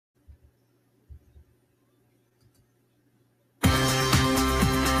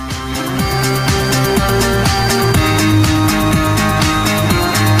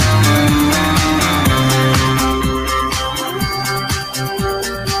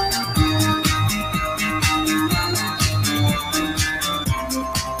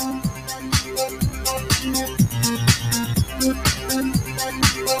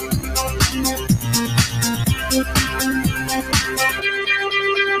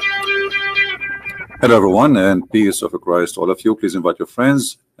Hello, everyone, and peace of Christ to all of you. Please invite your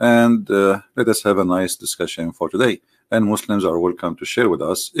friends and let us have a nice discussion for today. And Muslims are welcome to share with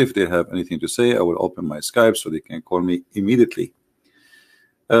us. If they have anything to say, I will open my Skype so they can call me immediately.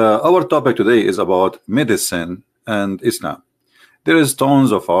 Our topic today is about medicine and Islam. There is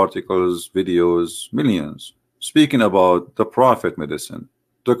tons of articles, videos, millions, speaking about the Prophet medicine,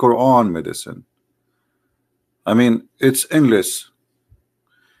 the Quran medicine. I mean, it's endless.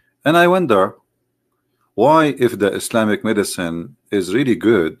 And I wonder, why, if the Islamic medicine is really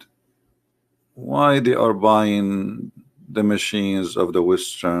good, why they are buying the machines of the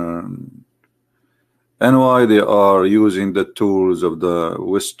Western, and why they are using the tools of the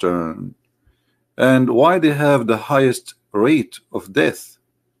Western, and why they have the highest rate of death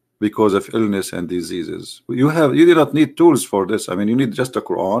because of illness and diseases. You do not need tools for this. I mean, you need just the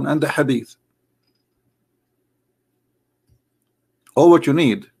Quran and the Hadith. All what you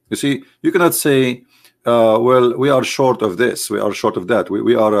need. You see, you cannot say, well, we are short of this, we are short of that.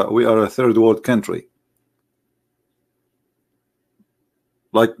 We are a third world country.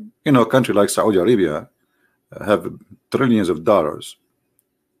 Like, you know, a country like Saudi Arabia have trillions of dollars.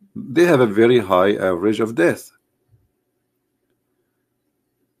 They have a very high average of death.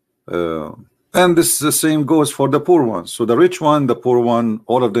 And this the same goes for the poor ones. So the rich one, the poor one,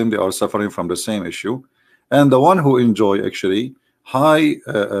 all of them, they are suffering from the same issue. And the one who enjoy actually high,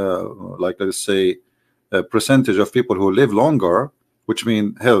 like let's say, a percentage of people who live longer, which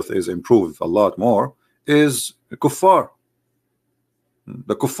means health is improved a lot more, is kuffar,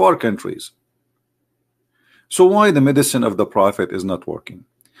 the kuffar countries. So why the medicine of the Prophet is not working?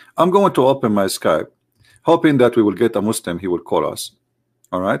 I'm going to open my Skype, hoping that we will get a Muslim. He will call us.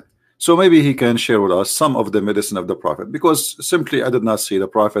 All right, so maybe he can share with us some of the medicine of the Prophet, because simply I did not see the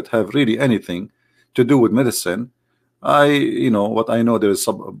Prophet have really anything to do with medicine. What I know, there is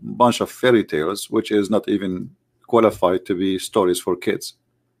a bunch of fairy tales which is not even qualified to be stories for kids.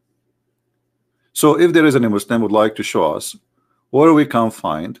 So if there is any Muslim would like to show us where we can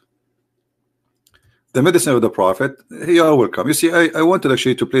find the medicine of the Prophet, you are welcome. You see, I wanted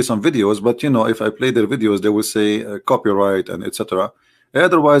actually to play some videos, but you know, if I play their videos, they will say copyright and etc.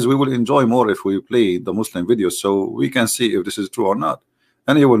 Otherwise, we will enjoy more if we play the Muslim videos, so we can see if this is true or not.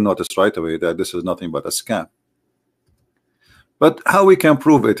 And you will notice right away that this is nothing but a scam. But how we can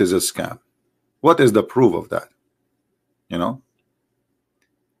prove it is a scam? What is the proof of that? You know,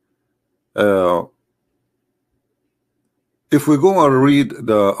 if we go and read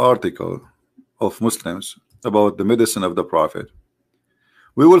the article of Muslims about the medicine of the Prophet,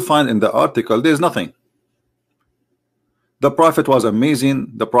 we will find in the article there's nothing. The Prophet was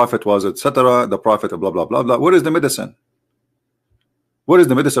amazing, the Prophet was etc., the Prophet blah blah blah blah. Where is the medicine? What is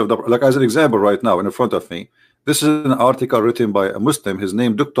the medicine of the, like as an example right now in front of me? This is an article written by a Muslim. His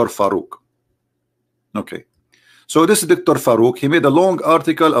name Dr. Farouk. Okay, so this is Dr. Farouk. He made a long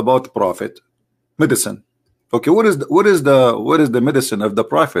article about Prophet medicine. Okay, what is the medicine of the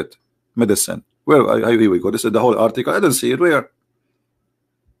Prophet medicine? Well, here we go. This is the whole article. I don't see it. Where?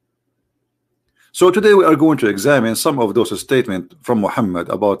 So today we are going to examine some of those statements from Muhammad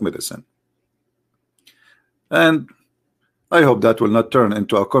about medicine, and I hope that will not turn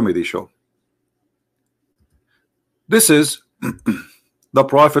into a comedy show. This is the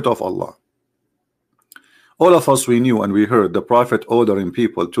Prophet of Allah. All of us, we knew and we heard the Prophet ordering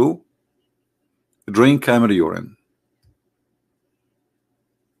people to drink camel urine.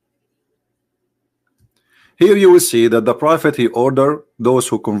 Here you will see that the Prophet, he ordered those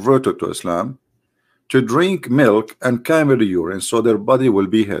who converted to Islam to drink milk and camel urine so their body will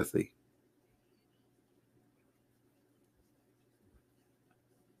be healthy.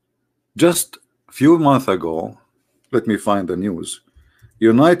 Just a few months ago, let me find the news.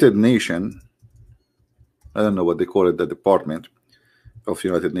 United Nations, I don't know what they call it, the Department of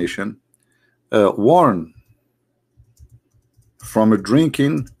United Nations, warned from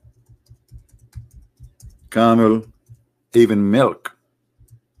drinking camel, even milk,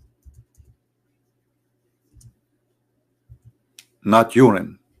 not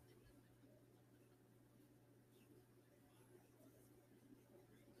urine.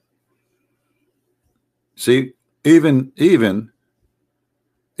 See, even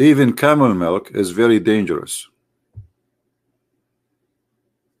camel milk is very dangerous.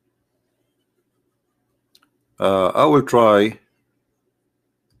 I will try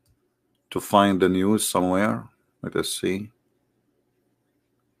to find the news somewhere. Let us see.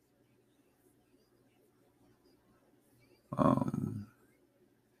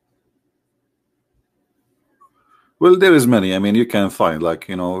 Well, there is many. I mean, you can find, like,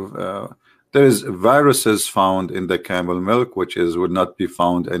 you know, there is viruses found in the camel milk, which would not be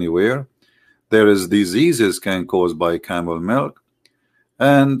found anywhere. there is diseases can cause by camel milk.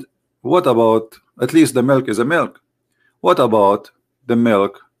 And what about, at least the milk is a milk, what about the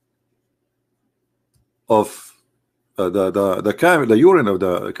milk of the camel, the urine of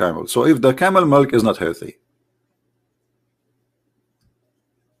the camel? So if the camel milk is not healthy,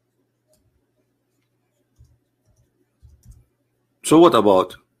 so what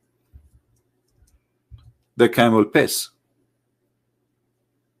about the camel piss?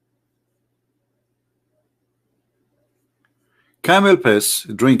 Camel piss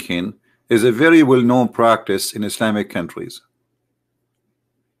drinking is a very well-known practice in Islamic countries.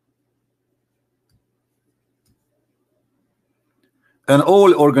 And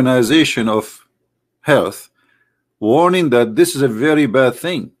all organization of health warning that this is a very bad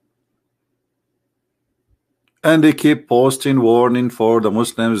thing. And they keep posting warning for the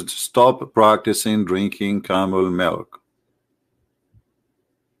Muslims to stop practicing drinking camel milk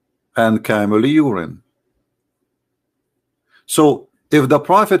and camel urine. So if the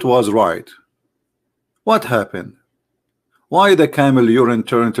Prophet was right, what happened? Why the camel urine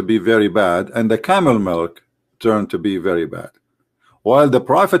turned to be very bad and the camel milk turned to be very bad? While the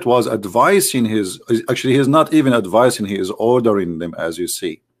Prophet was advising his, actually he's not even advising, he is ordering them, as you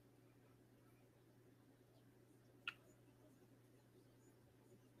see.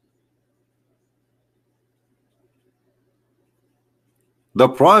 The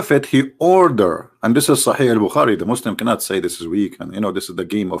Prophet, he order, and this is Sahih al-Bukhari. The Muslim cannot say this is weak, and you know this is the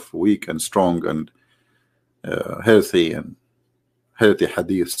game of weak and strong and healthy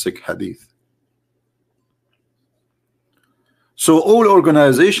hadith, sick hadith. So all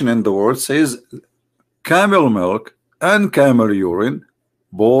organization in the world says camel milk and camel urine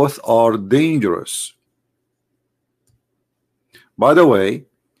both are dangerous. By the way,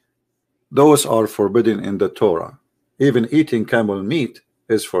 those are forbidden in the Torah. Even eating camel meat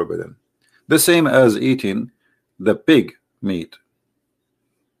is forbidden, the same as eating the pig meat.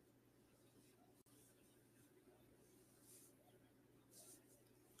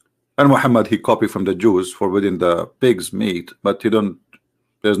 And Muhammad, he copied from the Jews forbidding the pig's meat, but he don't,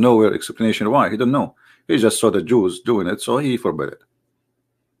 there's nowhere explanation why. He don't know. He just saw the Jews doing it, so he forbid it.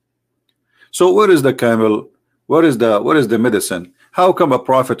 So where is the camel? Where is the medicine? How come a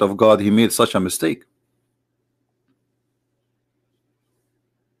prophet of God, he made such a mistake?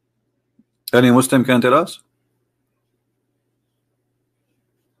 Any Muslim can tell us?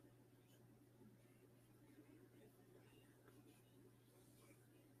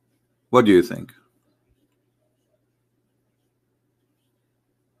 What do you think?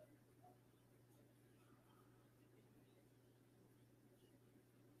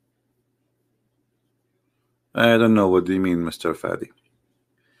 I don't know what do you mean, Mr. Fadi.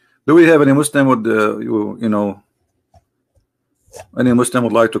 Do we have any Muslim would you know, any Muslim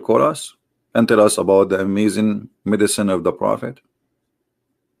would like to call us and tell us about the amazing medicine of the Prophet?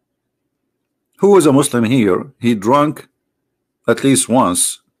 Who is a Muslim here? He drank at least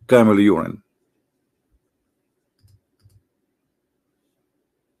once camel urine.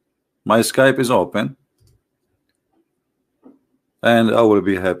 My Skype is open, and I will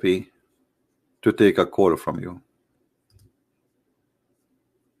be happy to take a call from you.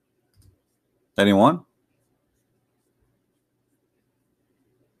 Anyone?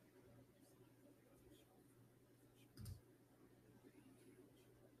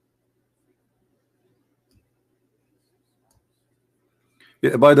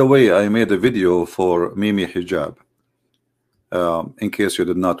 Yeah, by the way, I made a video for Mimi Hijab. In case you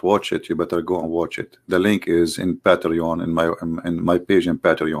did not watch it, you better go and watch it. The link is in Patreon, in my page in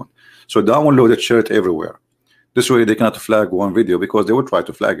Patreon. So download it, share it everywhere. This way they cannot flag one video, because they will try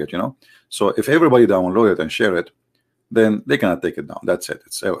to flag it, you know. So if everybody download it and share it, then they cannot take it down. That's it.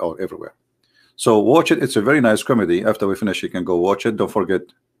 It's everywhere. So watch it. It's a very nice comedy. After we finish, you can go watch it. Don't forget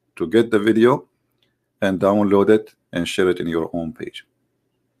to get the video and download it and share it in your own page.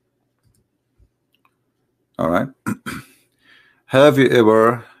 All right. Have you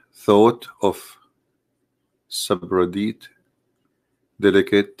ever thought of subreddit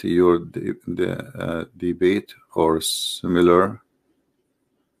dedicate to your debate or similar?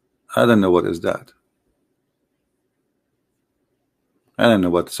 I don't know what is that. I don't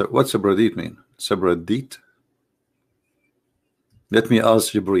know what's subreddit mean. Subreddit. Let me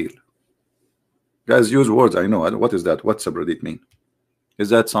ask Jibril. Guys, use words. I know. What is that? What subreddit mean? Is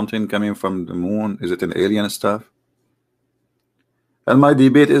that something coming from the moon? Is it an alien stuff? And my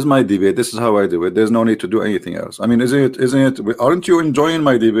debate is my debate. This is how I do it. There's no need to do anything else. I mean, isn't it? Aren't you enjoying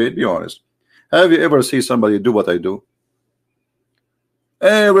my debate? Be honest. Have you ever seen somebody do what I do?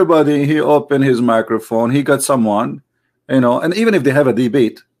 Everybody, he opened his microphone. He got someone, you know, and even if they have a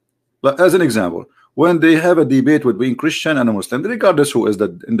debate, Like, as an example, when they have a debate between Christian and a Muslim, regardless who is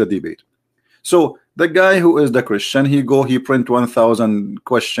in the debate. So the guy who is the Christian, he print 1,000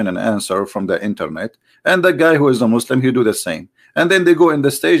 question and answer from the internet, and the guy who is the Muslim, he do the same. And then they go in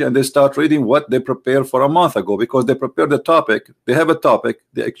the stage and they start reading what they prepare for a month ago, because they prepare the topic. They have a topic,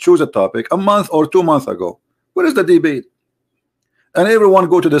 they choose a topic a month or 2 months ago. Where is the debate? And everyone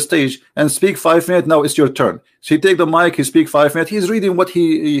go to the stage and speak 5 minutes. Now it's your turn. So he take the mic, he speak 5 minutes. He's reading what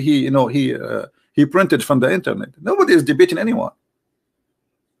he printed from the internet. Nobody is debating anyone,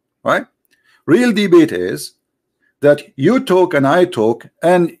 right? Real debate is that you talk and I talk,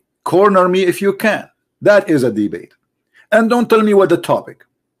 and corner me if you can. That is a debate. And don't tell me what the topic.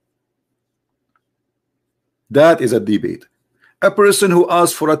 That is a debate. A person who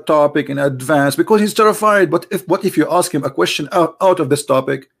asks for a topic in advance because he's terrified. But what if you ask him a question out of this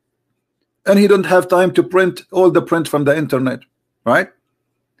topic, and he don't have time to print all the print from the internet, right?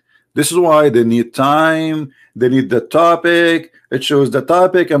 This is why they need time. They need the topic. It shows the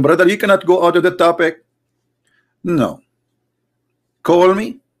topic. And brother, you cannot go out of the topic. No. Call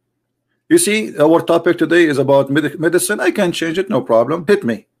me. You see, our topic today is about medicine. I can change it, no problem. Hit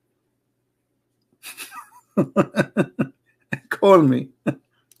me. Call me.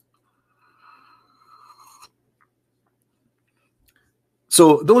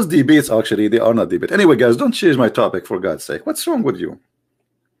 So those debates, actually, they are not debate. Anyway, guys, don't change my topic, for God's sake. What's wrong with you?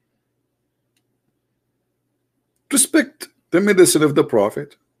 Respect the medicine of the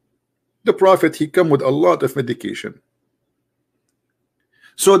Prophet. The Prophet, he come with a lot of medication.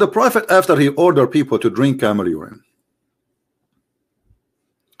 So the Prophet, after he ordered people to drink camel urine,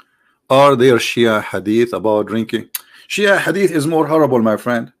 are there Shia hadith about drinking? Shia hadith is more horrible, my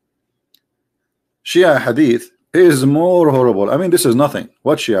friend. Shia hadith is more horrible. I mean, this is nothing.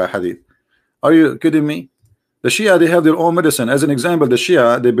 What Shia hadith? Are you kidding me? The Shia, they have their own medicine. As an example, the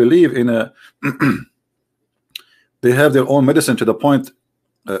Shia, they believe in a they have their own medicine to the point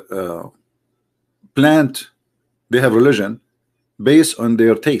plant, they have religion based on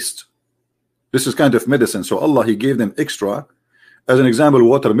their taste. This is kind of medicine. So Allah, he gave them extra. As an example,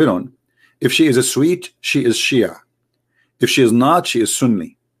 watermelon, if she is a sweet, she is Shia. If she is not, she is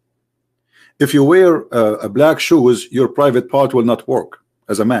Sunni. If you wear a black shoes, your private part will not work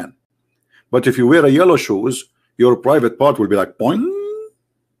as a man. But if you wear a yellow shoes, your private part will be like boing.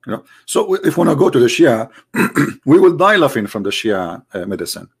 You know? So if we want to go to the Shia, we will die laughing from the Shia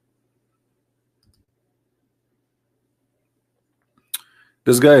medicine.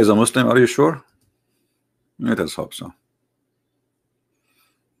 This guy is a Muslim, are you sure? Let us hope so.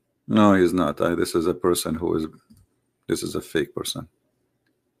 No, he's not. This is a person who is, this is a fake person.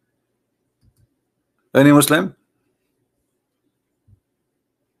 Any Muslim?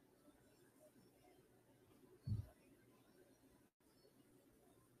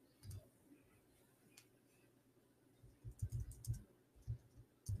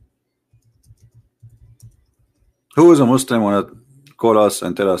 Who is a Muslim want to call us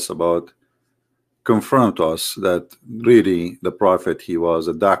and tell us about, confirm to us that really the Prophet, he was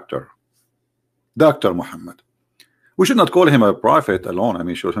a doctor. Dr. Muhammad. We should not call him a prophet alone. I mean,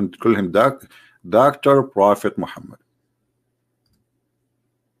 we should call him Dr. Prophet Muhammad.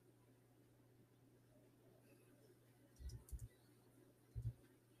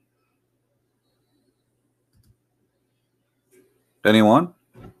 Anyone?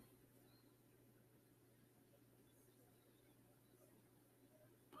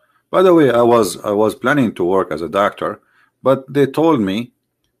 By the way, I was planning to work as a doctor, but they told me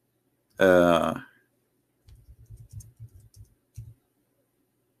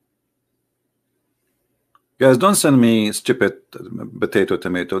guys, don't send me stupid potato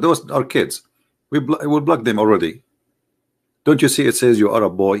tomato. Those are kids. We will block them already. Don't you see it says you are a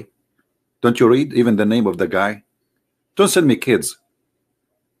boy? Don't you read even the name of the guy? Don't send me kids.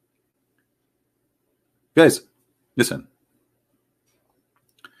 Guys, listen.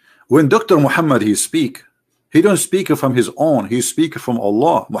 When Dr. Muhammad he speak, he don't speak from his own. He speak from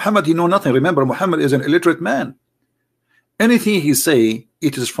Allah. Muhammad, he know nothing. Remember, Muhammad is an illiterate man. Anything he say,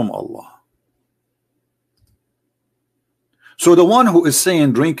 it is from Allah. So the one who is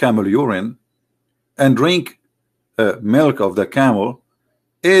saying drink camel urine and drink milk of the camel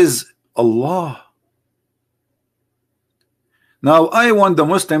is Allah. Now I want the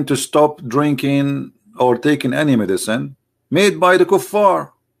Muslim to stop drinking or taking any medicine made by the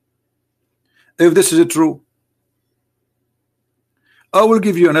kuffar. If this is true, I will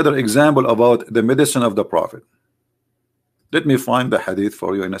give you another example about the medicine of the Prophet. Let me find the hadith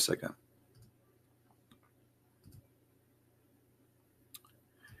for you in a second.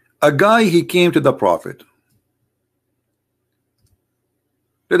 A guy, he came to the Prophet.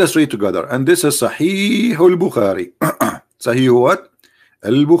 Let us read together. And this is Sahih al-Bukhari. Sahih what?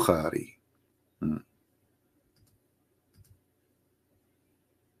 Al-Bukhari.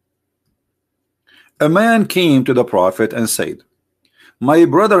 A man came to the Prophet and said, my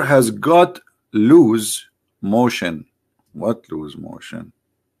brother has got loose motion. What loose motion?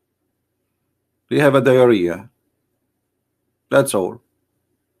 They have a diarrhea. That's all.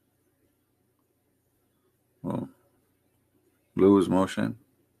 Oh. Loose motion.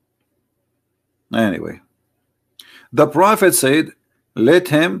 Anyway, the Prophet said, let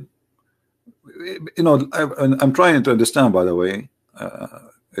him, you know, I'm trying to understand, by the way.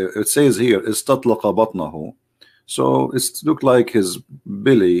 It says here, istatlaqa batnahu. So it's look like his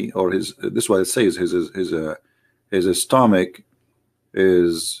belly, or his, this is what it says, his stomach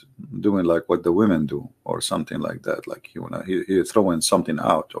is doing like what the women do, or something like that, like, you know, he's throwing something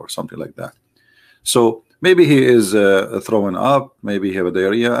out or something like that. So maybe he is throwing up, maybe he have a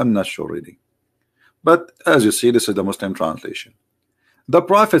diarrhea, I'm not sure really. But as you see, this is the Muslim translation. The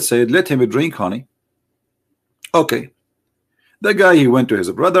Prophet said, let him drink honey. Okay. The guy, he went to his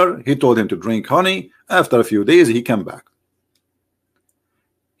brother, he told him to drink honey. After a few days, he came back.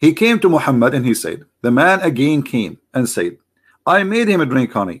 He came to Muhammad and he said, the man again came and said, I made him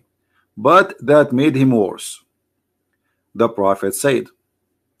drink honey, but that made him worse. The Prophet said,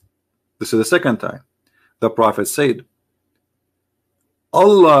 this is the second time. The Prophet said,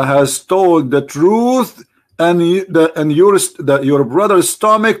 Allah has told the truth, and your brother's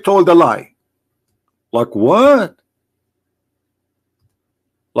stomach told a lie. Like what?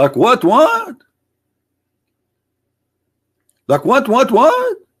 Like what? Like what?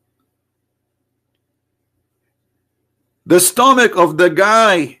 The stomach of the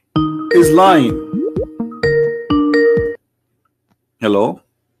guy is lying. Hello?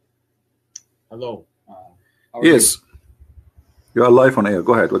 Hello. Yes. You are live on air.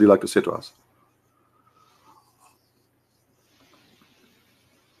 Go ahead. What do you like to say to us?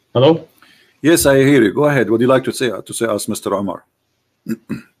 Hello? Yes, I hear you. Go ahead. What do you like to say us, Mr. Omar?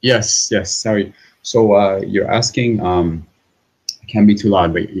 Yes. Sorry. So you're asking, it can't be too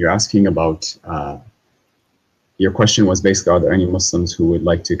loud, but you're asking about, your question was basically, are there any Muslims who would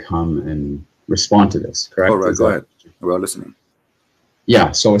like to come and respond to this, correct? All right, go ahead. We are listening.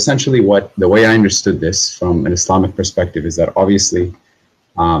 Yeah, so essentially the way I understood this from an Islamic perspective is that obviously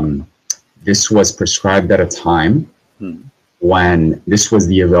this was prescribed at a time when this was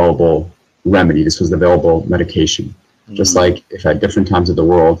the available remedy, this was the available medication. Just like if at different times of the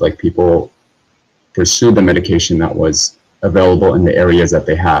world, like people pursued the medication that was available in the areas that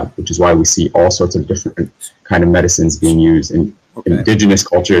they have, which is why we see all sorts of different kind of medicines being used in indigenous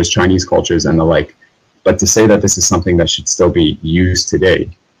cultures, Chinese cultures, and the like. But to say that this is something that should still be used today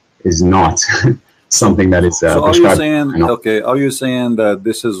is not something that is so are you saying, okay, are you saying that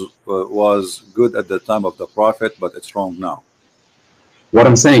this is was good at the time of the Prophet, but it's wrong now? What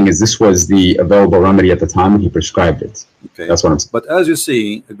I'm saying is this was the available remedy at the time when he prescribed it. Okay, that's what I'm saying. But as you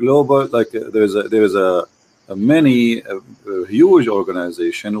see, a global, like there is a huge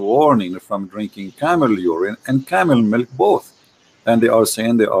organization warning from drinking camel urine and camel milk both, and they are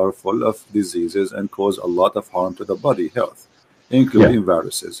saying they are full of diseases and cause a lot of harm to the body health, including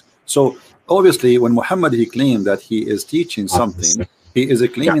viruses. So obviously, when Muhammad he claimed that he is teaching something, he is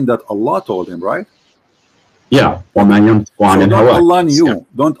claiming that Allah told him, right? Yeah. So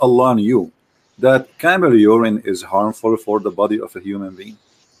don't Allah knew that camel urine is harmful for the body of a human being?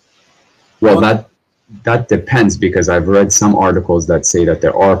 Well, that depends, because I've read some articles that say that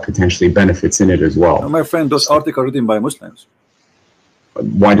there are potentially benefits in it as well. No, my friend, those articles written by Muslims.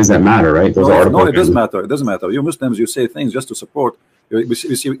 Why does that matter, right? Those articles. No, it doesn't matter. It doesn't matter. You Muslims, you say things just to support. We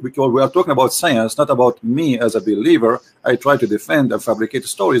are talking about science, not about me as a believer. I try to defend and fabricate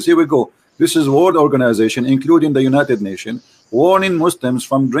stories. Here we go. This is World Organization, including the United Nations, warning Muslims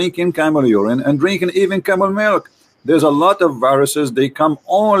from drinking camel urine and drinking even camel milk. There's a lot of viruses. They come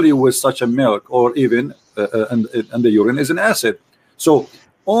only with such a milk, or even and the urine is an acid. So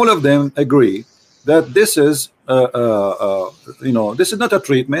all of them agree that this is this is not a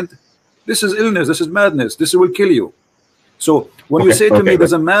treatment. This is illness. This is madness. This will kill you. So when you say to me, it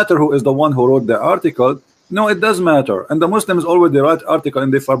doesn't matter who is the one who wrote the article. No, it does matter. And the Muslims always write article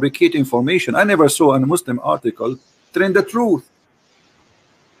and they fabricate information. I never saw a Muslim article telling the truth.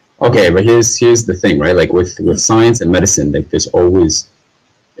 Okay, but here's the thing, right? Like with science and medicine, like it's always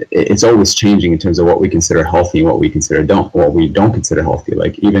changing in terms of what we consider healthy and what we don't consider healthy.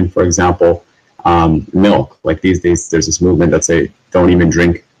 Like even, for example, milk. Like these days, there's this movement that say don't even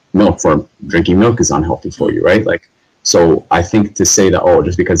drink milk, for drinking milk is unhealthy for you, right? Like, so I think to say that, oh,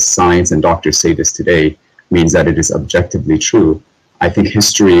 just because science and doctors say this today means that it is objectively true, I think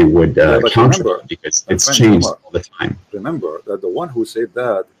history would counter that because it's changed all the time. Remember that the one who said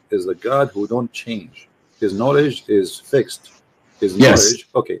that is the God who don't change. His knowledge is fixed. His knowledge.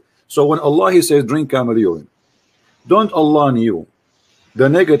 Okay. So when Allah he says drink camel urine, don't Allah knew the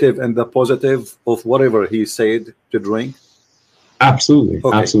negative and the positive of whatever he said to drink? Absolutely.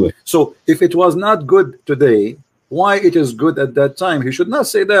 Okay. Absolutely. So if it was not good today, why it is good at that time? He should not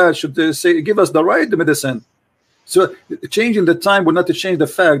say that. Should say give us the right medicine. So changing the time will not change the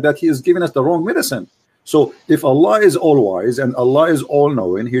fact that he is giving us the wrong medicine. So if Allah is all wise and Allah is all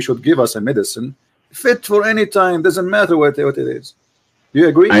knowing, he should give us a medicine fit for any time. Doesn't matter what it is. Do you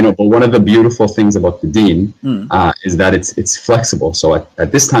agree? I know, but one of the beautiful things about the deen is that it's flexible. So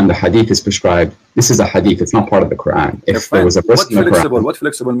at this time, the hadith is prescribed. This is a hadith. It's not part of the Quran. If there was a verse in the Quran, what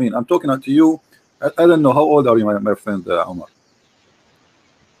flexible mean? I'm talking to you. I don't know how old are you, my friend Omar.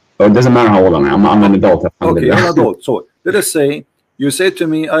 Oh, it doesn't matter how old I am. I'm an adult. Okay, you're an adult. So let us say you say to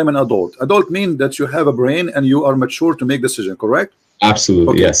me, I'm an adult. Adult means that you have a brain and you are mature to make decision. Correct?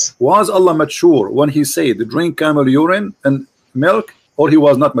 Absolutely. Okay. Yes. Was Allah mature when he said drink camel urine and milk? Or he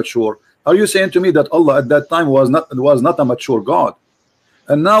was not mature? Are you saying to me that Allah at that time was not a mature God,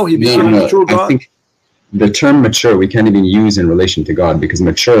 and now he became a mature God? I think the term mature we can't even use in relation to God because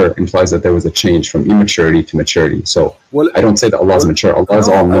mature implies that there was a change from immaturity to maturity. So I don't say that Allah is mature. Allah is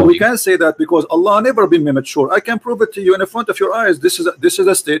all knowing. We can't say that because Allah never been mature. I can prove it to you in front of your eyes. This is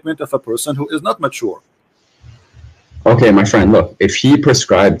a statement of a person who is not mature. Okay, my friend, look, if he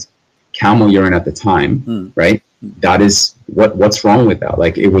prescribed camel urine at the time, right? That is what's wrong with that?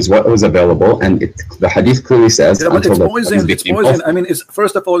 Like it was what was available, and the hadith clearly says. Yeah, but it's poison. It's poison. I mean, it's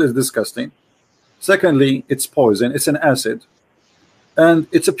first of all, it's disgusting. Secondly, it's poison. It's an acid, and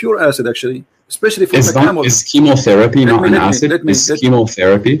it's a pure acid actually, especially for the camel. Is chemotherapy not an acid? Is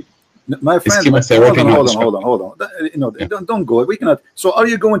chemotherapy? My friend, hold on. You know, don't go. We cannot. So, are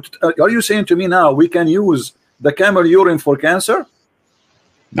you saying to me now we can use the camel urine for cancer?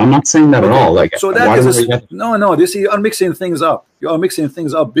 I'm not saying that at all. Like, so that is no. This you are mixing things up. You are mixing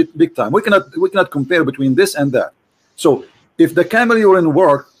things up big time. We cannot compare between this and that. So if the camel urine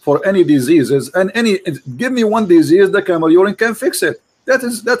work for any diseases and give me one disease, the camel urine can fix it.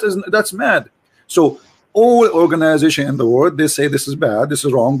 That's mad. So all organization in the world, they say this is bad, this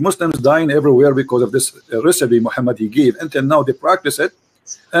is wrong. Muslims dying everywhere because of this recipe Muhammad he gave. Until now they practice it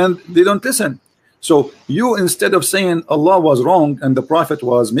and they don't listen. So you, instead of saying Allah was wrong and the Prophet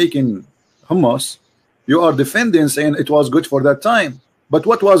was making hummus, you are defending, saying it was good for that time. But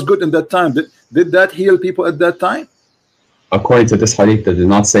what was good in that time? Did that heal people at that time? According to this hadith, that did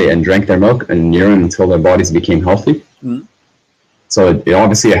not say and drank their milk and urine until their bodies became healthy. So it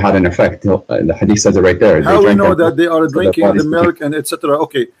obviously had an effect. The hadith says it right there. How we know that they are drinking the milk and etc.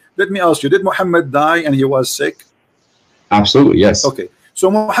 Okay, let me ask you, did Muhammad die and he was sick? Absolutely, yes. Okay. So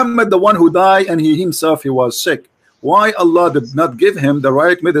Muhammad, the one who died and he himself, he was sick. Why Allah did not give him the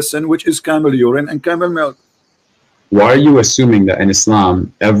right medicine, which is camel urine and camel milk? Why are you assuming that in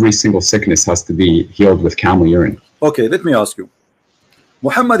Islam, every single sickness has to be healed with camel urine? Okay, let me ask you.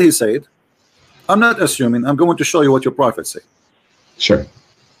 Muhammad, he said, I'm not assuming, I'm going to show you what your prophet said. Sure.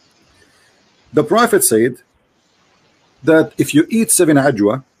 The prophet said that if you eat 7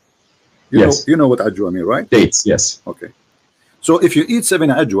 ajwa, you know what ajwa mean, right? Dates, yes. Okay. So if you eat 7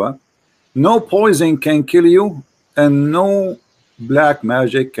 ajwa, no poison can kill you and no black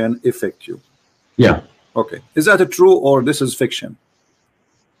magic can affect you. Yeah. Okay. Is that true or this is fiction?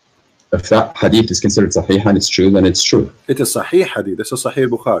 If that hadith is considered sahih and it's true, then it's true. It is sahih hadith. This is sahih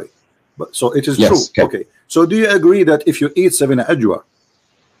Bukhari. But so it is yes, true. Okay. So do you agree that if you eat 7 ajwa,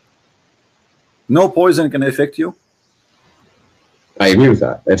 no poison can affect you? I agree with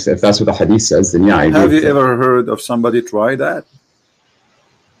that. If that's what the hadith says, then yeah, I agree. Have you ever heard of somebody try that?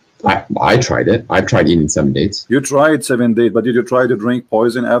 I tried it. I've tried eating 7 dates. You tried 7 days, but did you try to drink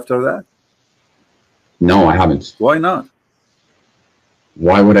poison after that? No, I haven't. Why not?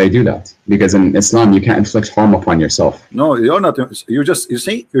 Why would I do that? Because in Islam, you can't inflict harm upon yourself. No, you're not. You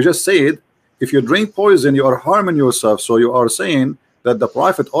just said if you drink poison, you are harming yourself. So you are saying that the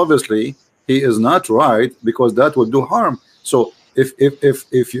Prophet, obviously, he is not right because that will do harm. So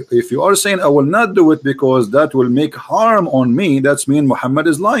if you are saying I will not do it because that will make harm on me, that's mean Muhammad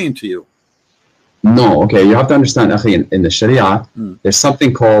is lying to you. No, okay, you have to understand, akhi, in the Sharia, there's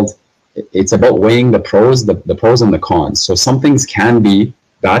something called, it's about weighing the pros, the pros and the cons. So some things can be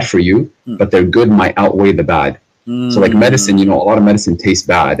bad for you, but their good might outweigh the bad. So like medicine, you know, a lot of medicine tastes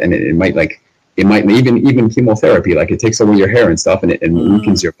bad, and it might even chemotherapy, like it takes away your hair and stuff, and it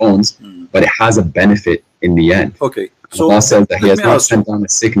weakens your bones, but it has a benefit in the end. Okay. So Allah says that He has not sent down a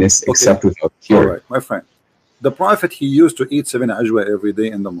sickness except without cure. All right, my friend. the Prophet, he used to eat 7 ajwa every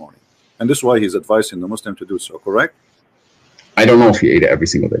day in the morning, and this is why he's advising the Muslim to do so, correct? I don't know if he ate it every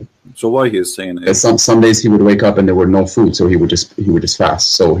single day. So why he is saying it? Some days he would wake up and there were no food, so he would just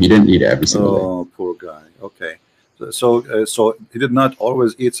fast. So he didn't eat it every single day. Oh, poor guy. Okay, so he did not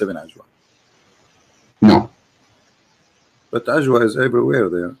always eat 7 ajwa. No. But ajwa is everywhere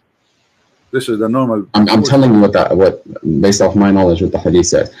there. This is the normal. I'm telling you what based off my knowledge what the hadith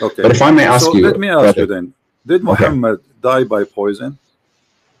says. Okay. But if I may ask you, let me ask you then: did Muhammad die by poison?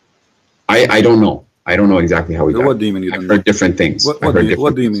 I don't know. I don't know exactly how he died. What do you mean you don't know? I've heard different things.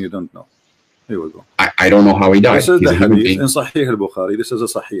 What do you mean you don't know? Here we go. I don't know how he died. This is the hadith in Sahih al-Bukhari. This is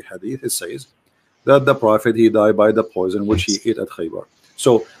a Sahih hadith. It says that the Prophet, he died by the poison which he ate at Khaybar.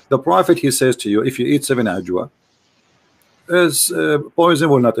 So the Prophet, he says to you, if you eat 7 ajwa, poison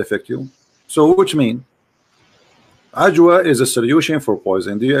will not affect you. So which mean ajwa is a solution for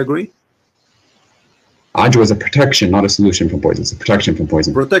poison. Do you agree? Ajwa is a protection, not a solution from poison. It's a protection from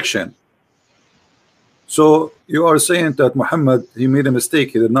poison. Protection. So you are saying that Muhammad, he made a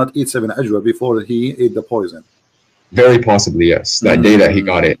mistake. He did not eat 7 ajwa before he ate the poison. Very possibly, yes. That day that he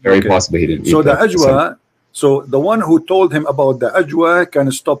got it, very possibly he didn't eat so the ajwa, so the one who told him about the ajwa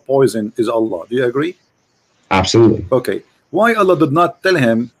can stop poison is Allah. Do you agree? Absolutely. Okay. Why Allah did not tell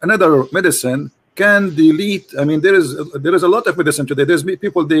him another medicine can delete? I mean, there is a lot of medicine today. There's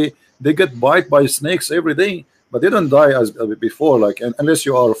people, they get bite by snakes every day, but they don't die as before. Like, unless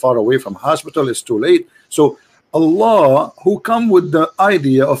you are far away from hospital, it's too late. So Allah, who come with the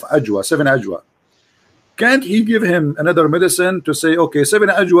idea of ajwa, 7 ajwa, can't he give him another medicine to say, okay, 7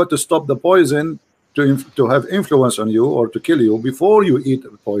 ajwa to stop the poison, to have influence on you or to kill you before you eat the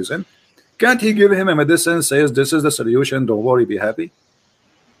poison? Can't he give him a medicine, says this is the solution, don't worry, be happy?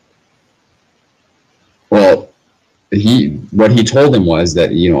 Well, what he told him was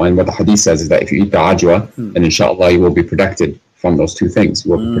that, you know, and what the hadith says is that if you eat the ajwa, then inshallah you will be protected from those two things.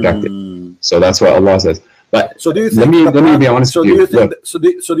 You will be protected. So that's what Allah says. But so do you think let me be honest with you. So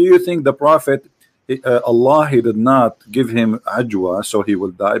do you think the Prophet, Allah, he did not give him ajwa so he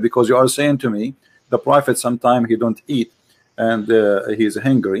will die? Because you are saying to me the Prophet sometime he don't eat and he's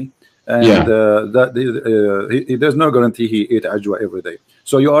hungry, and there's no guarantee he ate ajwa every day.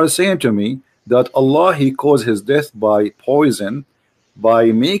 So you are saying to me that Allah, he caused his death by poison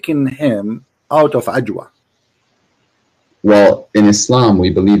by making him out of ajwa. Well, in Islam, we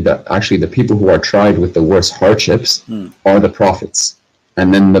believe that actually the people who are tried with the worst hardships are the prophets,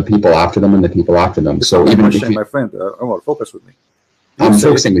 and then the people after them, and the people after them. So even if my friend, Omar, focus with me. I'm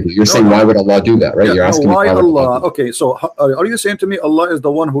focusing with you. You're saying why would Allah do that, right? Yeah, you're asking why Allah? Okay, so are you saying to me Allah is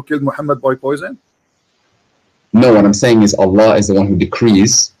the one who killed Muhammad by poison? No, what I'm saying is Allah is the one who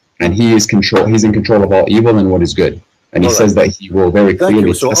decrees, and He is He's in control of all evil and what is good. And He says that He will very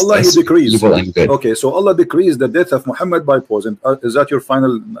clearly so test Allah, us he decrees evil and good. Okay, so Allah decrees the death of Muhammad by poison. Is that your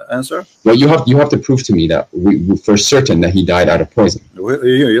final answer? Well, you have to prove to me that we for certain that he died out of poison.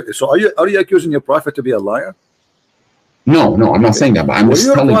 So are you accusing your prophet to be a liar? No, I'm not saying that. But I'm just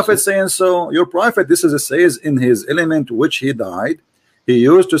your telling prophet you. Saying so. Your prophet, this is says in his element which he died. He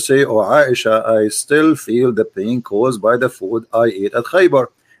used to say, "Oh Aisha, I still feel the pain caused by the food I ate at Khaybar.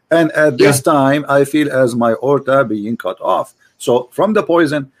 And at this time, I feel as my aorta being cut off." So from the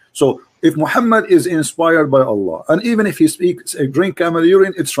poison. So if Muhammad is inspired by Allah, and even if he speaks, drink camel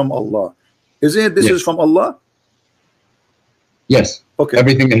urine, it's from Allah. Is it? This is from Allah? Yes. Okay.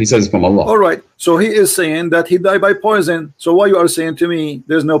 Everything that he says is from Allah. All right. So he is saying that he died by poison. So why you are saying to me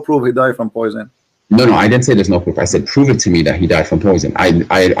there's no proof he died from poison? No, I didn't say there's no proof. I said prove it to me that he died from poison.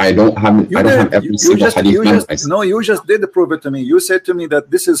 I don't have every single hadith memorized. No, you just did prove it to me. You said to me that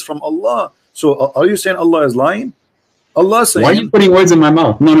this is from Allah. So are you saying Allah is lying? Allah saying. Why are you putting words in my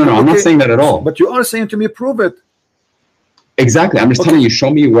mouth? No. Okay. I'm not saying that at all. But you are saying to me, prove it. Exactly. I'm just telling you, show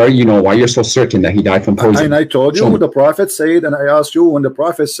me where why you're so certain that he died from poison. And I told you the Prophet said, and I asked you when the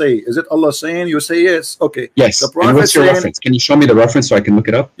Prophet say, is it Allah saying? You say yes. Okay. Yes. The Prophet and what's your reference? Can you show me the reference so I can look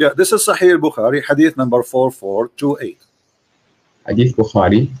it up? Yeah, this is Sahih Bukhari, hadith number 4428. Hadith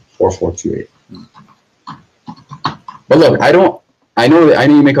Bukhari 4428. But look, I know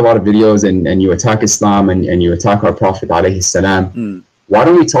you make a lot of videos and you attack Islam and you attack our Prophet alayhi salam. Why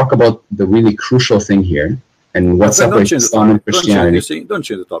don't we talk about the really crucial thing here? And what separates Islam and Christianity? Don't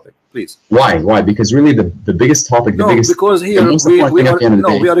change the topic, please. Why? Because really the biggest topic, because here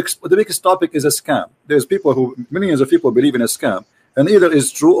the biggest topic is a scam. There's people millions of people believe in a scam, and either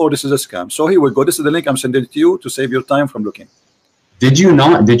it's true or this is a scam. So here we go. This is the link I'm sending to you to save your time from looking. Did you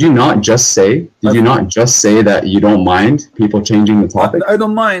not just say that you don't mind people changing the topic? I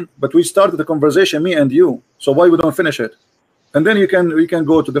don't mind, but we started the conversation, me and you. So why we don't finish it? and then we can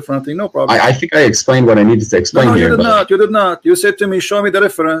go to different thing. No problem. I think I explained what I needed to explain no, here. You did not. You did not. You said to me, show me the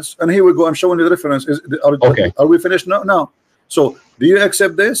reference, and here we go. I'm showing you the reference. Okay. Are we finished now? No. So do you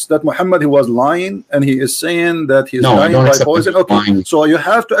accept this, that Muhammad, he was lying, and he is saying that he's dying by poison? Okay. Lying. So you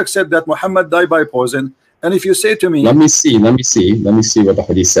have to accept that Muhammad died by poison. And if you say to me, let me see what the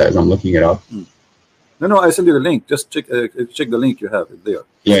hadith says. I'm looking it up. No, I send you the link. Just check the link. You have it there.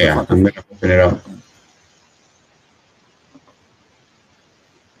 Yeah. I'm gonna open it up.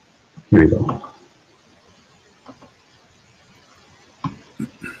 Here we go.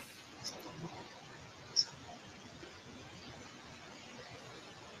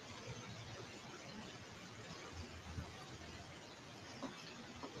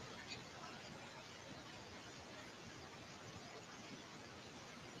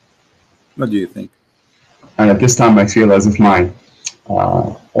 What do you think? And at this time, I feel as if my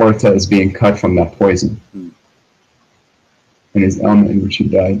aorta is being cut from that poison. In his ailment in which he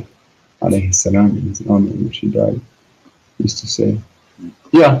died, alayhi salam, in his ailment in which he died, used to say,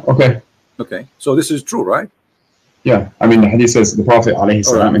 yeah, okay. Okay, so this is true, right? Yeah, I mean, the hadith says the Prophet alayhi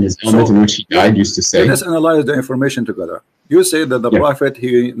salam, in his ailment in which he died, used to say. Let's analyze the information together. You say that the Prophet,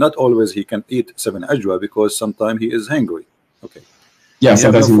 he not always he can eat 7 ajwa because sometimes he is hungry. Okay. Yeah,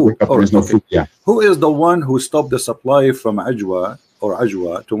 sometimes he wake up, there's no food. Yeah. Who is the one who stopped the supply from ajwa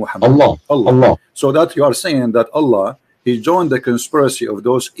to Muhammad? Allah. So that you are saying that Allah, he joined the conspiracy of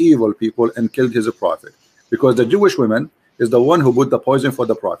those evil people and killed his prophet, because the Jewish woman is the one who put the poison for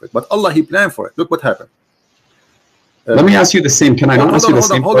the prophet, but Allah, he planned for it. Look what happened. Let me ask you the same. Can I not ask you the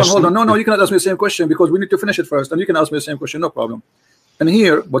same question? Hold on. No, you cannot ask me the same question, because we need to finish it first, and you can ask me the same question, no problem. And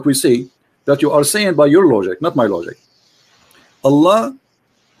here, what we see, that you are saying by your logic, not my logic. Allah,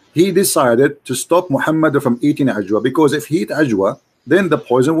 he decided to stop Muhammad from eating ajwa, because if he eat ajwa, then the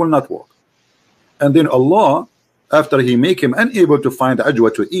poison will not work. And then Allah, after he make him unable to find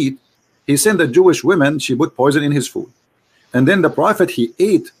ajwa to eat, he sent the Jewish women, she put poison in his food. And then the Prophet, he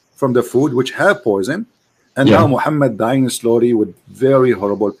ate from the food which have poison, and now Muhammad dying slowly with very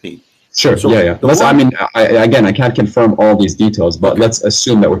horrible pain. Sure. So I mean, again, I can't confirm all these details, but let's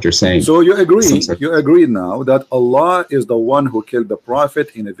assume that what you're saying. So you agree now that Allah is the one who killed the Prophet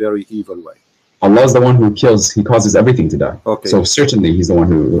in a very evil way. Allah is the one who kills, he causes everything to die. Okay. So certainly he's the one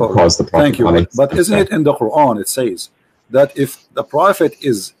who caused the Prophet. Thank you. But isn't it in the Quran, it says that if the Prophet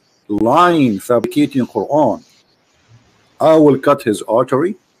is lying, fabricating Quran, I will cut his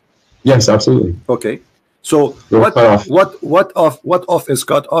artery? Yes, absolutely. Okay. So what off is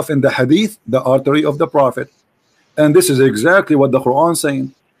cut off in the hadith? The artery of the Prophet. And this is exactly what the Quran is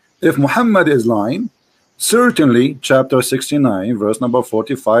saying. If Muhammad is lying, certainly chapter 69 verse number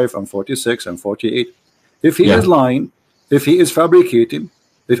 45 and 46 and 48, if he is lying, if he is fabricating,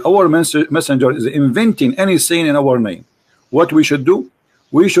 if our messenger is inventing any saying in our name, what we should do?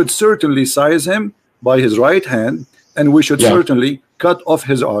 We should certainly seize him by his right hand, and we should certainly cut off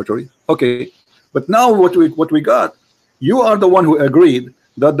his artery. Okay. But now what we got, you are the one who agreed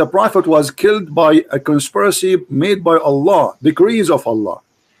that the Prophet was killed by a conspiracy made by Allah, decrees of Allah.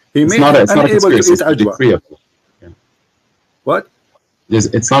 He made him unable to eat ajwa. What?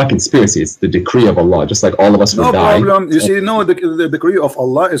 It's not a conspiracy, it's the decree of Allah, just like all of us will die. No problem. You see, no, the decree of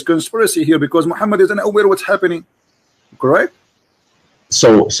Allah is conspiracy here, because Muhammad isn't aware what's happening. Correct?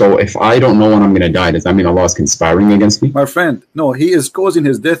 So if I don't know when I'm going to die, does that mean Allah is conspiring against me? My friend, no, he is causing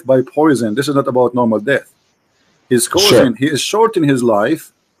his death by poison. This is not about normal death. He's causing, he is shortening his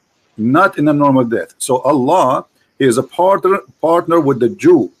life, not in a normal death. So Allah is a partner with the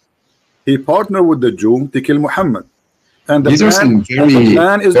Jew. He partnered with the Jew to kill Muhammad. And the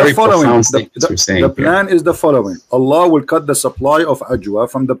plan is the following. The plan is the following. Allah will cut the supply of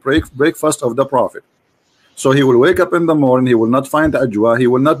ajwa from the breakfast of the Prophet. So he will wake up in the morning, he will not find ajwa, he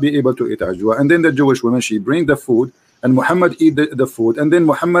will not be able to eat ajwa, and then the Jewish women, she bring the food, and Muhammad eat the food, and then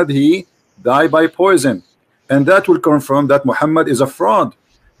Muhammad, he die by poison. And that will confirm that Muhammad is a fraud,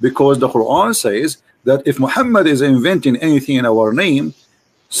 because the Quran says that if Muhammad is inventing anything in our name,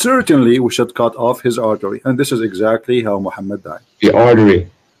 certainly we should cut off his artery. And this is exactly how Muhammad died. The artery.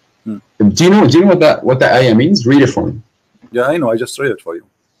 Do you know what that ayah means? Read it for me. Yeah, I know, I just read it for you.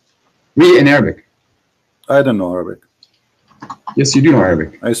 Read it in Arabic. I don't know Arabic. Yes, you do know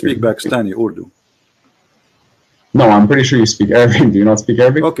Arabic. I speak Pakistani Urdu. No, I'm pretty sure you speak Arabic. Do you not speak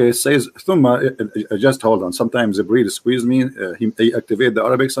Arabic? Okay, it says thumma. Just hold on. Sometimes the breed squeeze me. He activate the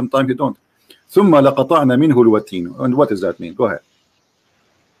Arabic. Sometimes he don't. Thumma laqata'na minhu alwatin. And what does that mean? Go ahead.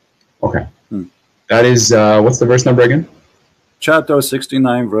 Okay. That is what's the verse number again? Chapter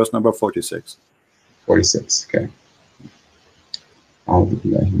 69, verse number 46. 46. Okay.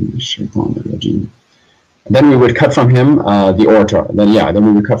 then we would cut from him the orator. Then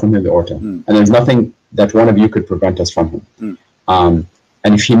we would cut from him the orator. And there's nothing that one of you could prevent us from him.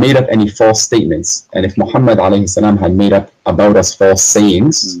 And if he made up any false statements, and if Muhammad alayhi salam had made up about us false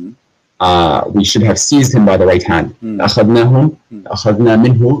sayings, we should have seized him by the right hand. أَخَذْنَا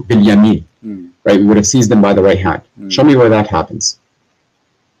مِنْهُ بِالْيَمِينِ. Right, we would have seized him by the right hand. Show me where that happens.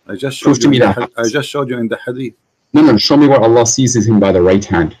 I just showed you in the hadith. No, show me where Allah seizes him by the right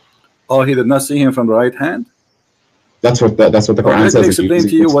hand. Oh, he did not see him from the right hand? That's what the Quran says. Let me explain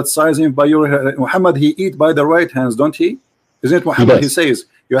to you what sizing by your Muhammad, he eat by the right hands, don't he? Isn't it Muhammad? He says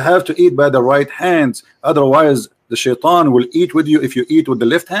you have to eat by the right hands, otherwise the shaitan will eat with you if you eat with the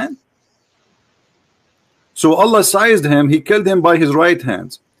left hand. So Allah sized him, he killed him by his right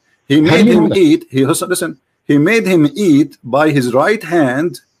hands. He made him eat, he made him eat by his right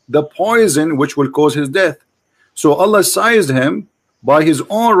hand the poison which will cause his death. So Allah sized him by his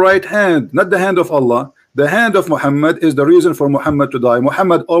own right hand, not the hand of Allah. The hand of Muhammad is the reason for Muhammad to die.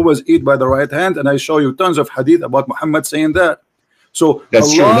 Muhammad always eat by the right hand, and I show you tons of hadith about Muhammad saying that. So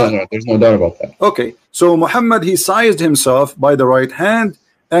that's Allah, true. No, there's no doubt about that. Okay, so Muhammad, he sized himself by the right hand,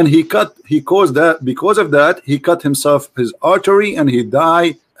 and he caused that, because of that he cut himself his artery, and he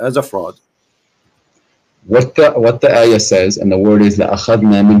died as a fraud. What the ayah says, and the word is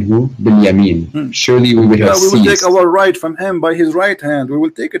لَأَخَذْنَا مِنْهُ بِالْيَمِينَ. Surely we would have seized. We will take our right from him by his right hand. We will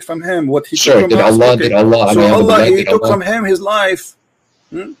take it from him. What he took from us. Did Allah he took from him his life.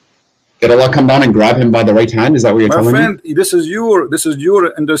 Did Allah come down and grab him by the right hand? Is that what you're telling me? My friend, this is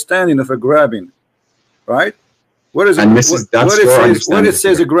your understanding of a grabbing, right? Where is it? And where it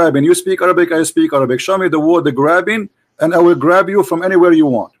says a grabbing? You speak Arabic, I speak Arabic. Show me the word the grabbing, and I will grab you from anywhere you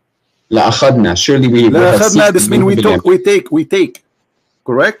want. لأخذنا. Surely we this means we take.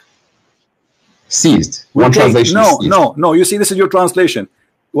 Correct? Seized. One translation. No. You see, this is your translation.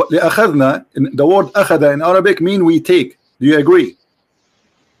 لأخذنا, the word أخذ in Arabic mean we take. Do you agree?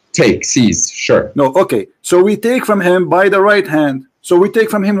 Take, seize, sure. No, okay. So we take from him by the right hand. So we take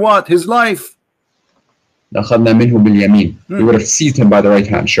from him what? His life. لأخذنا منه باليمين. We would have seized him by the right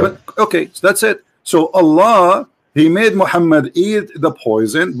hand, sure. But, okay, so that's it. So Allah, he made Muhammad eat the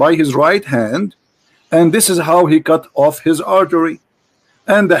poison by his right hand, and this is how he cut off his artery.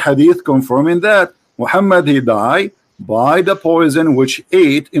 And the hadith confirming that Muhammad, he died by the poison which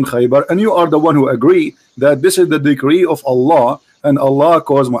ate in Khaybar, and you are the one who agree that this is the decree of Allah, and Allah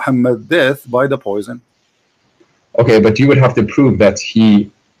caused Muhammad death by the poison. Okay, but you would have to prove that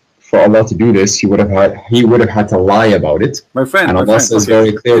for Allah to do this, he would have had to lie about it. My friend, and Allah says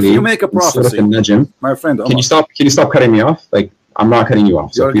very clearly, if you make a prophecy, my friend, can you stop cutting me off? Like, I'm not cutting you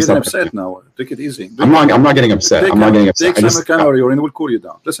off. So you're getting upset now. Take it easy. I'm not getting upset. I'm not getting upset. Take some camera, and we'll cool you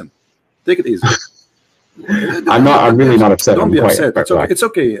down. Listen, take it easy. I'm really not upset. Don't be upset. It's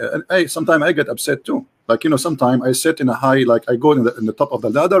okay. Sometimes I get upset too. Like, sometimes I sit in a high, like I go in the top of the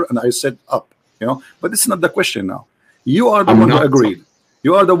ladder and I sit up. But this is not the question now. You are the one who agreed.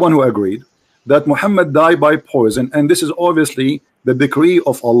 You are the one who agreed that Muhammad died by poison, and this is obviously the decree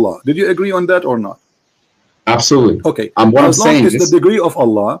of Allah. Did you agree on that or not? Absolutely. Okay. As long as it's the decree of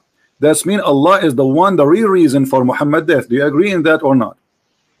Allah, that means Allah is the real reason for Muhammad's death. Do you agree in that or not?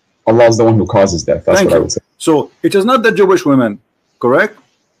 Allah is the one who causes death. That's what I would say. So it is not the Jewish women, correct?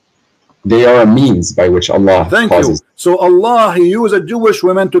 They are a means by which Allah causes. So Allah, he used a Jewish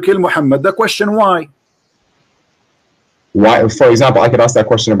woman to kill Muhammad. The question, why? Why, for example, I could ask that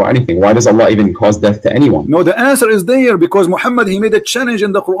question about anything. Why does Allah even cause death to anyone? No, the answer is there, because Muhammad, he made a challenge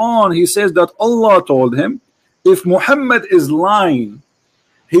in the Quran. He says that Allah told him, if Muhammad is lying,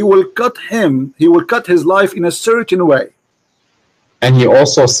 he will cut his life in a certain way. And he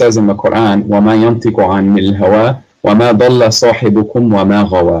also says in the Quran, وَمَا يَنْطِقُ عَنِ الْهَوَىٰ وَمَا ضَلَّ صَاحِبُكُمْ وَمَا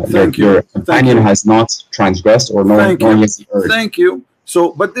غَوَىٰ. Your companion has not transgressed or nor has he erred. Thank you.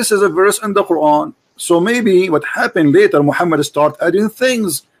 So, but this is a verse in the Quran. So maybe what happened later, Muhammad started adding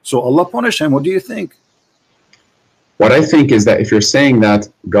things. So Allah punished him. What do you think? What I think is that if you're saying that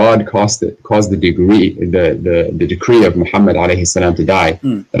God caused the decree of Muhammad alayhi salam to die,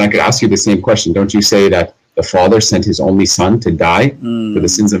 then I could ask you the same question. Don't you say that the Father sent his only Son to die for the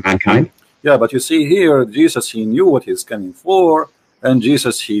sins of mankind? Yeah, but you see here, Jesus, he knew what he's coming for. And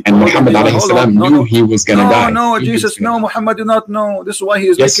Jesus, and Muhammad alayhi salam knew he was going to die. Muhammad did not know. This is why he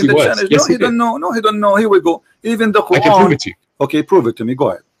is making the challenge. Yes, he don't know. No, he don't know. Here we go. Even the Quran. I can prove it to you. Okay, prove it to me. Go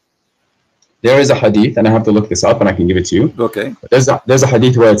ahead. There is a hadith, and I have to look this up, and I can give it to you. Okay. There's a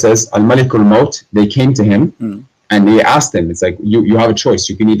hadith where it says, Al-Malikul Maut, they came to him, and they asked him, it's like, you have a choice.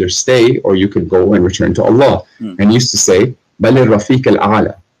 You can either stay, or you could go and return to Allah. And he used to say, Balir Rafiq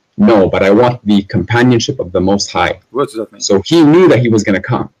al-A'la. No, but I want the companionship of the Most High. What does that mean? So he knew that he was going to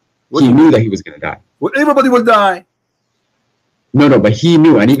come. He knew that he was going to die. Well, everybody will die. No, but he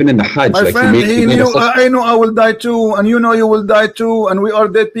knew, and even in the Hajj, my like friend, he knew. I know I will die too, and you know you will die too, and we are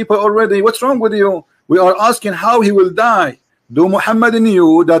dead people already. What's wrong with you? We are asking how he will die. Do Muhammad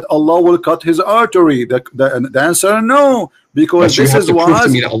knew that Allah will cut his artery? The answer no, because this was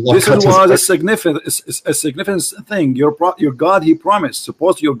a significant thing. Your God, He promised.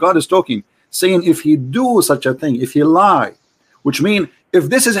 Suppose your God is talking, saying if he do such a thing, if he lie, which means if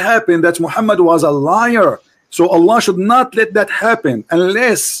this has happened, that Muhammad was a liar. So Allah should not let that happen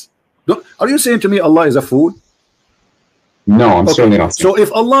unless. Are you saying to me Allah is a fool? No, I'm certainly not saying. So if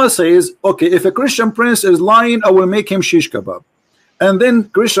Allah says, okay, if a Christian prince is lying, I will make him shish kebab, and then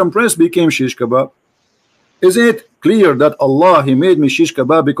Christian prince became shish kebab, is it clear that Allah He made me shish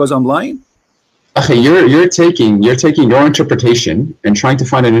kebab because I'm lying? Okay, you're taking your interpretation and trying to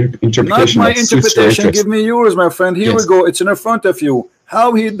find an interpretation. Not my interpretation. Give me yours, my friend. Here we go. It's in front of you.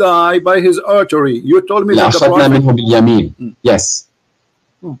 How he died by his artery. You told me that the Prophet. Yes.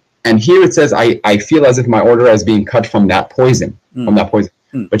 And here it says, I feel as if my order is being cut from that poison.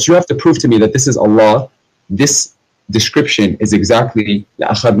 But you have to prove to me that this is Allah. This description is exactly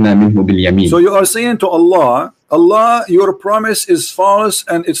so you are saying to Allah, your promise is false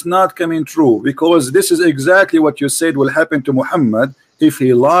and it's not coming true, because this is exactly what you said will happen to Muhammad if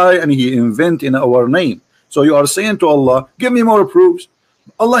he lie and he invent in our name. So you are saying to Allah, give me more proofs.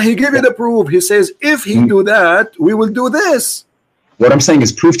 Allah, He gave you the proof. He says if he do that, we will do this. What I'm saying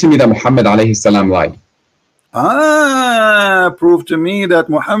is, prove to me that Muhammad alayhi salam lied. Prove to me that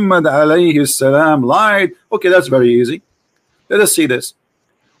Muhammad alayhi salam lied. Okay, that's very easy. Let us see this.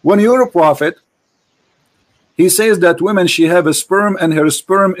 When you're a prophet, he says that women, she have a sperm and her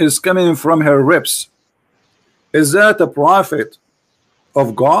sperm is coming from her ribs. Is that a prophet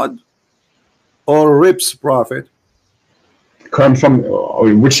of God or ribs prophet? Come from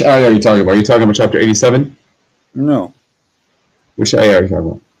which ayah are you talking about? Are you talking about chapter 87? No. Which ayah are you talking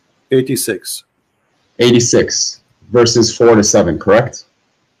about? 86. 86 verses 4 to 7, correct?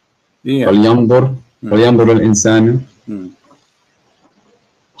 Yeah. فلينظر الإنسان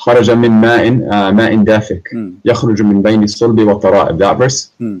خرج من ماء دافق يخرج من بين الصلب والترائب. That verse?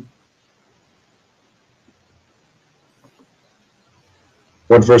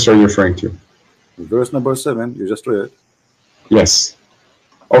 What verse are you referring to? Verse number 7. You just read. Yes.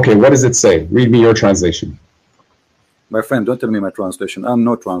 Okay, what does it say? Read me your translation. My friend, don't tell me my translation. I'm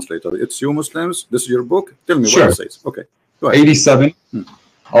no translator. It's you Muslims. This is your book. Tell me sure. What it says. Okay. Go ahead. 87.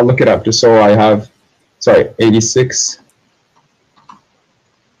 I'll look it up just so I have. Sorry, 86.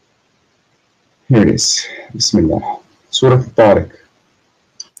 Here it is. Bismillah. Surah Al-Tariq.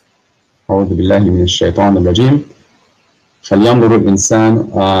 أعوذ بالله من الشيطان الرجيم. فلينظر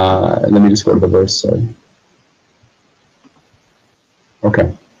الإنسان. Let me just go to the verse. Sorry.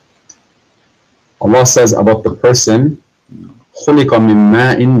 Okay. Allah says about the person, خلق من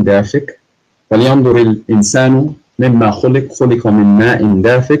ماء دافق فلينظر الإنسان مما خلق من ماء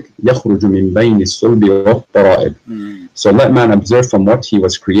دافق يخرج من بين الصلب والترائب. So let man observe from what he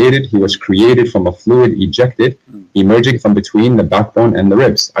was created. He was created from a fluid ejected, emerging from between the backbone and the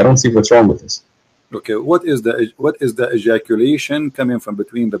ribs. I don't see what's wrong with this. Okay, what is the ejaculation coming from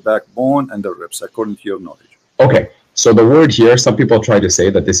between the backbone and the ribs, according to your knowledge? Okay. So the word here, some people try to say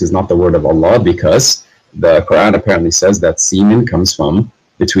that this is not the word of Allah because the Quran apparently says that semen comes from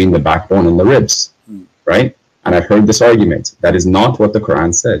between the backbone and the ribs, right? And I've heard this argument. That is not what the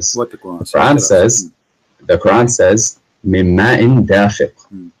Quran says. What the Quran says? The Quran says, مِن مَاءٍ دَافِقٍ,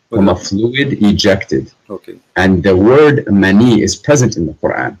 from a fluid ejected. Okay. And the word mani is present in the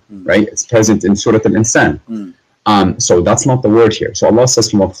Quran, right? It's present in Surah Al-Insan. So that's not the word here. So Allah says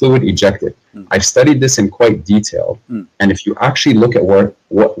from a fluid ejected. I've studied this in quite detail. And if you actually look at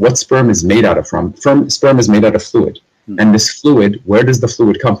what sperm is made out of sperm is made out of fluid. And this fluid, where does the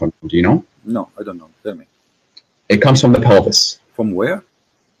fluid come from? Do you know? No, I don't know. Tell me. It comes from the pelvis. From where?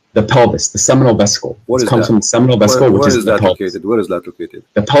 The pelvis, the seminal vesicle. What it comes from the seminal vesicle, which is the pelvis. Located? Where is that located?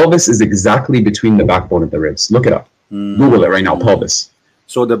 The pelvis is exactly between the backbone and the ribs. Look it up. Google it right now, pelvis.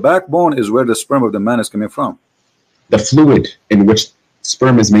 So the backbone is where the sperm of the man is coming from. The fluid in which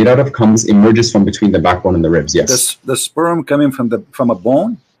sperm is made out of emerges from between the backbone and the ribs. Yes. The sperm coming from a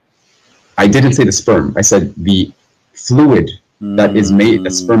bone? I didn't say the sperm. I said the fluid that is made,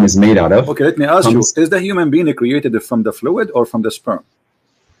 that sperm is made out of. Okay, let me ask you: is the human being created from the fluid or from the sperm?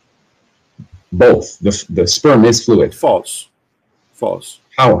 Both. The sperm is fluid. False. False.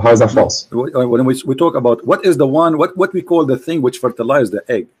 How is that false? When we talk about what is the one, what we call the thing which fertilizes the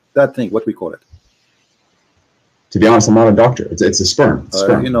egg, that thing, what we call it? To be honest, I'm not a doctor. It's a sperm.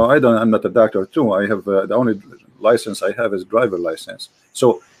 You know, I'm not a doctor too. I have the only license I have is driver license.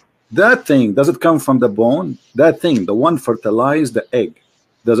 So That thing, does it come from the bone? That thing, the one fertilized the egg,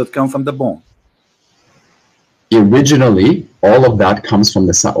 does it come from the bone? Originally, all of that comes from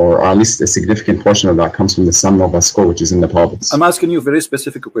the sun, or at least a significant portion of that comes from the seminal vascle, which is in the pelvis. I'm asking you a very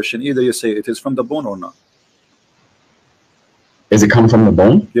specific question. Either you say it is from the bone or not. Does it come from the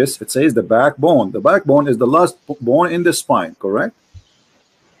bone? Yes, it says the backbone. The backbone is the last bone in the spine, correct?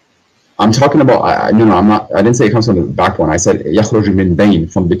 I'm talking about, no, I'm not, I didn't say it comes from the backbone. I said يخرج من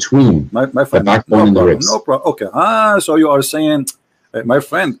بين, from between my friend, the backbone and the ribs. No problem. Okay. So you are saying, my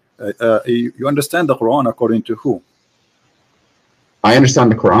friend, you understand the Quran according to who? I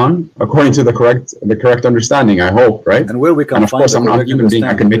understand the Quran according to the correct understanding, I hope, right? And where we can and of find course, I'm not a human being.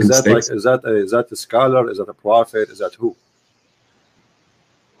 I can make mistakes. Is that a scholar? Is that a prophet? Is that who?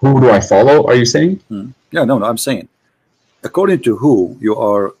 Who do I follow? Are you saying? Yeah, no, I'm saying, according to who you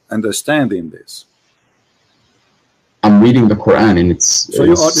are understanding this. I'm reading the Quran, and it's so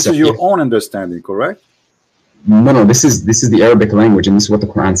this is your own understanding, correct? No, this is the Arabic language, and this is what the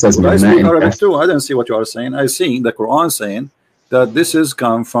Quran says. Well, I speak Arabic too. I didn't see what you are saying. I see the Quran saying that this is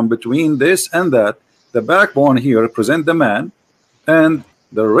come from between this and that. The backbone here represent the man, and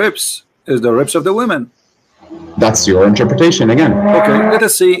the ribs is the ribs of the women. That's your interpretation again. Okay, let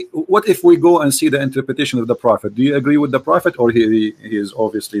us see. What if we go and see the interpretation of the Prophet? Do you agree with the Prophet, or he is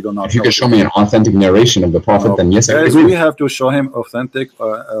obviously do not? If you can show me an authentic narration of the Prophet, then yes, I agree. We have to show him authentic.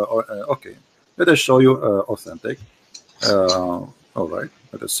 Okay, let us show you authentic. All right,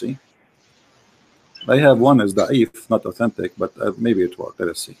 let us see. I have one is da'if, not authentic, but maybe it worked. Let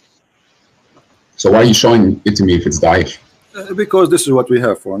us see. So why are you showing it to me if it's da'if? Because this is what we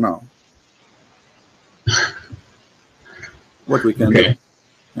have for now. What we can do.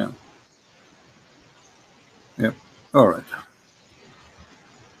 Yeah. Yeah. All right.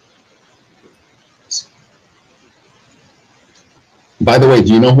 By the way,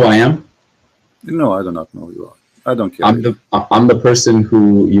 do you know who I am? No, I do not know who you are. I don't care. I'm the person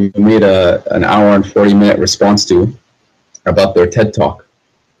who you made an hour and 40-minute response to about their TED Talk.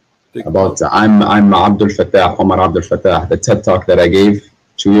 About I'm Abdul Fattah, Omar Abdul Fattah, the TED Talk that I gave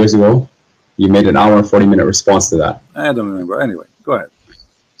 2 years ago. You made an hour and 40-minute response to that. I don't remember. Anyway, go ahead.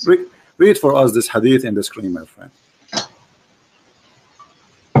 Read for us this hadith in the screen, my friend.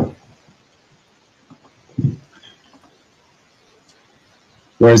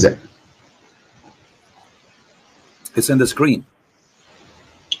 Where is it? It's in the screen.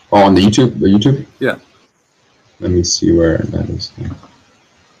 Oh, on the YouTube? The YouTube? Yeah. Let me see where that is.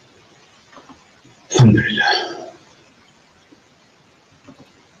 Alhamdulillah.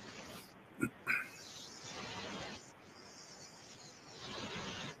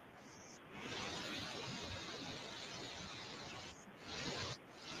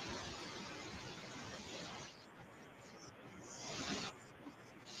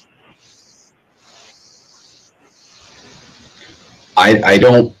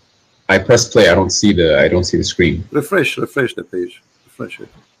 I press play. I don't see the screen. Refresh the page. Refresh it.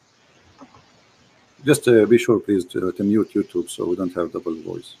 Just be sure, please, to mute YouTube so we don't have double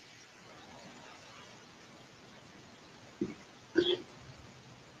voice.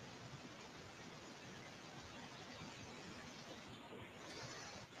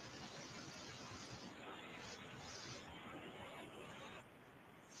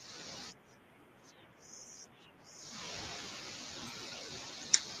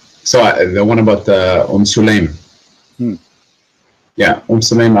 So the one about Sulaim. Yeah,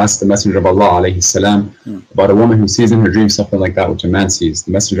 Sulaim asked the Messenger of Allah alayhi salam about a woman who sees in her dream something like that which a man sees.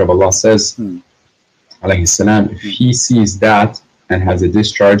 The Messenger of Allah says alayhi salam, if he sees that and has a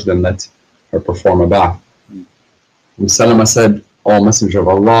discharge, then let her perform a bath. Salama said, "Oh Messenger of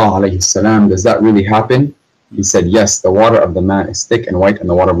Allah alayhi salam, does that really happen?" He said, yes, the water of the man is thick and white, and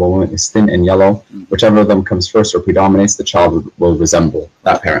the water of the woman is thin and yellow. Whichever of them comes first or predominates, the child will resemble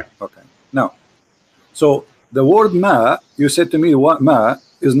that parent. Okay. Now, so the word ma, you said to me, what ma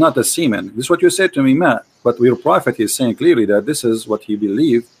is not a semen. This is what you said to me, ma. But your prophet is saying clearly that this is what he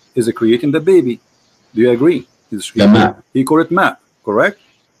believed is creating the baby. Do you agree? He called it ma, correct?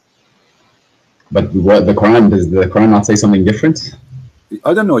 But what the Quran, does the Quran not say something different?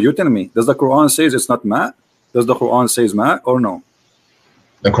 I don't know. You tell me. Does the Quran says it's not ma? Does the Quran says ma or no?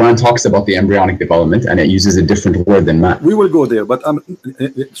 The Quran talks about the embryonic development and it uses a different word than ma. We will go there, but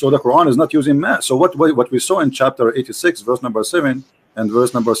so the Quran is not using ma. So what we saw in chapter 86, verse number 7 and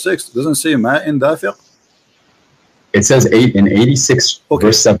verse number 6 doesn't say ma in dafiq. It says in 86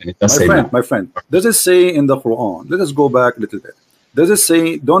 verse 7. It does say ma. My friend, does it say in the Quran? Let us go back a little bit. Does it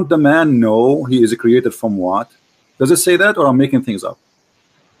say, don't the man know he is created from what? Does it say that, or I'm making things up?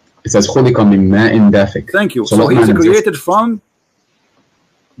 It says خُلِقَ مِن مَاءٍ دَافِقٍ. Thank you. So he's created from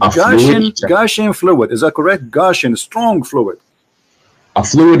Gushing fluid. Is that correct? Gushing, strong fluid. A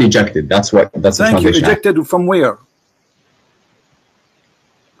fluid ejected. That's the Thank you. Ejected from where?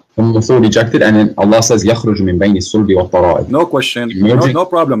 From the fluid ejected, and then Allah says يخرج من بين الصلب والترائب. No question. No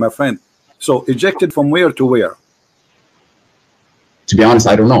problem, my friend. So ejected from where to where? To be honest,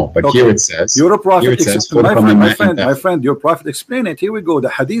 I don't know. But here it says. You're a prophet. My friend, your prophet explain it. Here we go. The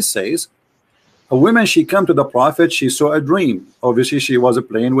hadith says, a woman, she come to the prophet, she saw a dream. Obviously, she was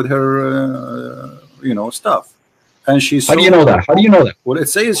playing with her, stuff. And she saw. How do you know that? How do you know that? Well, it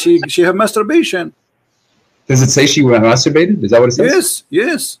says she had masturbation. Does it say she masturbated? Is that what it says?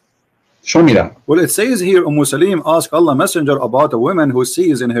 Yes. Show me that. Well, it says here, Salim asked Allah Messenger about a woman who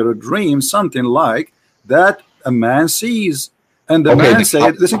sees in her dream something like that a man sees. And the man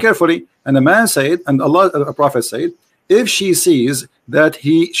said, listen carefully, and the man said, and Allah, a prophet said, if she sees that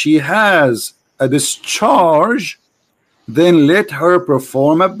she has a discharge, then let her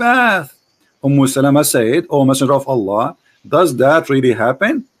perform a bath. Salama said, O Messenger of Allah, does that really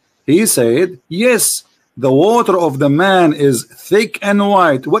happen? He said, yes. The water of the man is thick and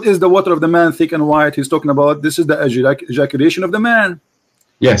white. What is the water of the man thick and white? He's talking about this is the ejaculation of the man.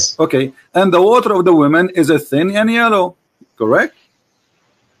 Yes. Okay. And the water of the woman is a thin and yellow. Correct?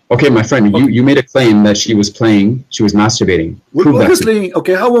 Okay, my friend, you made a claim that she was masturbating. Well, obviously,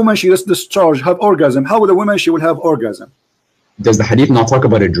 okay, how woman she just discharge, have orgasm? How would a woman she will have orgasm? Does the hadith not talk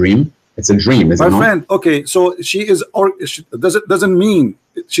about a dream? It's a dream, isn't it? My friend, okay, so she is, doesn't mean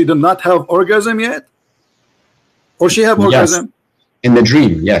she did not have orgasm yet? Or she have orgasm? Yes. In the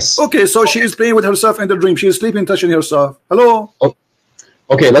dream, yes. Okay, so she is playing with herself in the dream. She is sleeping, touching herself. Hello? Oh,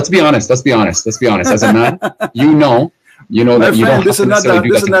 okay, let's be honest. As a man, you know that you don't. This is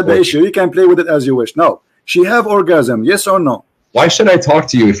not the issue. You can play with it as you wish. No, she have orgasm. Yes or no? Why should I talk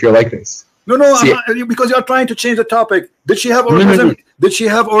to you if you're like this? No, because you are trying to change the topic. Did she have orgasm? No. Did she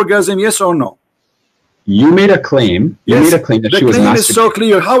have orgasm? Yes or no? You made a claim. You made a claim that she was masturbating. The claim is so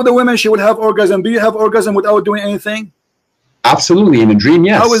clear. How the women she would have orgasm? Do you have orgasm without doing anything? Absolutely, in a dream,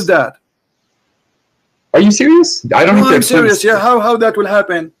 yes. How is that? Are you serious? I don't know. I'm serious. Yeah, how that will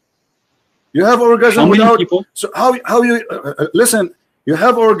happen? You have orgasm without. People? So how you listen? You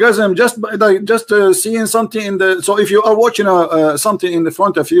have orgasm just by seeing something in the. So if you are watching something in the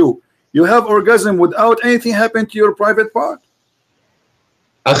front of you, you have orgasm without anything happening to your private part.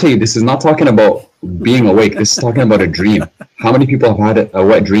 Akhi, this is not talking about being awake. This is talking about a dream. How many people have had a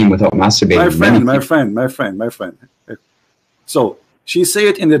wet dream without masturbating? My friend. So she say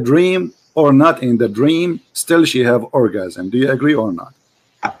it in the dream or not in the dream, still she have orgasm. Do you agree or not?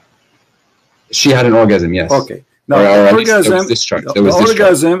 She had an orgasm, yes. Okay. Now orgasm,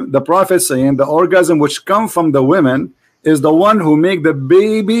 the Prophet saying the orgasm which come from the women is the one who make the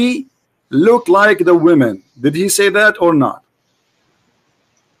baby look like the women. Did he say that or not?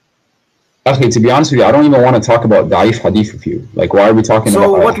 Okay, to be honest with you, I don't even want to talk about da'if hadith with you. Like, why are we talking about?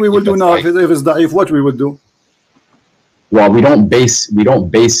 So what we will do now, if it's da'if, what we will do? Well, we don't base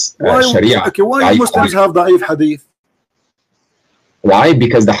Sharia. Okay, why Muslims have da'if hadith? Why?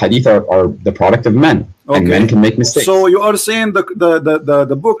 Because the hadith are the product of men, and men can make mistakes. So you are saying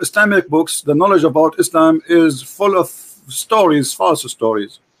the book, Islamic books, the knowledge about Islam is full of stories, false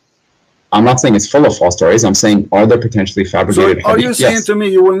stories. I'm not saying it's full of false stories. I'm saying, are there potentially fabricated hadith? Are you saying to me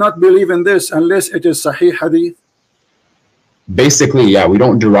you will not believe in this unless it is Sahih hadith? Basically, yeah, we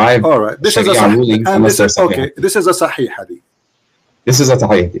don't derive this Sharia is a ruling unless there's Sahih. Okay, this is a Sahih hadith. This is a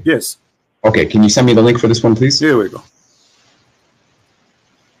Sahih hadith. Yes. Okay, can you send me the link for this one, please? Here we go.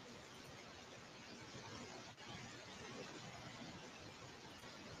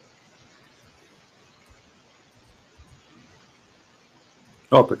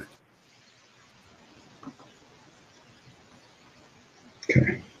 Open it.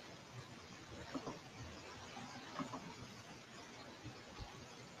 Okay.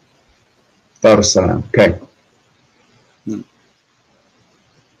 Dar es-Salaam. Okay.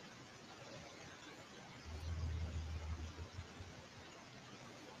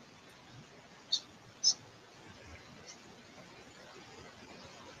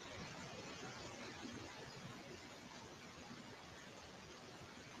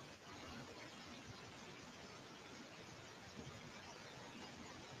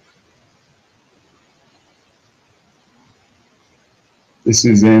 This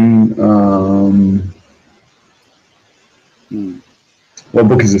is in what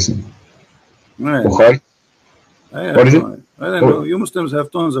book is this in? Bukhari? What is it? I don't know. You Muslims have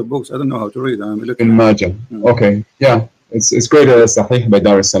tons of books. I don't know how to read. I'm looking. In Majah. Okay. Yeah. It's great. Sahih by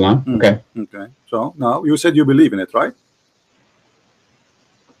Dar es Salaam. Okay. Okay. So now you said you believe in it, right?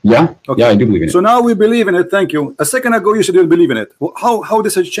 Yeah, Okay. yeah, I do believe in it. So now we believe in it. Thank you. A second ago you said you didn't believe in it. How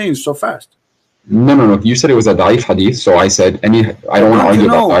this has changed so fast? No, no, no. You said it was a da'if hadith, so I said I don't want to argue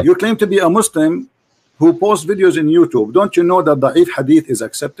about that. You claim to be a Muslim who posts videos in YouTube. Don't you know that da'if hadith is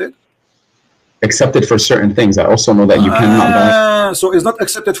accepted? Accepted for certain things. I also know that you cannot. So it's not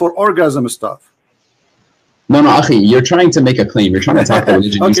accepted for orgasm stuff. No, no, Akhi, you're trying to make a claim. You're trying to attack the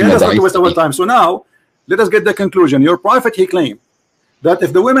religion. Okay, let's not waste our time. So now, let us get the conclusion. Your prophet, he claimed that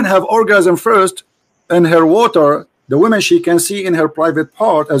if the women have orgasm first in her water, the woman she can see in her private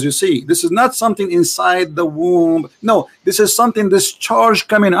part, as you see. This is not something inside the womb. No, this is something discharge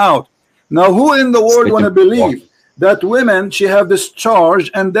coming out. Now, who in the world want to believe that women, she have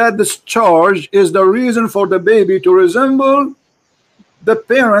discharge, and that discharge is the reason for the baby to resemble the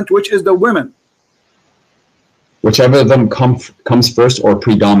parent, which is the women? Whichever of them comes first or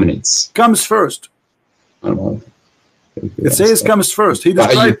predominates. Comes first. I don't know. It says comes first. He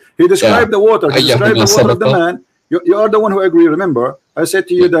described the water. He described the water of the man. You are the one who agreed. Remember, I said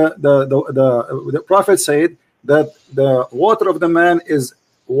to you the prophet said that the water of the man is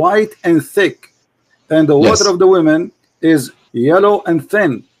white and thick, and the water of the women is yellow and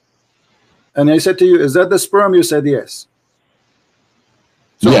thin. And I said to you, is that the sperm? You said yes.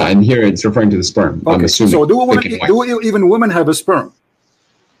 So, yeah, and here it's referring to the sperm. Okay. I'm assuming. So do even women have a sperm?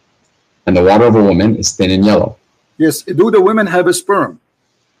 And the water of a woman is thin and yellow. Yes. Do the women have a sperm?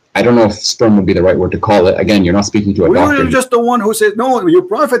 I don't know if sperm would be the right word to call it. Again, you're not speaking to a doctor. You're just the one who said, no, your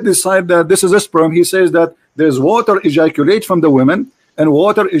prophet decided that this is a sperm. He says that there's water ejaculate from the women and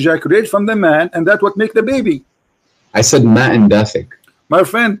water ejaculate from the man, and that's what make the baby. I said ma and dafiq. My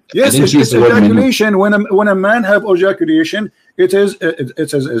friend, yes, it's ejaculation. When a man have ejaculation, it is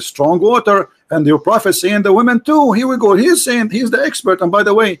a strong water, and your prophet saying the women too. Here we go. He's saying he's the expert. And by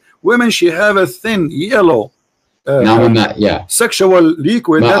the way, women, she have a thin yellow sexual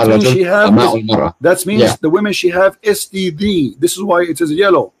liquid. That means she have. That means the women she have STD. This is why it is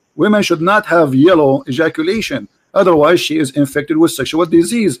yellow. Women should not have yellow ejaculation. Otherwise, she is infected with sexual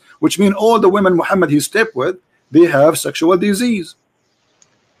disease, which means all the women Muhammad he stepped with, they have sexual disease.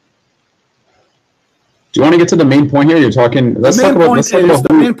 Do you want to get to the main point here? You're talking. Let's talk about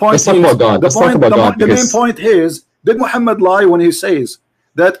God. The main point is, did Muhammad lie when he says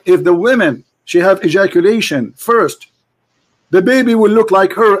that if the women she have ejaculation first, the baby will look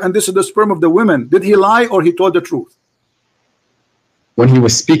like her, and this is the sperm of the women? Did he lie or he told the truth? When he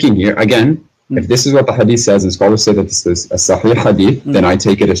was speaking here, again, if this is what the hadith says, and scholars say that this is a sahih hadith, then I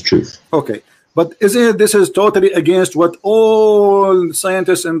take it as truth. Okay, but isn't this is totally against what all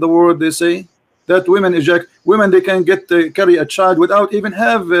scientists in the world they say? That women they can carry a child without even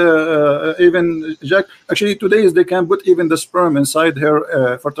have actually today's they can put even the sperm inside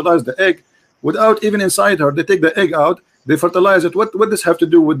her, fertilize the egg without even inside her. They take the egg out, they fertilize it. What does have to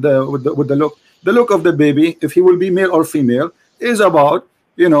do with the look? The look of the baby, if he will be male or female, is about,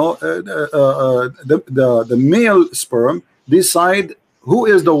 you know, the male sperm decide who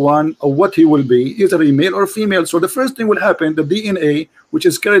is the one or what he will be, either a male or female. So the first thing will happen, the DNA which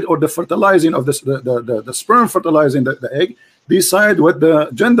is carried, or the fertilizing of the sperm fertilizing the egg, decide what the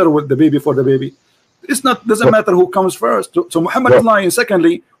gender with the baby for the baby. It's not doesn't matter who comes first. So Muhammad is lying.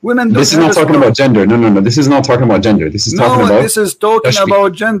 Secondly, women. This is not talking about gender. No. This is not talking about gender. This is talking about. This is talking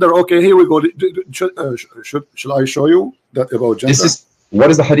about gender. Okay, here we go. Shall I show you that about gender? This is what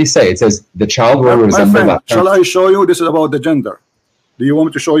does the hadith say? It says the child will resemble that. Shall I show you? This is about the gender. Do you want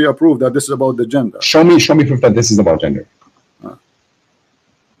me to show you a proof that this is about the gender? Show me proof that this is about gender. All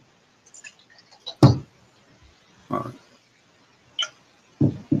right.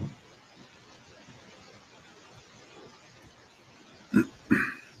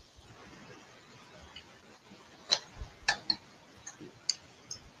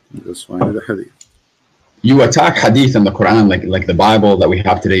 Let's find the hadith. You attack hadith in the Quran like the Bible that we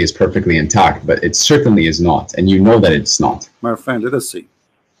have today is perfectly intact, but it certainly is not, and you know that it's not. My friend, let us see.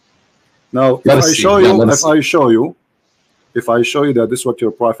 Now, if I show you that this is what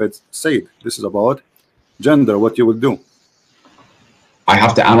your prophet said, this is about gender, what you will do? I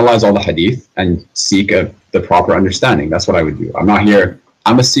have to analyze all the hadith and seek the proper understanding. That's what I would do. I'm not here.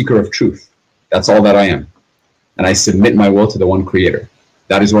 I'm a seeker of truth. That's all that I am. And I submit my will to the one creator.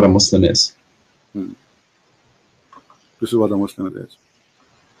 That is what a Muslim is. This is what a Muslim is.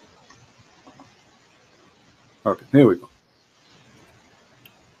 Okay, here we go.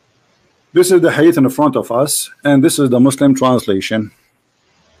 This is the hadith in front of us, and this is the Muslim translation.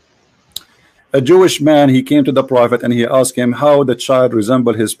 A Jewish man, he came to the prophet and he asked him how the child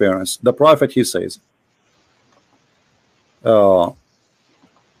resembled his parents. The prophet, he says, and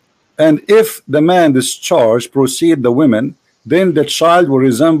if the man discharged proceed the women, then the child will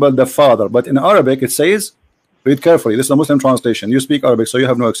resemble the father. But in Arabic it says, read carefully, this is a Muslim translation, you speak Arabic so you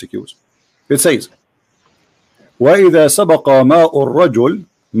have no excuse. It says وَإِذَا سَبَقَ مَاءُ الرَّجُلِ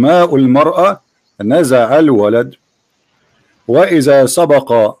مَاءُ الْمَرْأَةِ نَزَعَ الْوَلَدِ وَإِذَا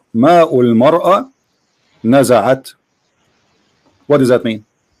سَبَقَ مَاءُ الْمَرْأَةِ نَزَعَتْ. What does that mean?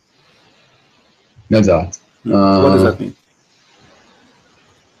 نزعت. What does that mean?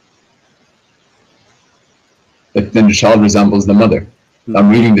 Then the child resembles the mother. I'm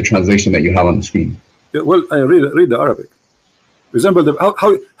reading the translation that you have on the screen. Yeah, well, I read the Arabic. Resemble the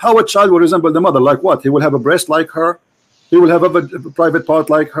how a child will resemble the mother? Like what? He will have a breast like her. He will have a private part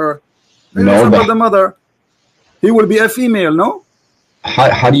like her. He No, resemble the mother. He will be a female. No.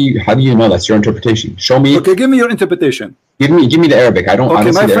 How do you know that's your interpretation? Show me. Okay, give me your interpretation. Give me the Arabic. I don't. Okay, I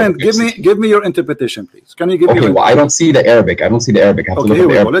don't my see friend, Arabic. give me your interpretation, please. Can you give me? Okay, well, I don't see the Arabic. I don't see the Arabic. I have to Okay,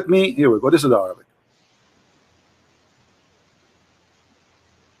 look here at we the go. Arabic. Here we go. This is the Arabic.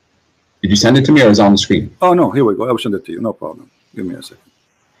 Did you send it to me or is it on the screen? Oh no, here we go. I will send it to you. No problem. Give me a second.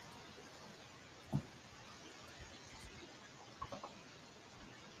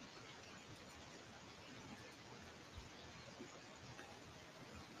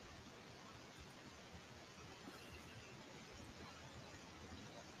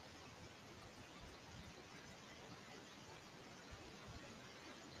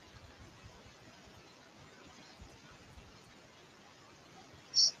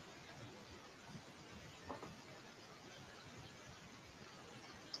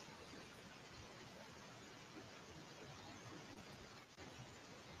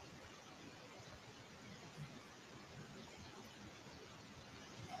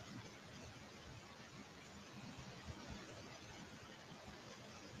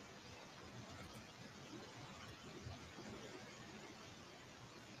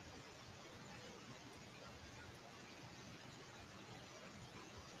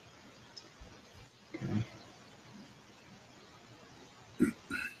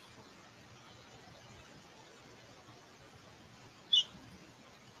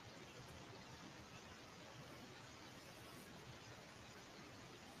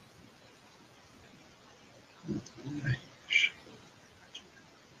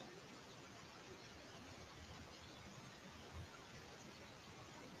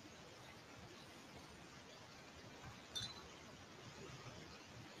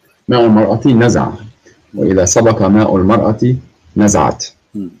 ماء المرأة نزع وإذا سبق ماء المرأة نزعت.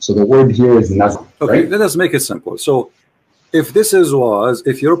 So the word here is naz'a. Okay, right? let us make it simple. So if this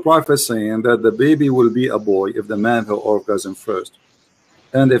if your prophet saying that the baby will be a boy if the man have orgasm first,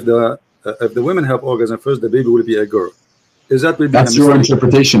 and if the women have orgasm first, the baby will be a girl. Is that will be That's your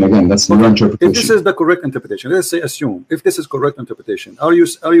interpretation again. That's your interpretation. If this is the correct interpretation, let's say assume if this is correct interpretation, are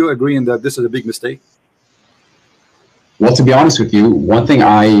you agreeing that this is a big mistake? Well, to be honest with you, one thing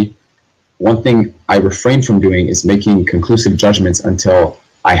I refrain from doing is making conclusive judgments until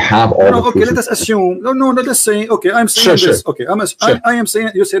I have all the proof. Okay, let us assume. No, let us say. Okay, I'm saying this. Sure. Okay, I am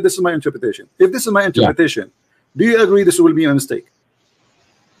saying. You said this is my interpretation. If this is my interpretation, do you agree this will be a mistake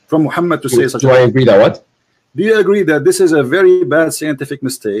from Muhammad to say such? Do I agree that what? Do you agree that this is a very bad scientific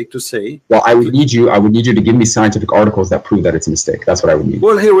mistake to say? Well, I would need you to give me scientific articles that prove that it's a mistake. That's what I would need.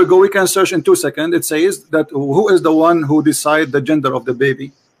 Well, here we go. We can search in 2 seconds. It says that who is the one who decide the gender of the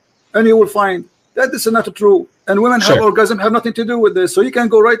baby, and you will find that this is not true. And women have orgasm have nothing to do with this. So you can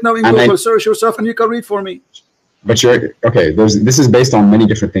go right now in Google, search yourself, and you can read for me. But you're okay. This is based on many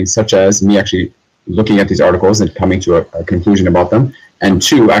different things, such as me actually looking at these articles and coming to a conclusion about them, and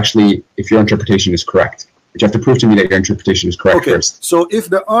two, actually, if your interpretation is correct. But you have to prove to me that your interpretation is correct first. So if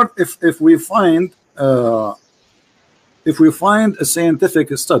we find a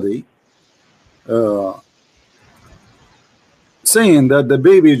scientific study saying that the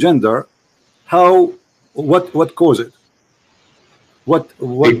baby gender, what cause it?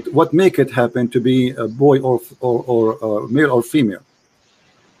 What make it happen to be a boy or male or female?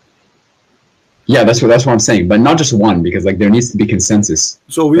 Yeah, that's what I'm saying. But not just one, because like there needs to be consensus.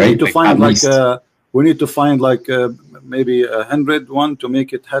 So we need to find we need to find maybe 101 to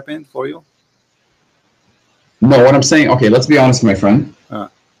make it happen for you. No, what I'm saying, okay, let's be honest, my friend.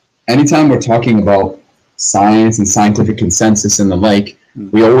 Anytime we're talking about science and scientific consensus and the like,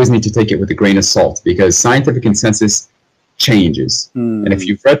 we always need to take it with a grain of salt, because scientific consensus changes. And if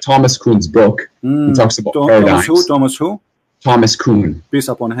you've read Thomas Kuhn's book, he talks about paradigms. Thomas who? Thomas Kuhn. Peace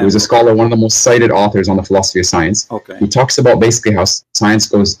upon him. He was a scholar, one of the most cited authors on the philosophy of science. Okay. He talks about basically how science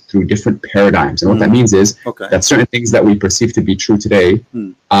goes through different paradigms. And what that means is that certain things that we perceive to be true today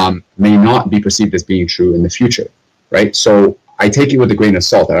may not be perceived as being true in the future, right? So I take it with a grain of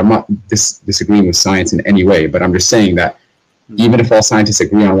salt. I'm not disagreeing with science in any way, but I'm just saying that Even if all scientists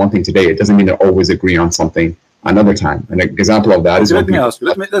agree on one thing today, it doesn't mean they always agree on something another time. An example of that is let me ask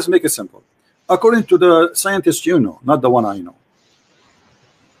you. Let's make it simple. According to the scientists you know, not the one I know,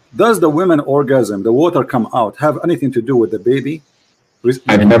 does the women orgasm, the water come out, have anything to do with the baby?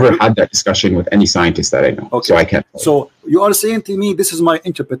 I've never had that discussion with any scientist that I know, so I can't. So you are saying to me, this is my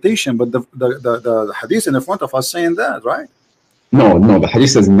interpretation, but the hadith in the front of us saying that, right? No, the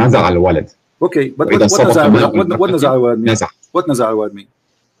hadith says naza al walad. Okay, but what naza al walad mean? What naza al walad mean?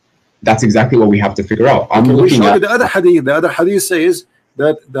 That's exactly what we have to figure out. I'm looking at the other hadith. The other hadith says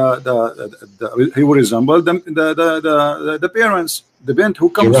that he will resemble the parents, the bint who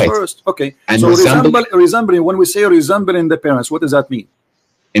comes first. Okay, and so resembling. When we say resembling the parents, what does that mean?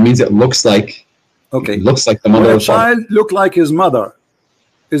 It means it looks like. Okay, it looks like the mother. When a child look like his mother,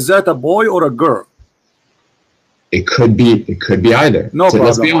 is that a boy or a girl? It could be. It could be either. No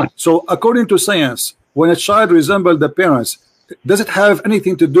problem. So according to science, when a child resembles the parents, does it have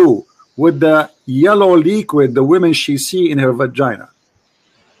anything to do with the yellow liquid the women she see in her vagina?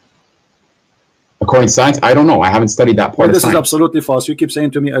 According to science, I don't know. I haven't studied that part of this science. Is absolutely false. You keep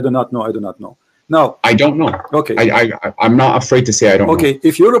saying to me, I do not know. I do not know. Now, I don't know. Okay. I'm not afraid to say I don't know. Okay.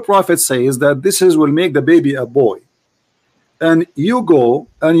 If your prophet says that this will make the baby a boy, and you go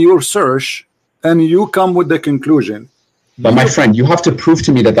and you search and you come with the conclusion. But my friend, you have to prove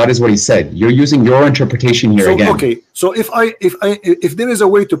to me that is what he said. You're using your interpretation here again. Okay. So if there is a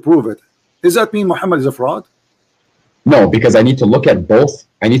way to prove it, does that mean Muhammad is a fraud? No, because I need to look at both.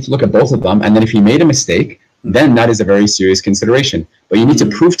 I need to look at both of them, and then if he made a mistake, then that is a very serious consideration. But you need to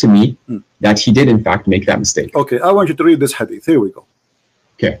prove to me that he did in fact make that mistake. Okay, I want you to read this hadith. Here we go.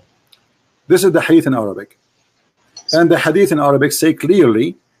 Okay. This is the hadith in Arabic. And the hadith in Arabic say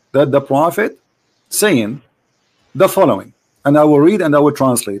clearly that the prophet saying the following. And I will read and I will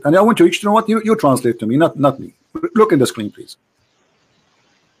translate. And I want you to know what you translate to me, not me. Look at the screen, please.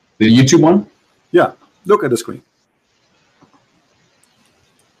 The YouTube one? Yeah, look at the screen.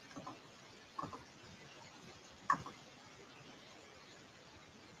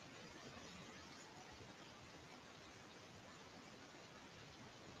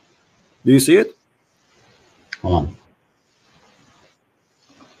 Do you see it? Hold on.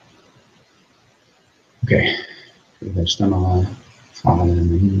 Okay.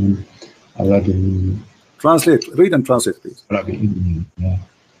 Translate. Read and translate, please.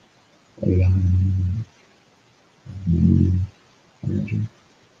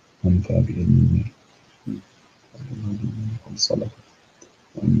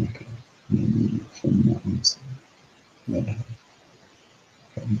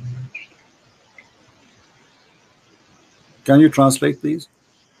 Can you translate, please?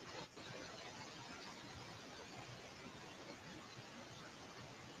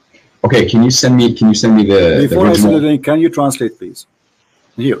 Okay, can you send me the before I send the link, can you translate, please?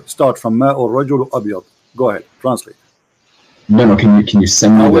 Here, start from Ma or Rajul Abyad. Go ahead, translate. No, can you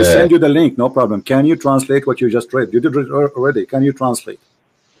send me I will send you the link, no problem. Can you translate what you just read? You did it already. Can you translate?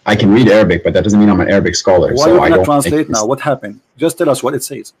 I can read Arabic, but that doesn't mean I'm an Arabic scholar. Why you cannot translate now? What happened? Just tell us what it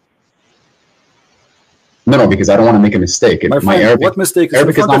says. No, because I don't want to make a mistake. My friend, Arabic, what mistake?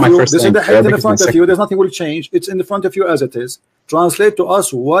 Arabic is not my first This language. is the hadith in the front of you. There's nothing will change. It's in the front of you as it is. Translate to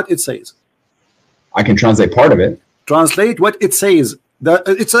us what it says. I can translate part of it. Translate what it says. That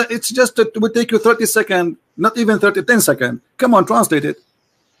it's just it would take you 30 seconds, not even 10 seconds. Come on, translate it.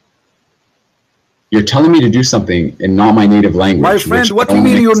 You're telling me to do something in not my native language. My friend, what do you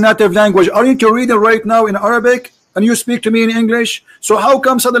mean your native language? Aren't you reading right now in Arabic and you speak to me in English? So how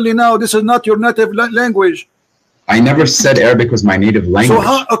come suddenly now this is not your native language? I never said Arabic was my native language. So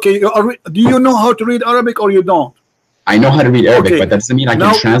how? Okay, do you know how to read Arabic or you don't? I know how to read Arabic, but that doesn't mean I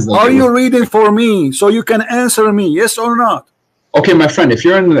can translate. Are you reading for me so you can answer me, yes or not? Okay, my friend, if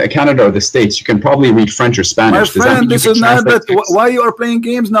you're in Canada or the States, you can probably read French or Spanish. My friend, this is not that. Why you are playing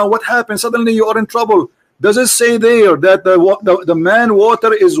games now? What happened? Suddenly you are in trouble. Does it say there that the man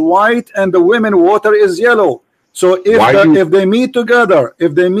water is white and the women water is yellow? So if they meet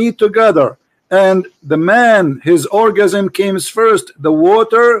together, and the man, his orgasm comes first, the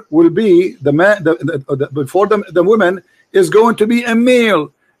water will be the man. Before the woman is going to be a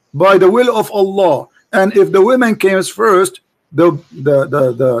male by the will of Allah, and if the woman comes first,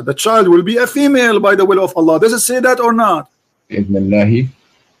 the child will be a female by the will of Allah. Does it say that or not?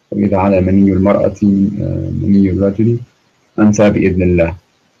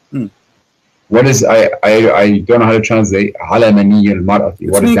 What is I don't know how to translate. What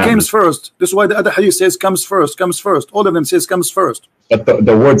does that comes first. This is why the other hadith says comes first. All of them says comes first. But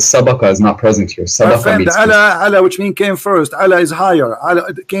the word sabaqa is not present here. Sabaqa means ala, which means came first. Ala is higher.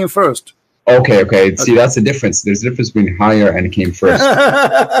 Ala came first. Okay. See, that's the difference. There's a difference between higher and came first.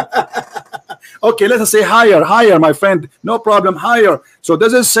 Okay, let us say higher, my friend. No problem, higher. So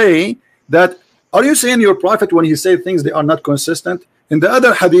does it say that? Are you saying your prophet when he said things they are not consistent? In the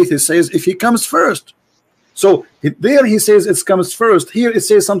other hadith, it says if he comes first. So there he says it comes first. Here it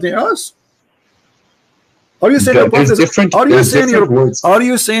says something else. Are you saying your prophet? Are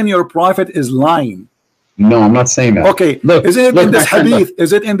you saying your prophet is lying? No, I'm not saying that. Okay, is it in this hadith?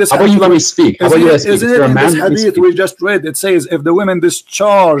 Is it in this? How about you let me speak? How about you let me speak? Is it in this hadith we just read? It says if the women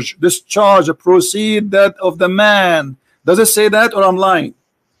discharge proceed that of the man. Does it say that, or I'm lying?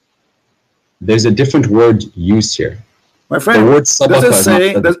 There's a different word used here. My friend, does it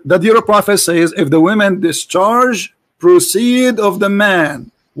say that your prophet says if the women discharge proceed of the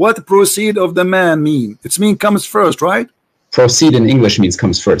man? What proceed of the man mean? It's mean comes first, right? Proceed in English means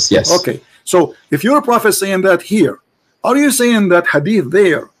comes first, yes. Okay, so if your prophet saying that here, are you saying that hadith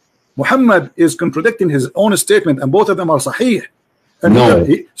there, Muhammad is contradicting his own statement and both of them are sahih? And no.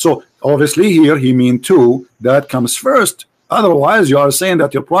 So obviously here he mean too that comes first. Otherwise you are saying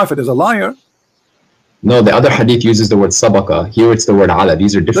that your prophet is a liar. No, the other hadith uses the word sabaqa. Here it's the word ala.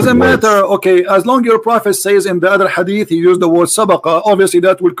 These are different words. Doesn't matter. Okay, as long as your prophet says in the other hadith he used the word sabaqa, obviously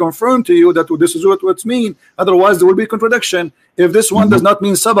that will confirm to you that this is what it means. Otherwise there will be contradiction. If this one does not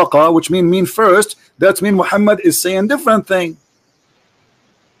mean sabaqa, which mean first, that means Muhammad is saying different thing.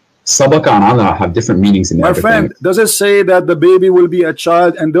 Sabaqa and ala have different meanings in my friend. Does it say that the baby will be a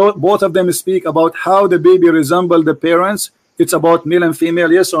child, and both of them speak about how the baby resemble the parents? It's about male and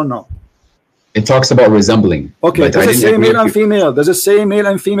female, yes or no? It talks about resembling. Okay, does it say male and female? Does it say male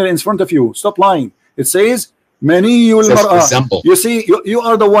and female in front of you? Stop lying. It says maniyul mar'a. You see, you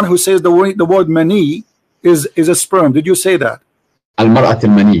are the one who says the word mani is a sperm. Did you say that? Al mar'at al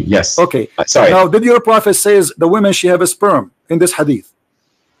mani, yes. Okay. Sorry. Now, did your prophet says the women she have a sperm in this hadith?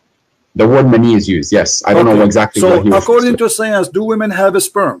 The word mani is used, yes. I don't know exactly what he So according to science, do women have a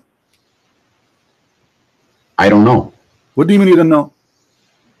sperm? I don't know. What do you mean you don't know?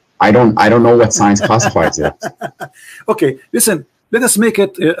 I don't know what science classifies it. Okay, listen, let us make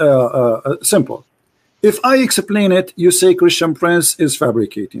it simple. If I explain it, you say Christian Prince is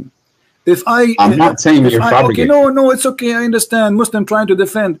fabricating. I'm not saying you're fabricating. Okay, no, it's okay. I understand. Muslim trying to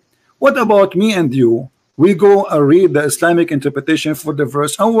defend. What about me and you? We go and read the Islamic interpretation for the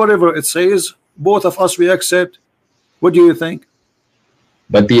verse, and whatever it says, both of us we accept. What do you think?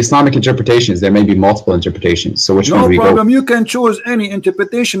 But the Islamic interpretations, there may be multiple interpretations. So which one do we go? No problem. You can choose any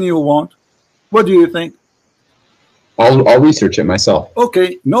interpretation you want. What do you think? I'll research it myself.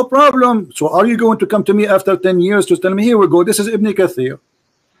 Okay, no problem. So are you going to come to me after 10 years to tell me, here we go, this is Ibn Kathir,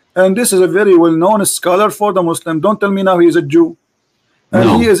 and this is a very well-known scholar for the Muslim. Don't tell me now he is a Jew.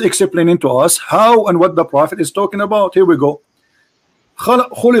 And he is explaining to us how and what the Prophet is talking about. Here we go.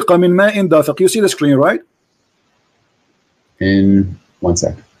 خُلِقَ مِن مَاءٍ دَافِقٍ. You see the screen, right? In 1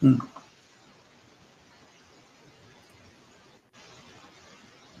 sec. You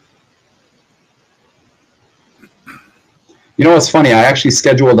know what's funny? I actually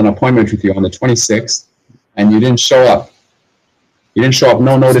scheduled an appointment with you on the 26th, and you didn't show up. You didn't show up,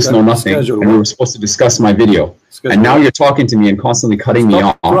 no notice, no nothing. And we were supposed to discuss my video. And now you're talking to me and constantly cutting me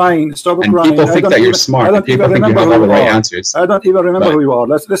off. Stop crying. People think that you're smart. People think you have all the right answers. I don't even remember who you are.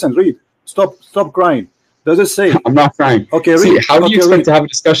 Listen, read. Stop crying. Does it say? I'm not crying. Okay, read. See, how do you expect to have a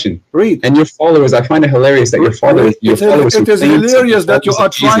discussion? Read. And your followers, I find it hilarious that your followers. It is hilarious that you are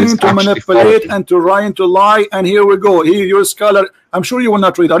trying to manipulate and trying to lie. And here we go. Here, you're a scholar. I'm sure you will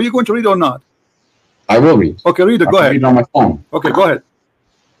not read. Are you going to read or not? I will read. Okay, read it. Go ahead. Read it on my phone. Okay, go ahead.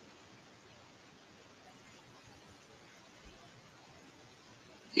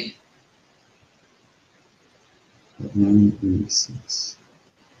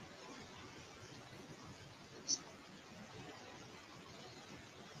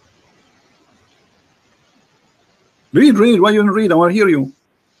 Read. Why you don't read? I want to hear you.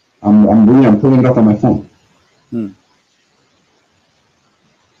 I'm reading. I'm pulling it up on my phone.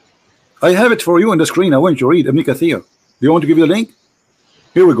 I have it for you on the screen. I want you to read Ibn Kathir. Do you want to give you the link?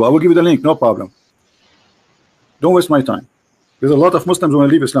 Here we go. I will give you the link. No problem. Don't waste my time. There's a lot of Muslims who want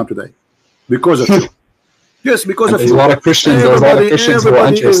to leave Islam today because of you. Yes, because of you. A lot of Christians. There's a lot of Christians who are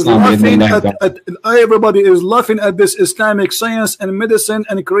anti-Islam. Everybody is laughing at this Islamic science and medicine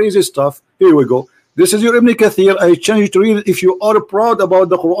and crazy stuff. Here we go. This is your Ibn Kathir. I challenge you to read it if you are proud about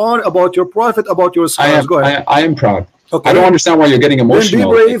the Quran, about your Prophet, about your scholars. Go ahead. I am proud. Okay. I don't understand why you're getting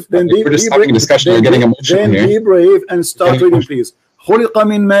emotional. Then be brave. We're just having a discussion. You're getting emotional here. Then be brave and start reading, please. خُلِقَ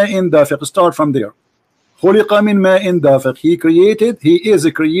مِن مَاءٍ دَافِقٍ. Start from there. خُلِقَ مِن مَاءٍ دَافِقٍ. He is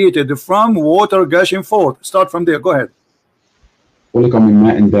created from water gushing forth. Start from there. Go ahead. خُلِقَ مِن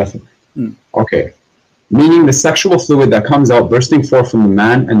مَاءٍ دَافِقٍ. Okay. Meaning the sexual fluid that comes out bursting forth from the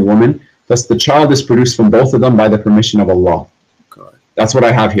man and the woman, thus the child is produced from both of them by the permission of Allah. Correct. That's what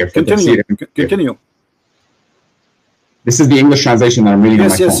I have here. Continue. Continue. This is the English translation that I'm reading on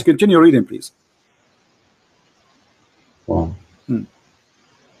my phone. Yes, continue reading, please. Wow.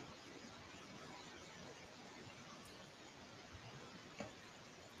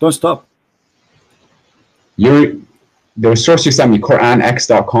 Don't stop. The source you sent me,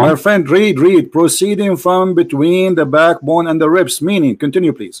 QuranX.com. My friend, read. Proceeding from between the backbone and the ribs. Meaning,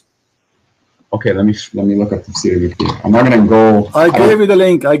 continue, please. Okay, let me look up the series. I'm not gonna go. I gave you the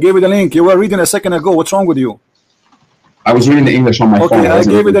link. You were reading a second ago. What's wrong with you? I was reading the English on my phone. Okay, I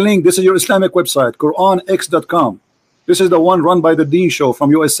gave you the link. This is your Islamic website, QuranX.com. This is the one run by the D Show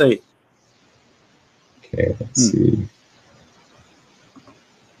from USA. Okay, let's see.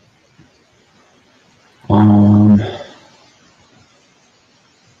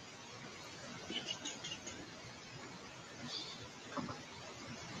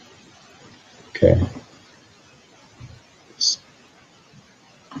 Okay.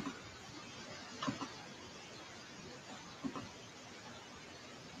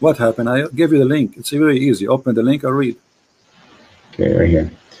 What happened? I gave you the link. It's very easy. Open the link and read. Okay, right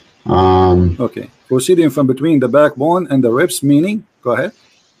here. Okay. Proceeding from between the backbone and the ribs, meaning? Go ahead.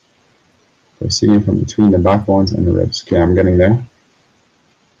 Proceeding from between the backbones and the ribs. Okay, I'm getting there.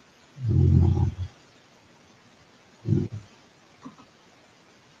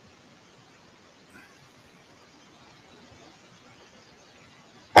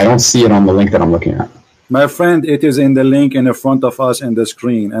 I don't see it on the link that I'm looking at. My friend, it is in the link in the front of us in the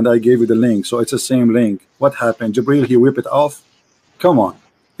screen, and I gave you the link, so it's the same link. What happened? Jibril, he whipped it off? Come on.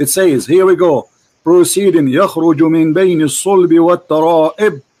 It says, here we go. Proceeding, يخرج من بين الصلب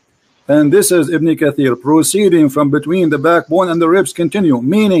والترائب. And this is Ibn Kathir, proceeding from between the backbone and the ribs. Continue.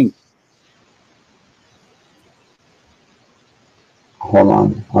 Meaning? Hold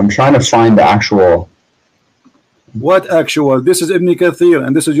on. I'm trying to find the actual. What actual? This is Ibn Kathir,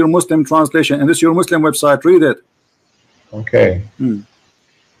 and this is your Muslim translation, and this is your Muslim website. Read it. Okay. I'm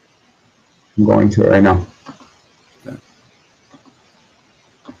going to it right now. Okay.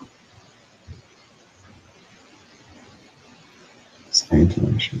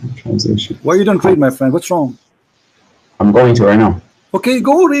 Translation. Why you don't read, my friend? What's wrong? I'm going to right now. Okay,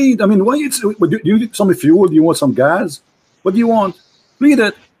 go read. I mean, why it's do you need some fuel? Do you want some gas? What do you want? Read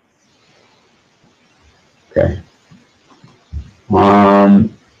it. Okay.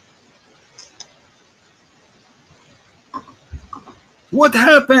 What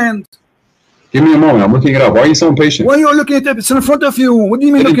happened? Give me a moment. I'm looking it up. Why are you so impatient? Why are you looking at it? It's in front of you. What do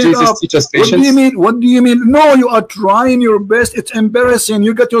you mean Didn't looking it Jesus up? teach us What do you patience? mean? What do you mean? No, you are trying your best. It's embarrassing.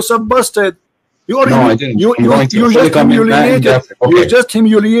 You got yourself busted. You are No, I didn't. You just come in back humiliated. and okay. You just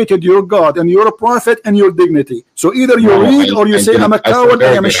humiliated your God and your prophet and your dignity. So either you No, read or you say, didn't. I'm a I feel coward.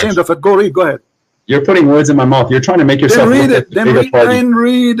 very I am good, ashamed actually. of it. Go read. Go ahead. You're putting words in my mouth. You're trying to make yourself Then read look it. at the bigger party. Then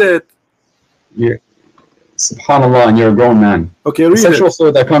read it. Subhanallah, and you're a grown man. Okay, read sexual it.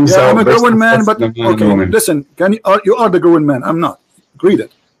 fluid that comes Yeah, out. I'm a grown man, but okay, okay, listen. You are the grown man. I'm not. Read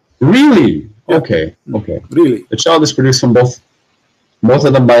it. Really? Yeah. Okay. Okay. Really. The child is produced from both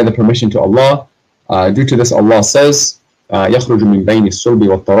of them by the permission to Allah. Due to this, Allah says, يخرج من بين الصلب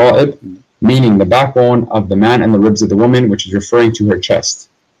والترائب, meaning the backbone of the man and the ribs of the woman, which is referring to her chest.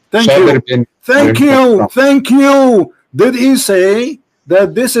 Thank you. Thank you. Did he say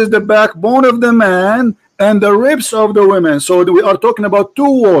that this is the backbone of the man and the ribs of the women? So we are talking about two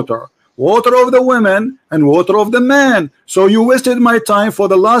water of the women and water of the man. So you wasted my time for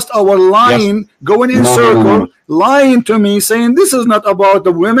the last hour lying, going in circle, lying to me, saying this is not about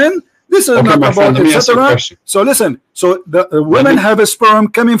the women. This is not about etc. So listen. So the women have a sperm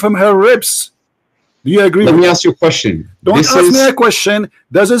coming from her ribs. Do you agree? Let me ask you a question. Don't ask me a question.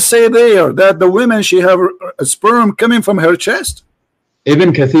 Does it say there that the women she have a sperm coming from her chest?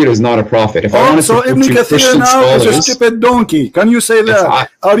 Ibn Kathir is not a prophet. If I wanted so to Ibn Kathir now is a stupid donkey. Can you say that?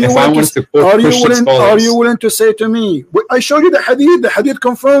 Are you willing to say to me? I showed you the hadith. The hadith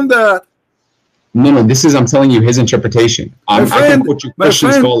confirmed that. No, this is, I'm telling you, his interpretation. My friend,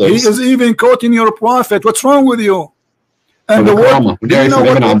 he is even quoting your prophet. What's wrong with you? And the word, do you know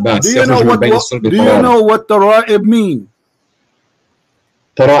what tara'ib mean?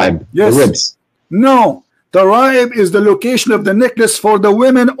 Tara'ib, yes. The ribs. No, tara'ib is the location of the necklace for the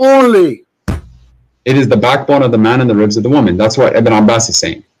women only. It is the backbone of the man and the ribs of the woman. That's what Ibn Abbas is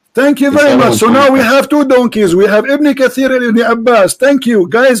saying. Thank you very much. So now we have two donkeys. We have Ibn Kathir and Ibn Abbas. Thank you,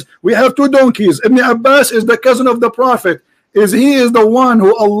 guys. We have two donkeys. Ibn Abbas is the cousin of the prophet. He is the one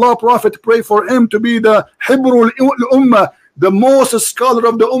who Allah prophet prayed for him to be the Hibrul Ummah, the most scholar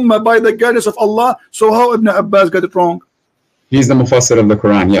of the Ummah by the guidance of Allah. So how Ibn Abbas got it wrong? He's the Mufassir of the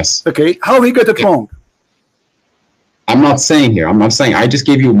Quran, yes. Okay, how he got it wrong? I'm not saying here. I'm not saying. I just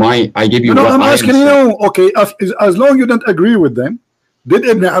gave you my. I gave you. No, what I'm I asking you. Okay, as long you don't agree with them, did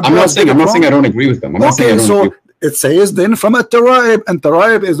Ibn Abbas? I'm not saying. I'm not saying I don't agree with them. I'm not saying I don't agree. It says then from a Taraib, and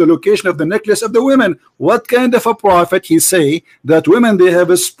Taraib is the location of the necklace of the women. What kind of a prophet he say that women they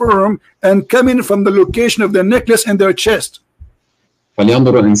have a sperm and coming from the location of the necklace in their chest?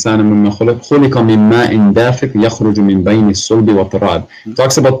 فلينظر الإنسان مما خلق من ماء دافق يخرج من بين الصلب والترائب.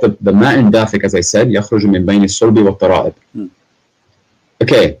 Talks about the ماء دافق, as I said, يخرج من بين الصلب والترائب.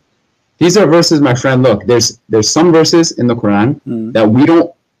 Okay, these are verses, my friend. Look, there's some verses in the Quran that we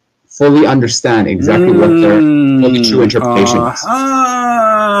don't fully understand exactly what their fully true interpretation is.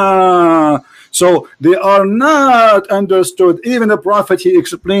 So they are not understood. Even the Prophet, he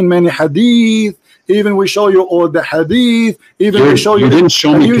explained many hadith. Even we show you all the hadith. Even we show you. You didn't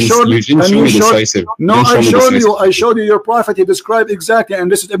show me. You didn't show me decisive. No, I showed you. I showed you your Prophet. He described exactly, and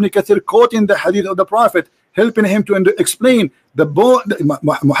this is Ibn Kathir quoting the hadith of the Prophet, helping him to explain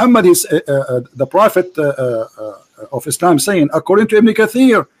Muhammad is the Prophet of Islam, saying according to Ibn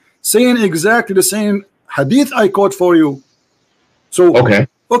Kathir, saying exactly the same hadith I quote for you. So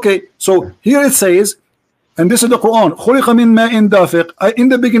okay. So here it says, and this is the Quran. In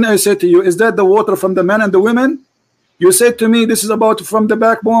the beginning I said to you, is that the water from the man and the women? You said to me, this is about from the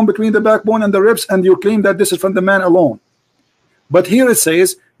backbone, between the backbone and the ribs, and you claim that this is from the man alone. But here it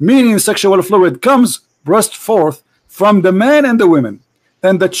says, meaning sexual fluid comes burst forth from the man and the women,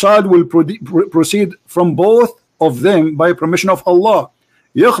 and the child will proceed from both of them by permission of Allah.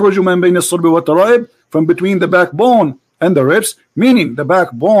 From between the backbone and the ribs, meaning the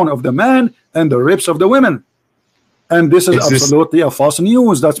backbone of the man and the ribs of the women. And this is absolutely a false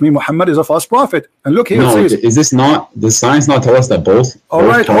news. That's me. Muhammad is a false prophet. And look here. No, it says, is this not? The science not tell us that both? All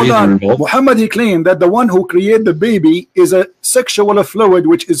right, hold on. Muhammad, he claimed that the one who created the baby is a sexual fluid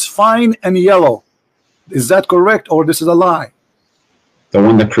which is fine and yellow. Is that correct, or this is a lie? The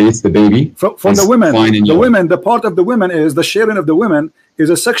one that creates the baby for the women. The women, the part of the women is the sharing of the women is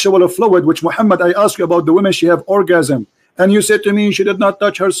a sexual fluid. Which Muhammad, I asked you about the women. She have orgasm. And you said to me she did not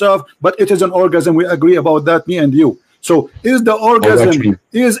touch herself, but it is an orgasm. We agree about that, me and you. So is the orgasm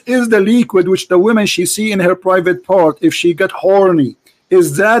is the liquid which the women she see in her private part, if she got horny,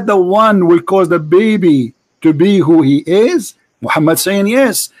 is that the one will cause the baby to be who he is? Muhammad saying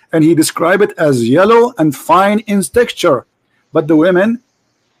yes, and he described it as yellow and fine in texture. But the women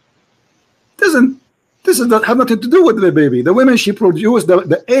this does not have nothing to do with the baby. The women, she produced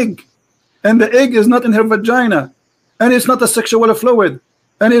the egg, and the egg is not in her vagina. And it's not a sexual fluid,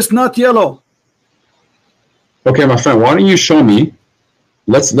 and it's not yellow. Okay, my friend, why don't you show me?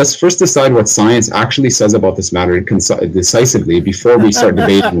 Let's first decide what science actually says about this matter decisively before we start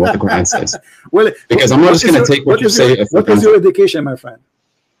debating what the Quran says. Well, because I'm not just going to take what you say. What is your education, my friend?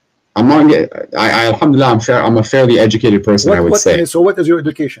 I'm not. Alhamdulillah, I'm a fairly educated person. I would say. So, what is your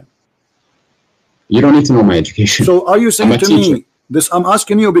education? You don't need to know my education. So, are you saying to me? This I'm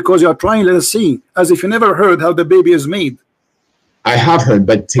asking you because you are trying to see as if you never heard how the baby is made. I have heard,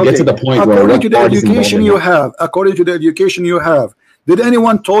 but to get to the point according to the education you have, according to the education you have, did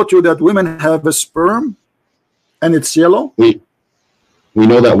anyone taught you that women have a sperm and it's yellow? We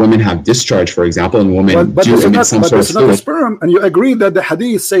know that women have discharge, for example, and women do emit some sort of fluid. Not a sperm, and you agree that the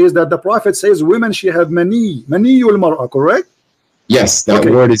hadith says that the Prophet says women she have mani ul mar'a, correct? Yes, that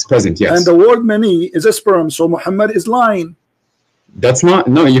word is present. Yes, and the word mani is a sperm, so Muhammad is lying. That's not,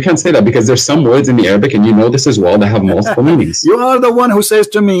 no, you can't say that because there's some words in the Arabic, and you know this as well, that have multiple meanings. You are the one who says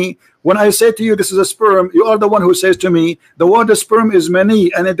to me, when I say to you this is a sperm, you are the one who says to me the word sperm is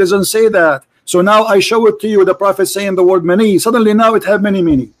mani, and it doesn't say that. So now I show it to you, the Prophet saying the word mani, suddenly now it have many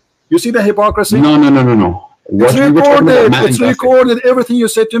meaning. You see the hypocrisy? No. It's recorded. It's recorded. Everything you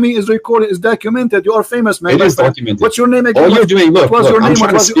said to me is recorded. It's documented. You are famous, man. It is documented. What's your name again? All you're doing, look, I'm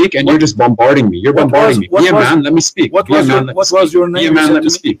trying to speak, and you're just bombarding me. You're bombarding me. Be a man, let me speak. What was your name? Be a man, let me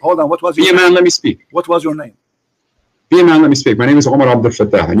speak. Hold on. What was your name? Be a man, let me speak. What was your name? Be a man, let me speak. My name is Omar Abdul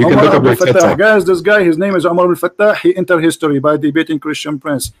Fattah, and you can look up my TED Talk. Guys, this guy, his name is Omar Abdul Fattah. He entered history by debating Christian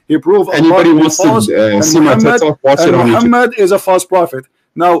Prince. He proved anybody wants to see my TED Talk, watch it on YouTube. Muhammad is a false prophet.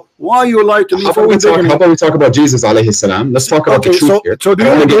 Now, why you lie to me? How about we talk about Jesus alayhi salam? Let's talk about the truth here. So do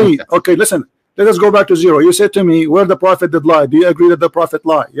you agree? Okay, listen. Let us go back to zero. You said to me, where the prophet did lie. Do you agree that the prophet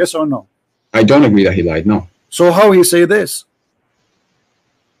lied? Yes or no? I don't agree that he lied. No. So how he say this?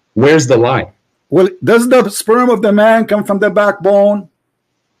 Where's the lie? Well, does the sperm of the man come from the backbone?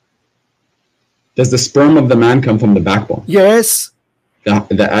 Does the sperm of the man come from the backbone? Yes.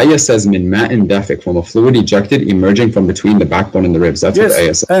 The ayah says min ma'in dafiq, from a fluid ejected emerging from between the backbone and the ribs. That's what the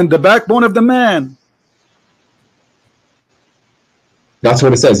ayah says. And the backbone of the man. That's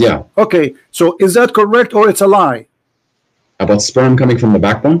what it says, yeah. Okay, so is that correct or it's a lie? About sperm coming from the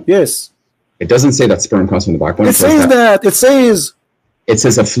backbone? Yes. It doesn't say that sperm comes from the backbone. It says that. It says. It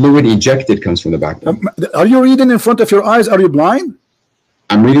says a fluid ejected comes from the backbone. Are you reading in front of your eyes? Are you blind?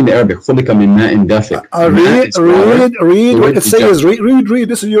 I'm reading the Arabic. Read what it says. Read.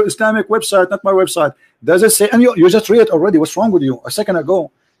 This is your Islamic website, not my website. Does it say? And you just read it already. What's wrong with you? A second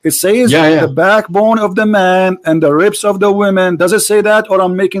ago. It says the backbone of the man and the ribs of the women. Does it say that, or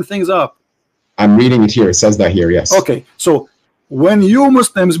I'm making things up? I'm reading it here. It says that here, yes. Okay, so when you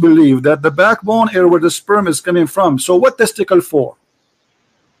Muslims believe that the backbone is where the sperm is coming from, so what testicle for?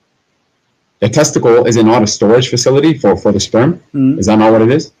 The testicle is not a storage facility for the sperm. Is that not what it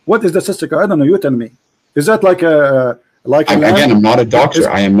is? What is the testicle? I don't know. You tell me. Is that like a again? I'm not a doctor.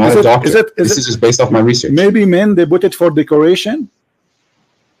 I am not a doctor. This is just based off my research. Maybe men, they put it for decoration.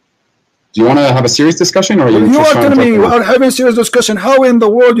 Do you want to have a serious discussion, or you are telling me we are having a serious discussion? How in the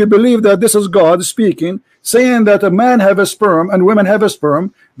world you believe that this is God speaking, saying that a man have a sperm and women have a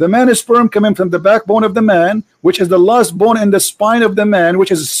sperm? The man is sperm coming from the backbone of the man, which is the last bone in the spine of the man,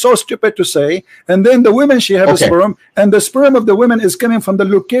 which is so stupid to say. And then the women, she have a sperm, and the sperm of the woman is coming from the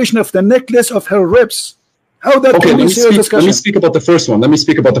location of the necklace of her ribs. How that can be serious discussion? Let me speak about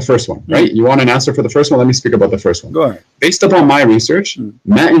the first one. Right? You want an answer for the first one? Let me speak about the first one. Go ahead. Based upon my research,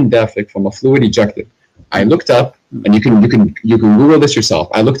 ma'in dafiq, from a fluid ejected. I looked up, and you can Google this yourself.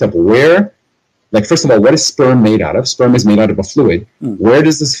 I looked up where, like, first of all, what is sperm made out of? Sperm is made out of a fluid. Where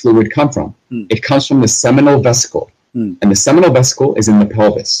does this fluid come from? It comes from the seminal vesicle, and the seminal vesicle is in the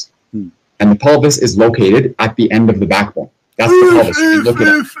pelvis, and the pelvis is located at the end of the backbone. That's the pelvis. You look it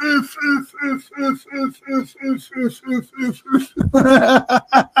up.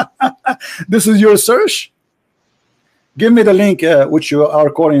 This is your search? Give me the link which you are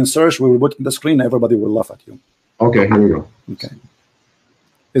calling search. We will put on the screen. Everybody will laugh at you. Okay, here we go. Okay.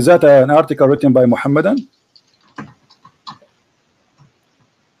 Is that an article written by Muhammadan?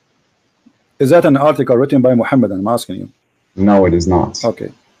 Is that an article written by Muhammadan? I'm asking you. No, it is not.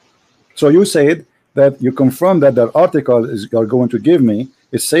 Okay. So you said that you confirm that the article is you're going to give me,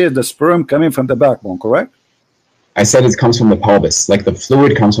 it says the sperm coming from the backbone, correct? I said it comes from the pelvis, like the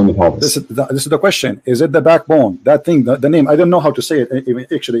fluid comes from the pelvis. This is the question. Is it the backbone? That thing, the name, I don't know how to say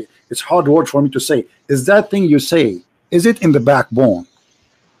it. Actually, it's hard word for me to say. Is that thing you say, is it in the backbone?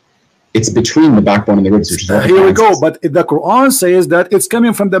 It's between the backbone and the ribs. Which is here we go. But the Quran says that it's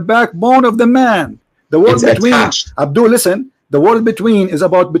coming from the backbone of the man. The word between, Abdul, listen. The word between is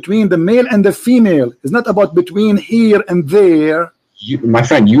about between the male and the female. It's not about between here and there. My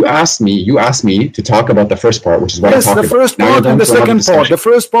friend, you asked me to talk about the first part, which is what I'm talking about. Yes, the first part and the second part. The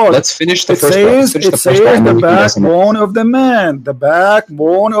first part. Let's finish the first part. It says the backbone of the man. The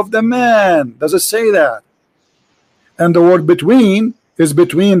backbone of the man. Does it say that? And the word between is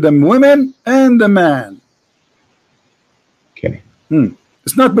between the women and the man. Okay.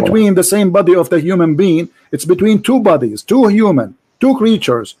 It's not between the same body of the human being. It's between two bodies, two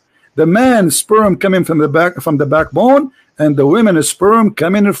creatures. The man's sperm coming from the backbone, and the women's sperm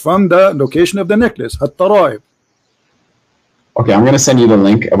coming from the location of the necklace, at-taraib. Okay, I'm going to send you the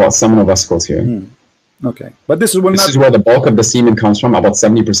link about seminal vesicles here. Okay, but this is where the bulk of the semen comes from, about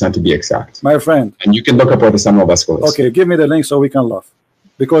 70% to be exact. My friend. And you can look up where the seminal vesicle is. Okay, give me the link so we can laugh.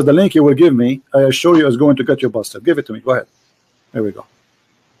 Because the link you will give me, I assure you, is going to get you busted. Give it to me. Go ahead. There we go.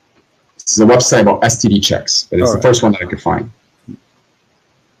 This is a website about STD checks, but it's the first one that I could find.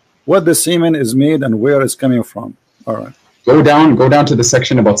 What the semen is made and where it's coming from. All right. Go down to the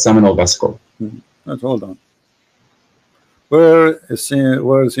section about seminal vesicle. Hold on. Where is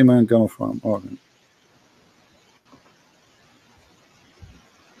semen come from? Okay.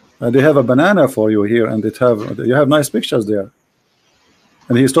 They have a banana for you here, and you have nice pictures there.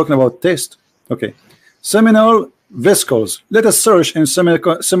 And he's talking about taste. Okay. Seminal vesicles. Let us search in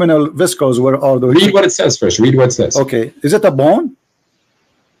seminal vesicles. Where are those? Read what it says first. Read what it says. Okay. Is it a bone?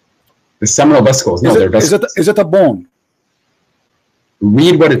 The seminal vesicles. No, they're vesicles. Is it a bone?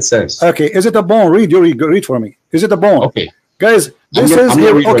 Read what it says. Okay. Is it a bone? Read for me. Is it a bone? Okay. Guys, this is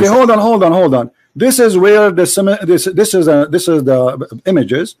here. Okay. Hold on. This is where this is the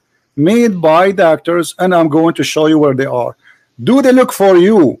images made by doctors, and I'm going to show you where they are. Do they look for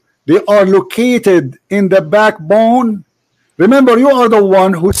you? They are located in the backbone. Remember, you are the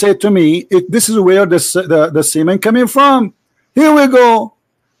one who said to me, this is where the semen coming from. Here we go.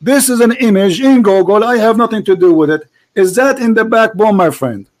 This is an image in Google. I have nothing to do with it. Is that in the backbone, my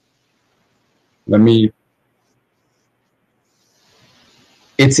friend? Let me.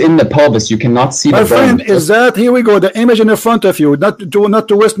 It's in the pelvis. You cannot see my the bone. friend. Is that, here we go, the image in the front of you, not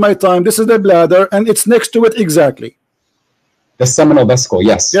to waste my time. This is the bladder, and it's next to it exactly. The seminal vesicle,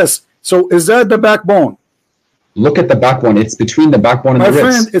 yes. Yes. So is that the backbone? Look at the backbone. It's between the backbone and my the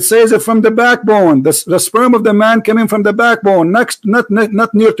ribs. friend, it says it from the backbone. The sperm of the man coming from the backbone, next, not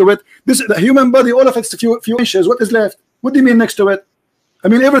near to it. This is the human body, all of it's a few inches. What is left? What do you mean next to it? I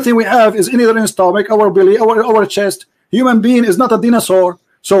mean, everything we have is either in stomach, our belly, our chest. Human being is not a dinosaur.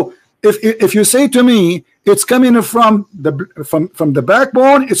 So if you say to me it's coming from the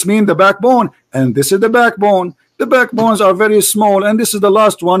backbone, it's mean the backbone, and this is the backbone. The backbones are very small, and this is the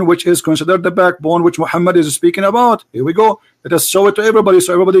last one, which is considered the backbone, which Muhammad is speaking about. Here we go. Let us show it to everybody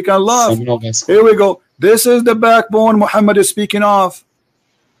so everybody can laugh. Here we go. This is the backbone Muhammad is speaking of.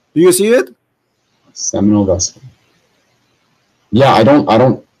 Do you see it? Seminal vesicle. Yeah, I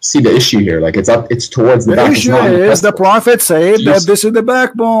don't see the issue here. Like it's towards the back. The issue is the Prophet said that this is the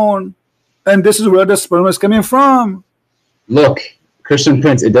backbone, and this is where the sperm is coming from. Look, Christian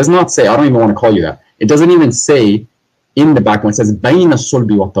Prince, it does not say, I don't even want to call you that. It doesn't even say in the backbone. It says بين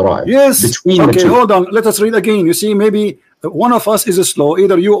الصلب والترائب. Yes. Between okay, the two. Hold on. Let us read again. You see, maybe one of us is slow,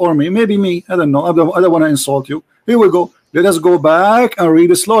 either you or me. Maybe me. I don't know. I don't want to insult you. Here we go. Let us go back and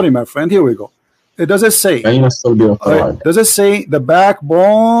read it slowly, my friend. Here we go. It does it say? بين الصلب والترائب. Does it say the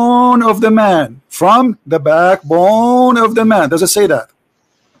backbone of the man? From the backbone of the man. Does it say that?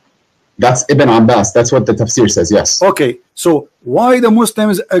 That's Ibn Abbas. That's what the tafsir says, yes. Okay, so why the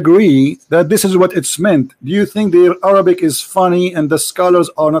Muslims agree that this is what it's meant? Do you think their Arabic is funny and the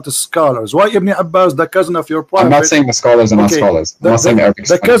scholars are not scholars? Why Ibn Abbas, the cousin of your prophet? I'm not saying the scholars are not scholars. I'm not saying Arabic.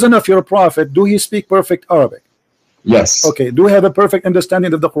 The cousin of your prophet, do he speak perfect Arabic? Yes. Okay, do we have a perfect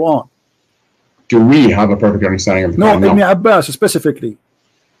understanding of the Quran? Do we have a perfect understanding of the Quran? No, Ibn Abbas specifically.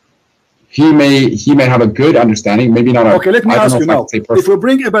 He may have a good understanding, maybe not. Okay, let me ask you now. If we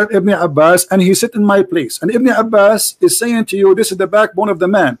bring Ibn Abbas and he sit in my place, and Ibn Abbas is saying to you, this is the backbone of the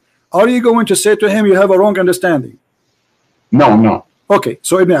man, are you going to say to him, you have a wrong understanding? No, I'm not. Okay,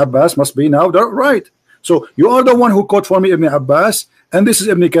 so Ibn Abbas must be now right. So you are the one who quote for me Ibn Abbas, and this is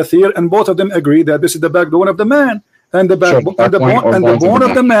Ibn Kathir, and both of them agree that this is the backbone of the man, and the bone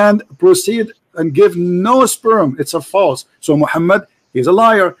of the man proceed and give no sperm. It's a false. So Muhammad is a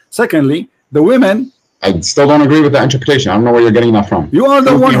liar. Secondly, the women. I still don't agree with that interpretation. I don't know where you're getting that from. You are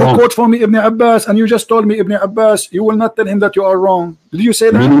the one who quote for me Ibn Abbas, and you just told me Ibn Abbas. You will not tell him that you are wrong. Did you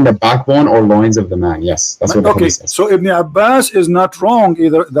say that? Meaning the backbone or loins of the man. Yes, that's what the hadith says. So Ibn Abbas is not wrong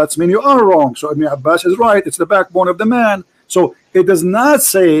either. That's mean you are wrong. So Ibn Abbas is right. It's the backbone of the man. So it does not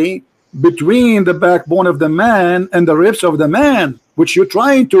say between the backbone of the man and the ribs of the man, which you're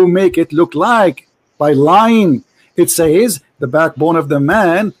trying to make it look like by lying. It says the backbone of the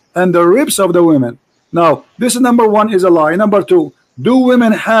man and the ribs of the women. Now, this is number one, is a lie. Number two, do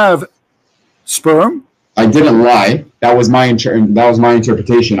women have sperm? I didn't lie. That was my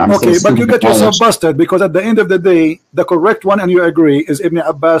interpretation. Okay, but you get yourself busted, because at the end of the day, the correct one, and you agree, is Ibn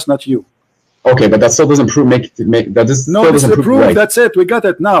Abbas, not you. Okay, but that still doesn't prove prove. That's it. We got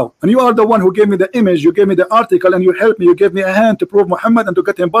it now. And you are the one who gave me the image. You gave me the article, and you helped me. You gave me a hand to prove Muhammad and to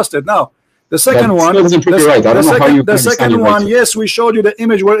get him busted. Now, the second one, the second one, yes, we showed you the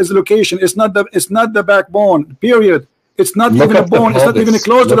image where is the location. It's not the backbone. Period. It's not even a bone. It's not even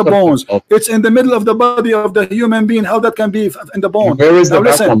close to the bones. It's in the middle of the body of the human being. How that can be in the bone? Where is the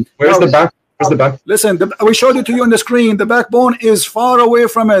backbone? Where's the back? Where's the back? Listen, we showed it to you on the screen. The backbone is far away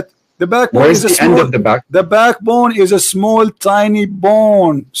from it. The backbone is a small, end of the back? The backbone is a small, tiny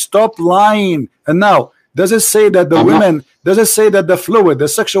bone. Stop lying. And now, does it say that the women? Does it say that the fluid, the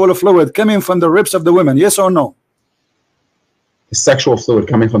sexual fluid, coming from the ribs of the women? Yes or no? The sexual fluid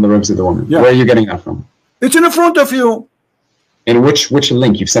coming from the ribs of the woman. Yeah. Where are you getting that from? It's in front of you. In which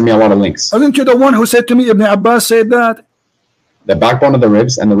link? You've sent me a lot of links. Aren't you the one who said to me, Ibn Abbas said that? The backbone of the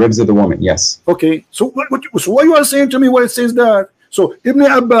ribs and the ribs of the woman. Yes. Okay. So what you are saying to me where it says that? So Ibn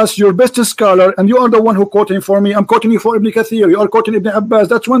Abbas, your best scholar, and you are the one who quoting for me. I'm quoting you for Ibn Kathir. You are quoting Ibn Abbas.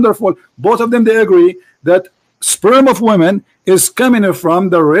 That's wonderful. Both of them, they agree that sperm of women is coming from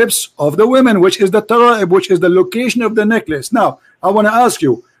the ribs of the women, which is the tara'ib, which is the location of the necklace. Now, I want to ask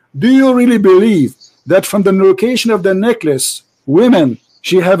you, do you really believe that from the location of the necklace, women,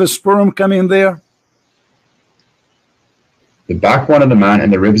 she have a sperm coming there? The backbone of the man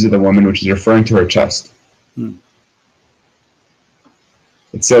and the ribs of the woman, which is referring to her chest.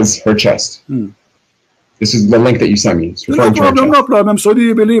 It says her chest. This is the link that you sent me. It's no problem, no problem. So do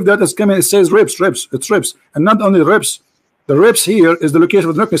you believe that it's coming? It says ribs, it's ribs, and not only ribs. The ribs here is the location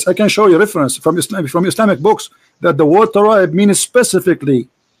of the necklace. I can show you reference from Islamic books that the word tara'ib means specifically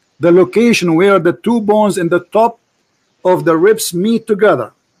the location where the two bones in the top of the ribs meet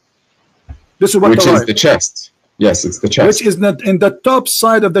together. This is what which is the chest. Yes, it's the chest. Which is not in the top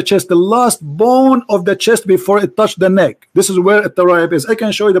side of the chest, the last bone of the chest before it touched the neck. This is where the rib is. I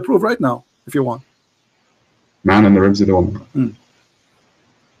can show you the proof right now if you want. Man and the ribs of the woman.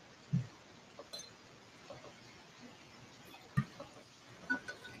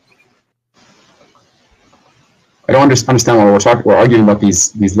 I don't understand what we're talking. We're arguing about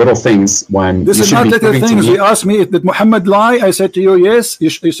these little things when this is not little things. You asked me, did Muhammad lie? I said to you, yes.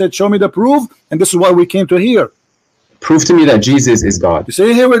 You said, show me the proof, and this is why we came to here. Prove to me that Jesus is God. You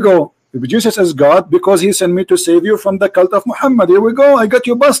say, here we go. Jesus is God because he sent me to save you from the cult of Muhammad. Here we go. I got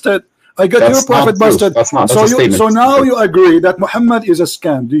you busted. I got your prophet busted. That's not. So now you agree that Muhammad is a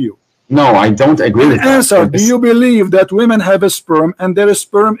scam, do you? No, I don't agree with that. Answer, do you believe that women have a sperm and their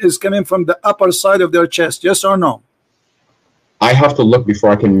sperm is coming from the upper side of their chest? Yes or no? I have to look before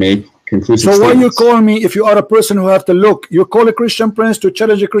I can make conclusive statements. So why you call me if you are a person who have to look? You call a Christian prince to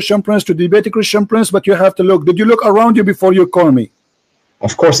challenge a Christian prince, to debate a Christian prince, but you have to look. Did you look around you before you call me?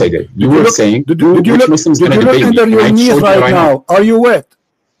 Of course I did. You were saying, did you look under your knees right now? Are you wet?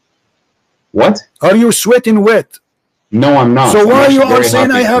 What? Are you sweating wet? No, I'm not. So why you are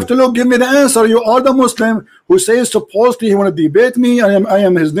saying I have to look? Give me the answer. You are the Muslim who says supposedly he want to debate me. I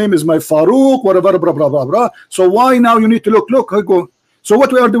am. His name is my Farouk. Whatever. Blah blah blah blah. So why now you need to look? Look. I go. So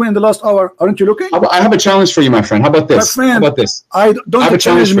what we are doing in the last hour? Aren't you looking? I have a challenge for you, my friend. How about this? My friend, how about this? Don't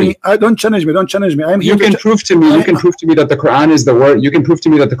challenge me. Don't challenge me. Don't challenge me. I'm here. You can prove to me. You can prove to me that the Quran is the word. You can prove to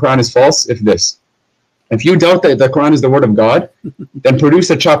me that the Quran is false. If you doubt that the Quran is the word of God, then produce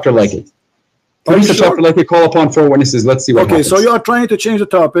a chapter like it. Produce a chapter like it. Call upon 4 witnesses. Let's see what happens. Okay, so you are trying to change the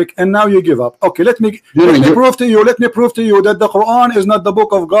topic, and now you give up. Okay, let me prove to you. Let me prove to you that the Quran is not the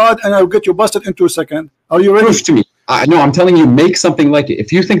book of God, and I'll get you busted in 2 seconds. Are you ready? Prove to me. No, I'm telling you, make something like it.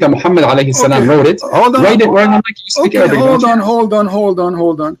 If you think that Muhammad alayhi salam wrote it, write it where like you speak Arabic. Hold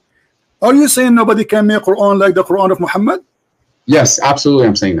on. Are you saying nobody can make Quran like the Quran of Muhammad? Yes, absolutely,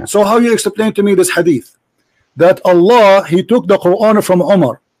 I'm saying that. So how you explain to me this hadith? That Allah, he took the Quran from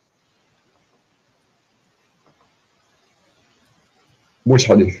Umar. Which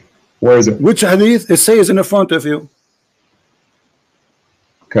hadith? Where is it? Which hadith? It says in the front of you.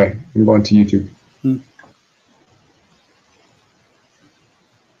 Okay, I'm going to YouTube.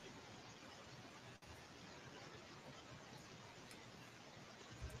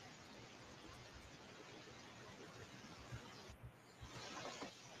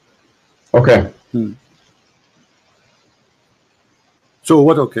 Okay. So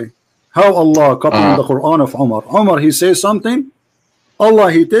what? Okay. How Allah copying the Quran of Umar? Umar, he says something.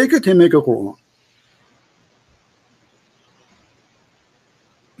 Allah, he take it, he make a Quran.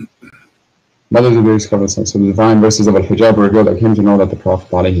 Brothers of the so the divine verses of Al-Hijab were revealed. I came to know that the Prophet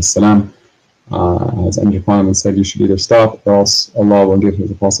ﷺ has entered upon him and said, you should either stop or else Allah will give his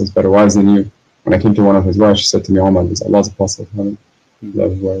apostles better wives than you. When I came to one of his wives, she said to me, Umar, does Allah's apostle haven't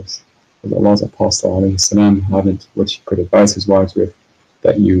love his wives? Does Allah's apostle ﷺ haven't what he could advise his wives with,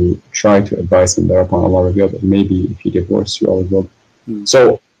 that you try to advise him? Thereupon Allah revealed that maybe if he divorced you, Allah will.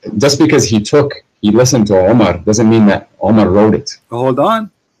 So just because he listened to Umar doesn't mean that Umar wrote it. Hold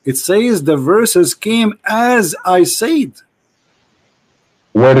on. It says the verses came as I said.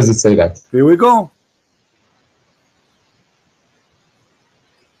 Where does it say that? Here we go.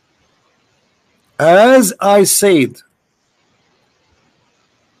 As I said.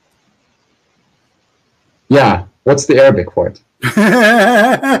 Yeah. What's the Arabic for it?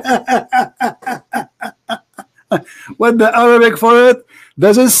 What the Arabic for it?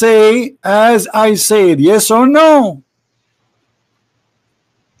 Does it say as I said? Yes or no?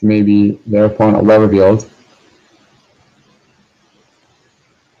 Maybe thereupon Allah revealed.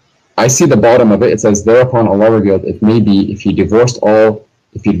 I see the bottom of it. It says thereupon Allah revealed. It may be if he divorced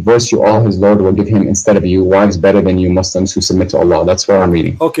you, all his Lord will give him instead of you wives better than you Muslims who submit to Allah. That's where I'm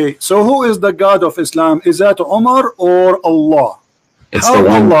reading. Okay, so who is the God of Islam? Is that Umar or Allah? It's the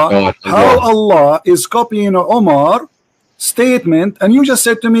one God. How Allah is copying Umar statement, and you just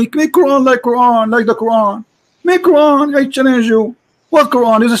said to me, make Quran like the Quran. Make Quran, I challenge you. What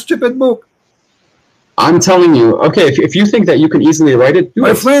Quran is a stupid book? I'm telling you, okay, if you think that you can easily write it, do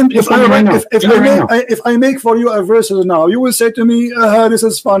my it. friend, if I make for you a verse now, you will say to me, this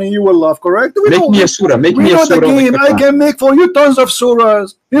is funny, you will laugh, correct? Make me a surah, make me a surah. Game. I can make for you tons of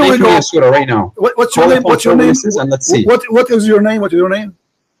surahs. Here make we go. Me a surah right now. What's your name? What's your name? And let's see. What is your name? What is your name?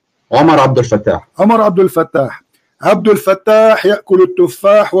 Omar Abdul Fattah. Omar Abdul Fattah. عبد الفتاح يأكل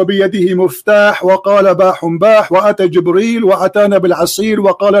التفاح وبيده مفتاح وقال باح باح وأتى جبريل وأتانا بالعصير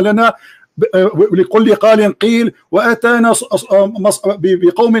وقال لنا لكل قال قيل وأتانا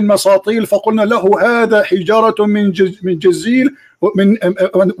بقوم مساطيل فقلنا له هذا حجارة من جزيل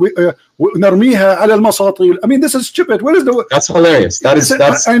ونرميها على المساطيل. I mean, this is stupid. What is the? That's hilarious. That's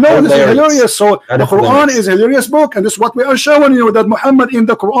I know hilarious. This is hilarious. So that the Quran hilarious. is a hilarious book, and this is what we are showing you, that Muhammad in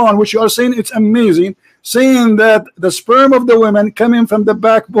the Quran, which you are saying it's amazing, saying that the sperm of the woman coming from the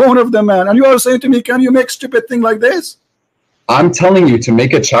backbone of the man, and you are saying to me, can you make stupid thing like this? I'm telling you to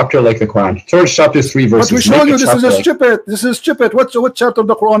make a chapter like the Quran. Towards chapter 3 verses. But we showed you this is stupid. This is stupid. What chapter of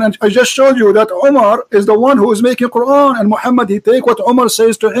the Quran? And I just showed you that Umar is the one who is making Quran, and Muhammad, he take what Umar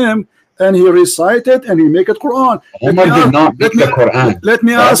says to him and he recite it and he make it Quran. Umar did not make the Quran. Let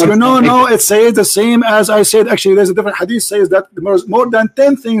me ask you. No, it says the same as I said. Actually, there's a different hadith says that there's more than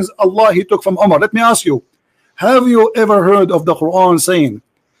 10 things Allah he took from Umar. Let me ask you, have you ever heard of the Quran saying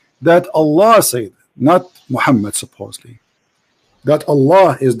that Allah said, not Muhammad supposedly, that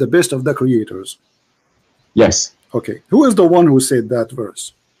Allah is the best of the creators? Yes. Okay. Who is the one who said that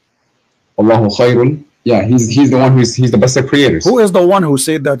verse? Allahu khairun. Yeah, he's the one he's the best of creators. Who is the one who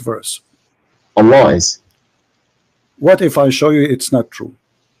said that verse? Allah is. What if I show you it's not true?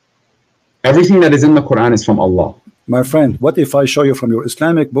 Everything that is in the Quran is from Allah. My friend, what if I show you from your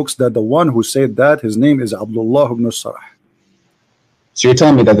Islamic books that the one who said that, his name is Abdullah ibn Sarah? So you're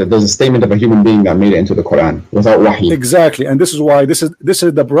telling me that there's a statement of a human being that made it into the Quran without wahi? Exactly, and this is why this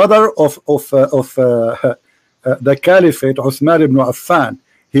is the brother of the Caliphate, Uthman ibn Affan.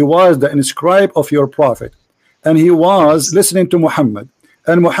 He was the inscribe of your prophet, and he was listening to Muhammad.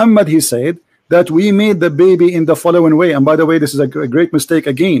 And Muhammad, he said that we made the baby in the following way. And by the way, this is a great mistake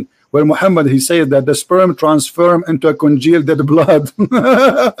again, where Muhammad, he says that the sperm transform into a congealed dead blood.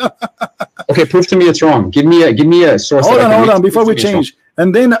 Okay, prove to me it's wrong. Give me a source. Hold on, before we change.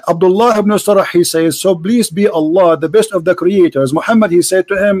 And then Abdullah ibn Sarah, he says, so please be Allah, the best of the creators. Muhammad, he said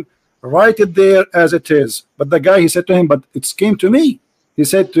to him, write it there as it is. But the guy, he said to him, but it came to me. He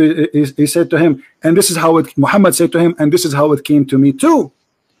said to him, and this is how it, Muhammad said to him, and this is how it came to me too.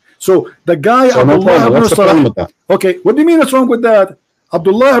 So the guy, so Abdullah ibn Sarah, okay, what do you mean what's wrong with that?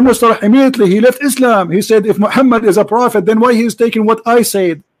 Abdullah ibn Sarah, immediately he left Islam. He said, if Muhammad is a prophet, then why he is taking what I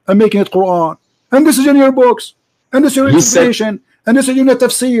said and making it Quran? And this is in your books, and this is your interpretation, and this is in your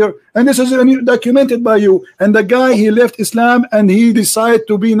tafsir, and this is documented by you. And the guy, he left Islam and he decided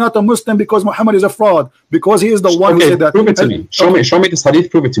to be not a Muslim because Muhammad is a fraud, because he is the one who said that. Prove it to me. Show me this hadith.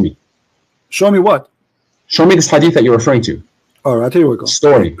 Prove it to me. Show me what? Show me this hadith that you're referring to. All right, here we go.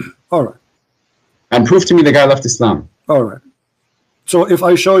 Story. All right. And prove to me the guy left Islam. All right. So if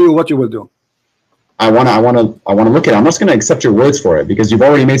I show you, what you will do? I wanna look at it. I'm not gonna accept your words for it because you've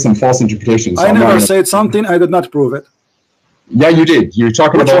already made some false interpretations. So I never said something. I did not prove it. Yeah, you did. You're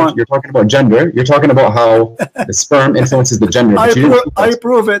talking about gender. You're talking about how the sperm influences the gender. I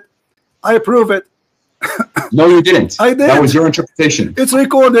prove it. I prove it. No, you didn't. I did. That was your interpretation. It's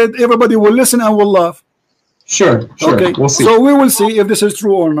recorded. Everybody will listen and will laugh. Sure. Okay. We'll see. So we will see if this is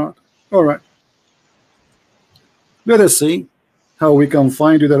true or not. All right. Let us see how we can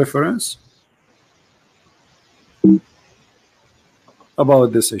find you the reference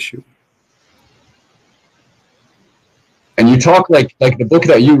about this issue. And you talk like the book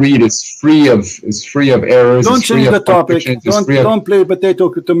that you read is free of errors. Don't change the topic. Don't play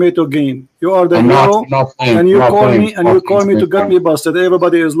tomato game. You are the hero, and you call me to get me busted.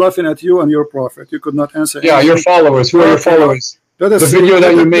 Everybody is laughing at you and your prophet. You could not answer. Yeah, anything. Your followers. Who are your followers? The video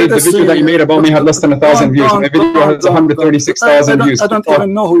that you made about me had less than 1,000 views. My video has 136,000 views. I don't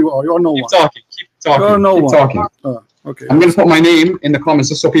even know who you are. You are no one. Keep talking. You are no one. Talking. Okay. I'm going to put my name in the comments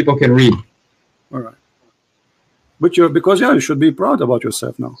just so people can read. All right. But you should be proud about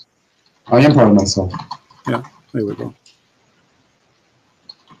yourself now. I am proud of myself. Yeah, there we go.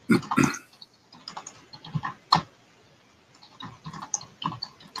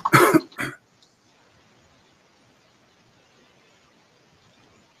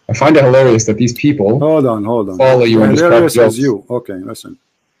 I find it hilarious that these people hold on follow you and hilarious as you. Okay, listen.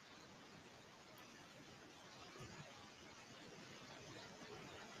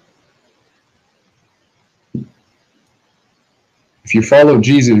 If you follow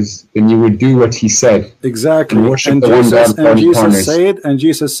Jesus, then you would do what he said. Exactly. And worship the one God and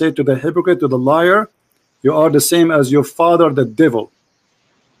Jesus said to the hypocrite, to the liar, you are the same as your father, the devil.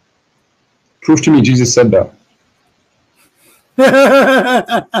 Prove to me Jesus said that.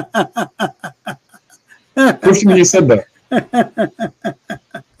 Prove to me you said that.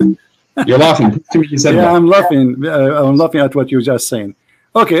 You're laughing. Prove to me you said that. Yeah, I'm laughing. I'm laughing at what you're just saying.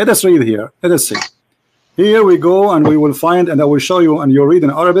 Okay, let us read here. Let us see. Here we go, and we will find, and I will show you, and you read in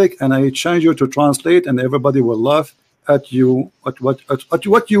Arabic, and I change you to translate, and everybody will laugh at you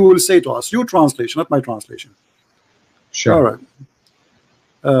what you will say to us. Your translation, not my translation. Sure. All right.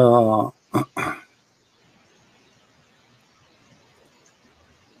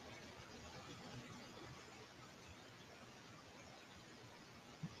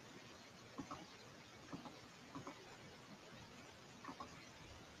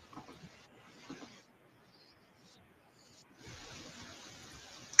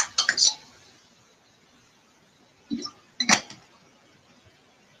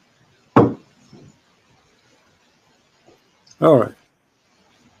 All right.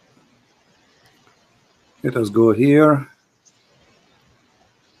 Let us go here.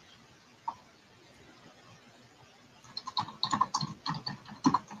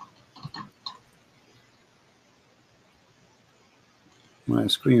 My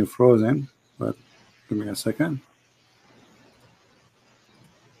screen frozen, but give me a second.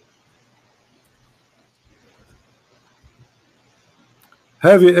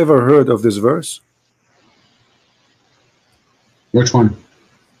 Have you ever heard of this verse? Which one?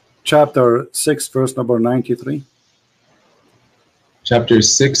 Chapter 6, verse number 93. Chapter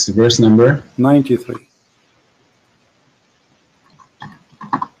 6, verse number 93.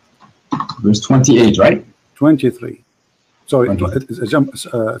 Verse 28, right? 23. Sorry, 23. it's a jump.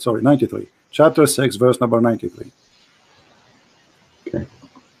 Sorry, 93. Chapter 6, verse number 93. Okay.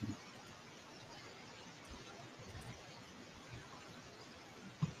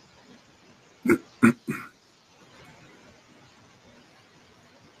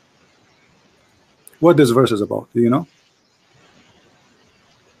 What this verse is about? Do you know?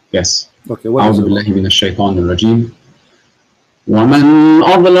 Yes. Okay. What is أعوذ it بالله about? من الشيطان الرجيم. ومن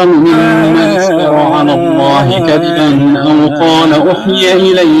أظلم ممن افترى على الله كذبا أو قال أوحي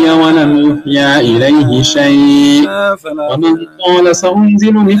إلي ولم يوحى إليه شيء ومن قال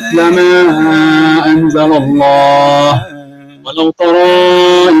سأنزل مثل ما أنزل الله ولو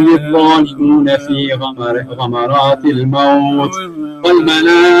ترى إذ الظالمون في غمرات الموت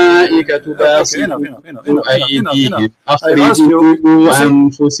والملائكة باسطوا أيديهم أخرجوا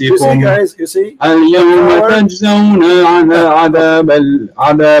أنفسكم اليوم تجزون عذاب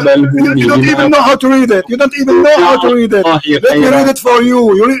الهون. You don't even know how to read it. You don't even know how to read it. Let me read it for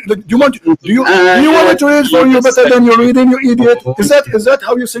you. Do you want me to read it for you better than you're reading, you idiot? Is that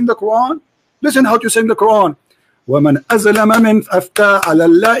how you sing the Quran? Listen how to sing the Quran. ومن أظلم من أفتى على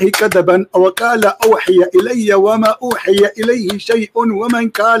الله كذبا أو قال أوحي إلي وما أوحي إليه شيء ومن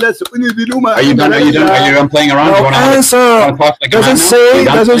قال سأنزل ما Are you done playing around? No answer. Doesn't say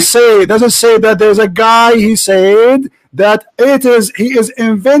that there's a guy, he said that he is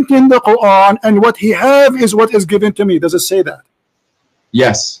inventing the Quran and what he have is what is given to me. Does it say that?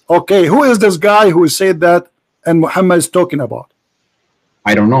 Yes. Okay, who is this guy who said that and Muhammad is talking about?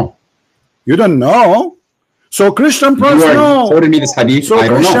 I don't know. You don't know? So Christian Prince know. Quoted me this hadith. So I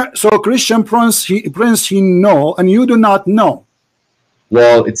don't know. So Christian Prince he know and you do not know.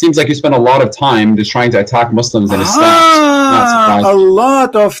 Well, it seems like you spend a lot of time just trying to attack Muslims and Islam. A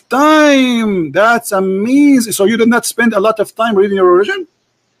lot of time. That's amazing. So you did not spend a lot of time reading your religion?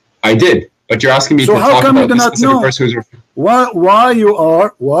 I did, but you're asking me so to how talk come about you do this not specific know? verse who's Why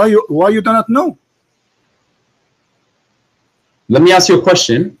you do not know? Let me ask you a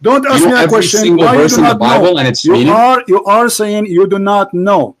question. Don't ask me a question. Every single verse in the Bible and its meaning? You are saying you do not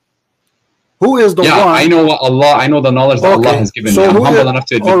know. Who is the one? Yeah, I know what Allah. I know the knowledge that Allah has given me. I'm humble enough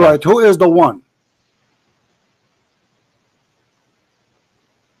to admit all right, who is the one?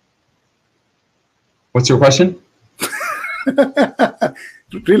 What's your question?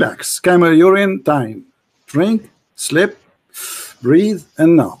 Relax. Camera, urine, time. Drink, sleep, breathe,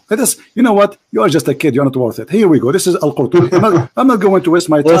 and now. Let us. You know what? You are just a kid. You're not worth it. Here we go. This is Al-Qurtubi. I'm not going to waste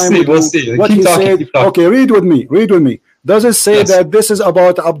my time. We'll see. What he said. Okay, read with me. Read with me. Does it say that this is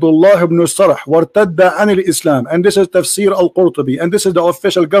about Abdullah ibn Sarh wartadda an al-Islam, and this is Tafsir Al-Qurtubi, and this is the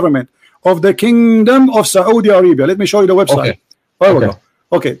official government of the Kingdom of Saudi Arabia? Let me show you the website.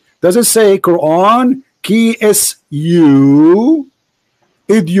 Okay. Does it say Quran KSU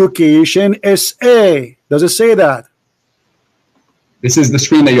Education SA? Does it say that? This is the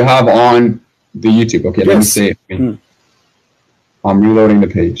screen that you have on the YouTube. Okay, let me say it. I'm reloading the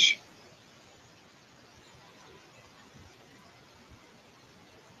page.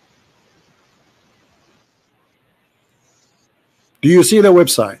 Do you see the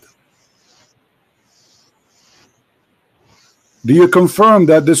website? Do you confirm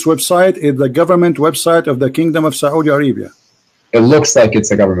that this website is the government website of the Kingdom of Saudi Arabia? It looks like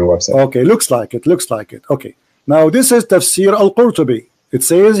it's a government website. Okay, looks like it. Okay. Now this is Tafsir Al-Qurtubi. It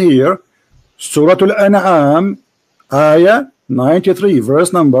says here, Surah Al-An'am, Ayah 93,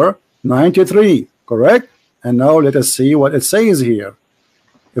 verse number 93. Correct? And now let us see what it says here.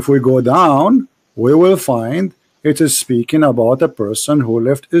 If we go down, we will find it is speaking about a person who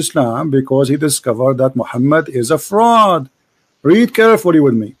left Islam because he discovered that Muhammad is a fraud. Read carefully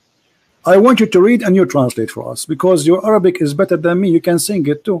with me. I want you to read and you translate for us, because your Arabic is better than me. You can sing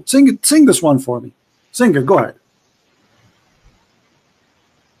it too. Sing it. Sing this one for me. Sing it. Go ahead.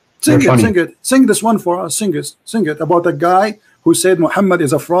 Sing it. Sing it. Sing this one for us. Sing it. Sing it about a guy who said Muhammad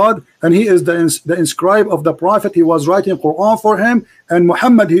is a fraud and he is the inscribe of the prophet. He was writing Quran for him, and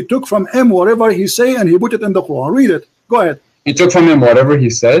Muhammad, he took from him whatever he say and he put it in the Quran. Read it. Go ahead. He took from him whatever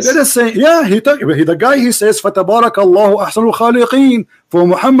he says. Let us say, yeah, the guy, he says فَتَبَارَكَ أَحْسَنُ الْخَالِقِينَ. For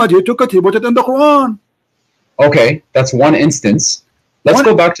Muhammad, he took it, he put it in the Quran. Okay, that's one instance. Let's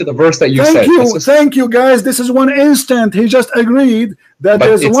go back to the verse that you said. Thank you, guys. This is one instant. He just agreed that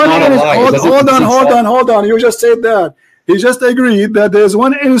there's one. Hold on. You just said that. He just agreed that there's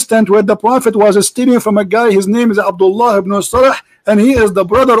one instant where the Prophet was stealing from a guy. His name is Abdullah ibn Sarah, and he is the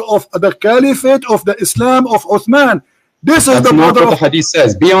brother of the Caliphate of the Islam of Uthman. This is the not what the hadith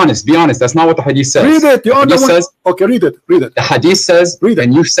says. Be honest. That's not what the hadith says. Read it. Okay, read it. The hadith says,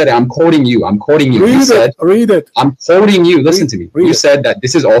 and you said it. I'm quoting you. Read it. I'm quoting you. Listen to me. You said that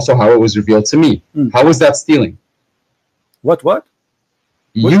this is also how it was revealed to me. How was that stealing? What?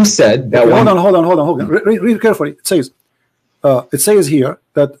 You said that. Okay, hold on. Read carefully. It says here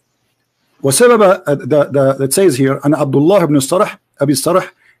that وسبب it says here أن عبد الله بن الصرح أبي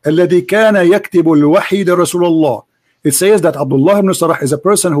الصرح الذي كان يكتب الوحي لرسول الله. It says that Abdullah ibn Sarah is a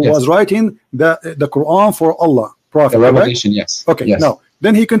person who was writing the Quran for Allah, Prophet. The revelation, yes. Okay, now,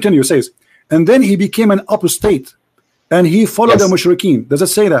 then he continues, says, and then he became an apostate, and he followed the mushrikeen. Does it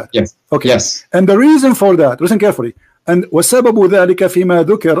say that? Yes. Okay. Yes. And the reason for that, listen carefully, and وسبب ذلك فيما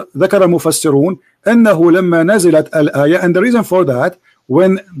ذكر المفسرون أنه لما نزلت الآية, and the reason for that,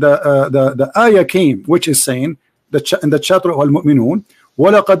 when the ayah came, which is saying, in the chapter of Al-Mu'minun,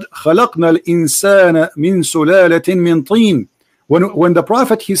 وَلَقَدْ خَلَقْنَا الْإِنسَانَ مِنْ سُلَالَةٍ مِنْ طِينٍ. When the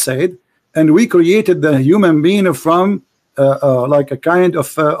Prophet, he said, and we created the human being from like a kind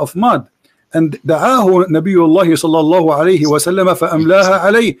of mud. And دعاه نبي الله صلى الله عليه وسلم فأملاها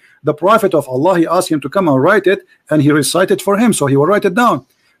عليه. The Prophet of Allah, he asked him to come and write it, and he recited for him, so he will write it down.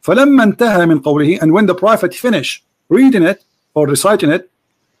 فلما انتهى من قوله, and when the Prophet finished reading it or reciting it,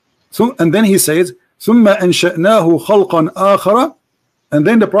 and then he says ثم أنشأناه خلقا آخر. And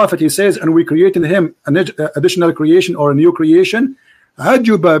then the Prophet, he says, and we created him an additional creation or a new creation.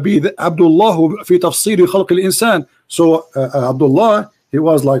 عجب عبد الله في تفسير خلق الإنسان. So Abdullah, he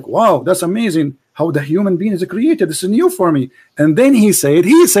was like, wow, that's amazing how the human being is created. This is new for me. And then he said,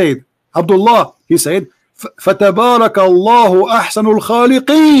 Abdullah, he said, فَتَبَارَكَ اللَّهُ أَحْسَنُ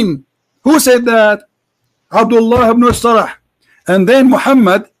الْخَالِقِينَ. Who said that? Abdullah ibn Sarah. And then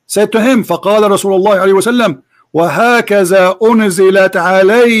Muhammad said to him, فَقَالَ رسول الله عليه وسلم وهكذا أنزلت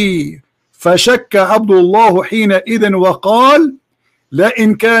علي فشك عبد الله حينئذ وقال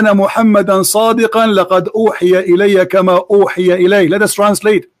لئن كان محمدا صادقا لقد أوحي إلي كما أوحي إليه. Let us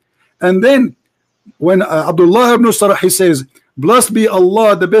translate. And then when Abdullah ibn Sarah, he says, blessed be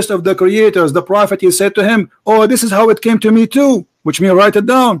Allah, the best of the creators, the Prophet, he said to him, oh, this is how it came to me too, which means write it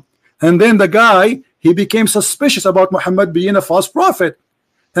down. And then the guy, he became suspicious about Muhammad being a false prophet.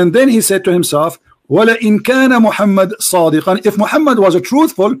 And then he said to himself, وَلَئِنْ كَانَ مُحَمَّدٌ صَادِقًا. If Muhammad was a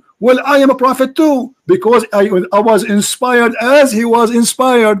truthful, well, I am a prophet too, because I was inspired as he was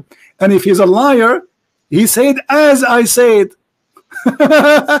inspired. And if he's a liar, he said as I said.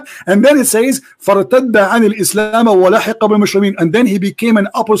 And then it says فَارْتَدَّ عَنِ الْإِسْلَامَ وَلَحِقَ بِالْمُسْلِمِينَ. And then he became an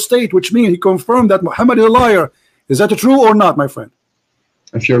apostate, which means he confirmed that Muhammad is a liar. Is that true or not, my friend?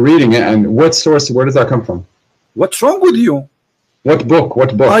 If you're reading it, and what source, where does that come from? What's wrong with you? What book?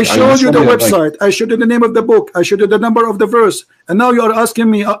 I showed you the website. I showed you the name of the book. I showed you the number of the verse. And now you are asking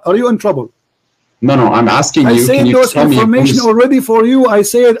me, are you in trouble? No, I'm asking you. I said those information already for you. I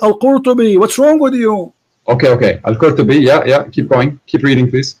said Al-Qurtubi. What's wrong with you? Okay. Al-Qurtubi. Yeah. Keep going. Keep reading,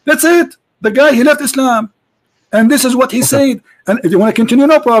 please. That's it. The guy, he left Islam. And this is what he said. And if you want to continue,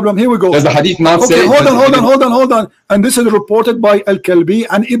 no problem. Here we go. Does the hadith not say? Hold on. And this is reported by Al-Kalbi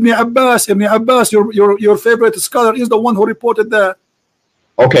and Ibn Abbas. Ibn Abbas, your favorite scholar, is the one who reported that.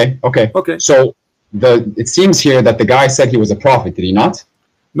 Okay. So it seems here that the guy said he was a prophet. Did he not?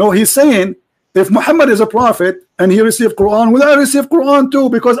 No, he's saying if Muhammad is a prophet and he received Quran, will I receive Quran too?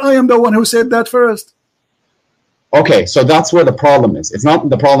 Because I am the one who said that first. Okay, so that's where the problem is. It's not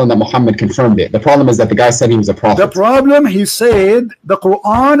the problem that Muhammad confirmed it. The problem is that the guy said he was a prophet. The problem, he said the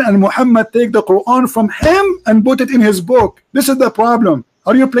Quran, and Muhammad take the Quran from him and put it in his book. This is the problem.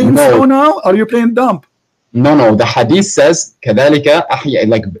 Are you playing slow now? Are you playing dumb? No, the hadith says كذلك أحيا,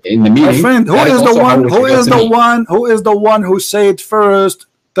 like in the meaning. My friend, who is the one who said first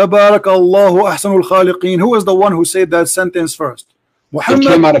Tabarakallahu ahsanul khaliqeen? Who is the one who said that sentence first? Muhammad? It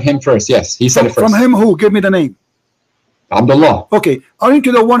came out of him first, yes. He said it first. From him who? Give me the name. Abdullah. Okay. Aren't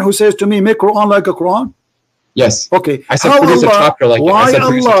you the one who says to me, make Quran like a Quran? Yes. Okay. I said produce a chapter like it.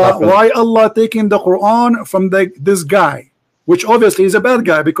 Why Allah taking the Quran from this guy, which obviously is a bad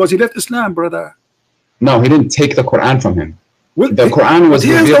guy because he left Islam, brother? No, he didn't take the Quran from him. Well, the Quran was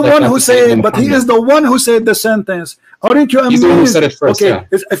he is the one who said, but he is the one who said the sentence. Aren't you amazed? He's the one who said it first, okay, yeah.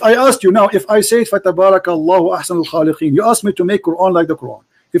 If I asked you now, if I say Fatabarakallahu ahsanul khaliqeen, you asked me to make Quran like the Quran.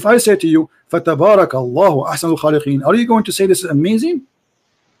 If I say to you Fatabarakallahu ahsanul khaliqeen, are you going to say this is amazing?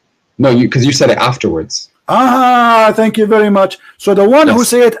 No, because you said it afterwards. Ah, thank you very much. So the one who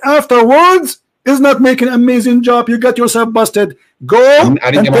say it afterwards is not making an amazing job. You got yourself busted. Go and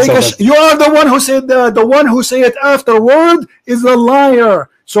take a you are the one who said that. The one who say it afterward is a liar.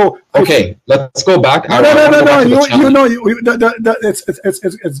 So okay, let's go back. No. You know,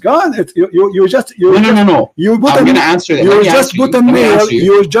 it's gone. You just no. You put I'm gonna answer that. You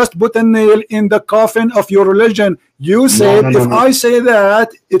just put a nail in the coffin of your religion. You said I say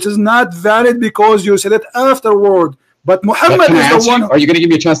that it is not valid because you said it afterward. But Muhammad is the one. Are you going to give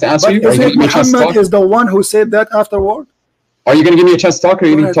me a chance to answer you? Muhammad is the one who said that afterward. Are you going to give me a chance to talk, or are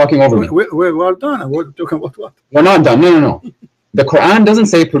you going to be talking over me? We're done. We're talking about what? We're not done. No. The Quran doesn't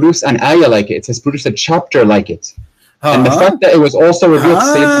say produce an ayah like it. It says produce a chapter like it. And the fact that it was also revealed to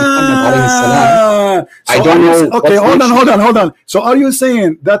Sayyidina Muhammad alayhi salam, I don't know. Okay, hold on. So are you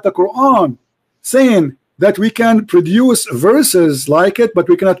saying that the Quran saying that we can produce verses like it, but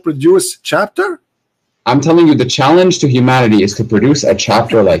we cannot produce chapter? I'm telling you, the challenge to humanity is to produce a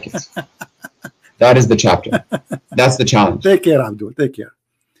chapter like it. That is the chapter. That's the challenge. Take care, Abdul. Take care.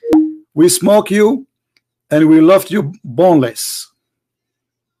 We smoke you, and we left you boneless.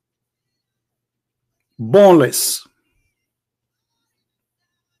 Boneless.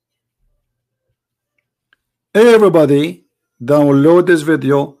 Everybody, download this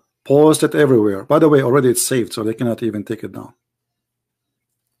video, post it everywhere. By the way, already it's saved, so they cannot even take it down.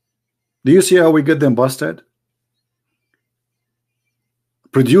 Do you see how we get them busted?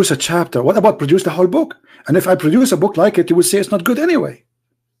 Produce a chapter. What about produce the whole book? And if I produce a book like it, you would say it's not good anyway.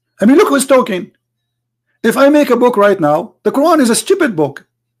 I mean, look who's talking. If I make a book right now, the Quran is a stupid book.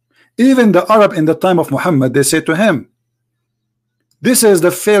 Even the Arab in the time of Muhammad, they say to him, this is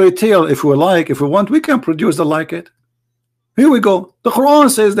the fairy tale. If we like, if we want, we can produce the like it. Here we go. The Quran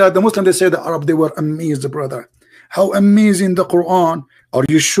says that. The Muslim, they say the Arab, they were amazed, brother. How amazing the Quran. Are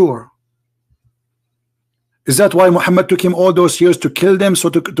you sure? Is that why Muhammad took him all those years to kill them, so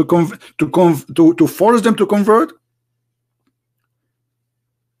to force them to convert?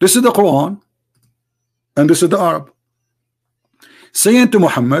 This is the Quran, and this is the Arab saying to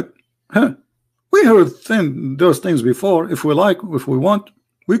Muhammad, we heard those things before. If we like, if we want,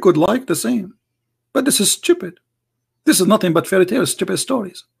 we could like the same. But this is stupid. This is nothing but fairy tales, stupid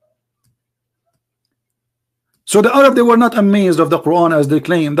stories. So the Arab, they were not amazed of the Quran as they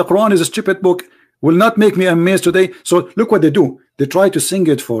claim. The Quran is a stupid book. Will not make me amazed today. So look what they do. They try to sing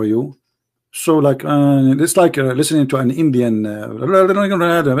it for you. So like it's like listening to an Indian, like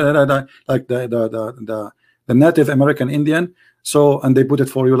the Native American Indian. So and they put it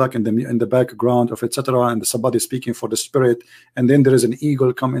for you like in the background of etc. And somebody speaking for the spirit. And then there is an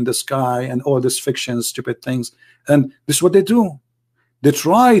eagle come in the sky and all this fiction, stupid things. And this is what they do. They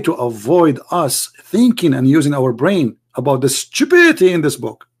try to avoid us thinking and using our brain about the stupidity in this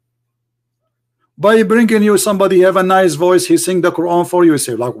book. By bringing you somebody have a nice voice, he sing the Quran for you, you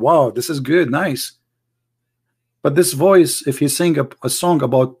say like, wow, this is good, nice. But this voice, if he sing a song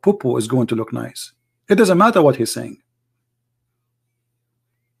about poo-poo, is going to look nice. It doesn't matter what he's saying.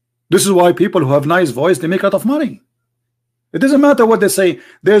 This is why people who have nice voice, they make a lot of money. It doesn't matter what they say.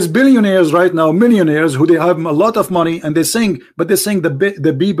 There's billionaires right now, millionaires, who they have a lot of money and they sing, but they sing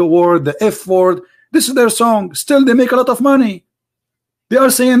the B word, the F word. This is their song. Still, they make a lot of money. They are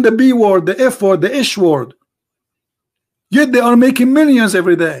saying the B word, the F word, the ish word. Yet they are making millions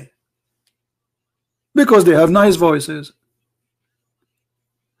every day because they have nice voices.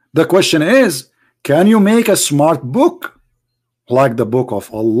 The question is, can you make a smart book like the book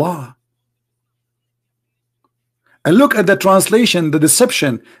of Allah? And look at the translation, the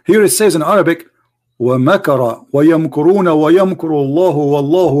deception. Here it says in Arabic, وَمَكَرَ وَيَمْكُرُونَ وَيَمْكُرُ اللَّهُ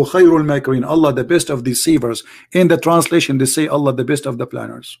وَاللَّهُ خَيْرُ الْمَاكِرِينَ. Allah the best of deceivers. In the translation they say Allah the best of the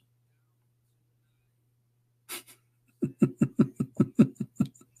planners.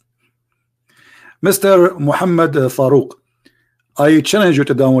 Mr. Muhammad Farouk, I challenge you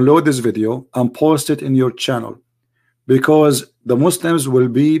to download this video and post it in your channel, because the Muslims will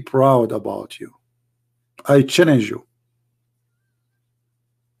be proud about you. I challenge you.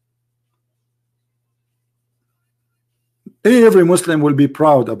 Every Muslim will be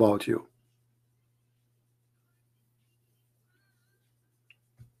proud about you.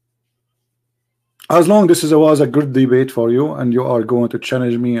 As long this was a good debate for you, and you are going to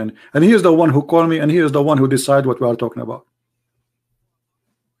challenge me, and he is the one who called me, and he is the one who decide what we are talking about,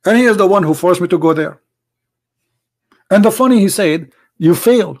 and he is the one who forced me to go there. And the funny, he said, you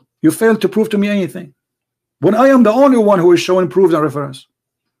failed to prove to me anything, when I am the only one who is showing proof and reference.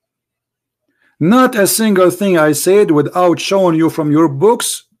 Not a single thing I said without showing you from your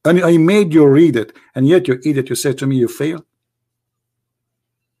books, and I made you read it, and yet you eat it. You say to me you fail.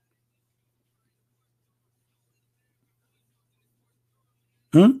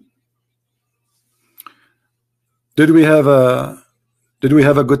 Did we have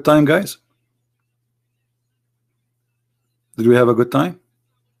a good time, guys? Did we have a good time?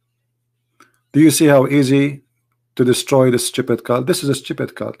 Do you see how easy to destroy this stupid cult? This is a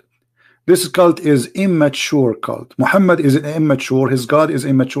stupid cult. This cult is immature cult. Muhammad is immature. His God is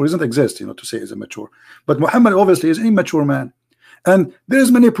immature. He doesn't exist, to say he's immature. But Muhammad obviously is an immature man, and there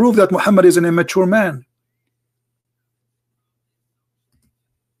is many proof that Muhammad is an immature man.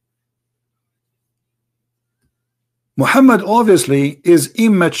 Muhammad obviously is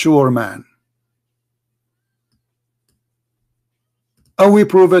immature man, and we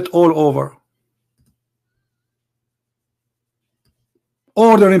prove it all over.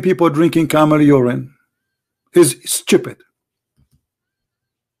 Ordering people drinking camel urine is stupid.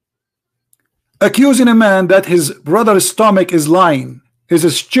 Accusing a man that his brother's stomach is lying is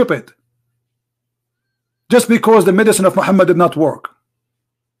stupid, just because the medicine of Muhammad did not work.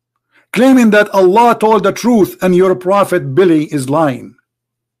 Claiming that Allah told the truth and your prophet Billy is lying.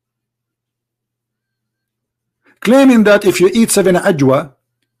 Claiming that if you eat 7 ajwa,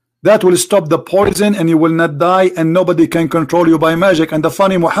 that will stop the poison and you will not die, and nobody can control you by magic. And the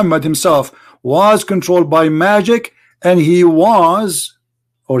funny, Muhammad himself was controlled by magic, and he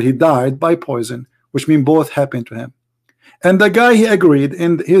died by poison, which means both happened to him. And the guy, he agreed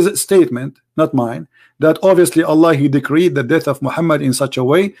in his statement, not mine, that obviously Allah, he decreed the death of Muhammad in such a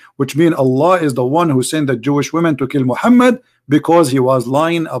way, which means Allah is the one who sent the Jewish women to kill Muhammad because he was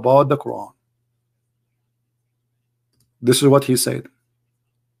lying about the Quran. This is what he said.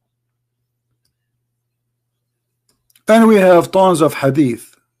 And we have tons of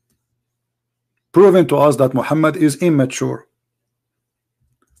hadith proving to us that Muhammad is immature.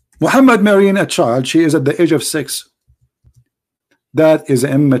 Muhammad marrying a child, she is at the age of 6. That is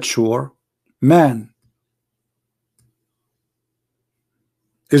an immature man.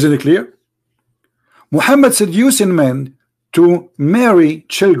 Isn't it clear? Muhammad seducing men to marry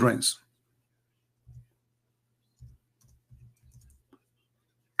children,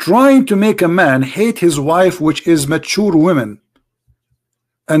 trying to make a man hate his wife, which is mature woman,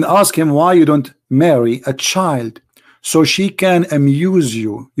 and ask him why you don't marry a child so she can amuse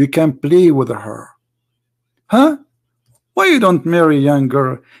you, you can play with her. Huh? Why you don't marry a young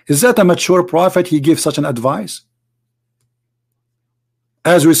girl? Is that a mature prophet? He gives such an advice,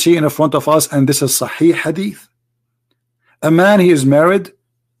 as we see in front of us, and this is Sahih hadith. A man, he is married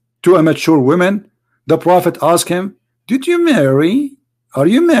to a mature woman. The prophet asked him, did you marry? Are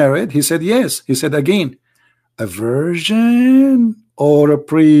you married? He said yes. He said again, a virgin or a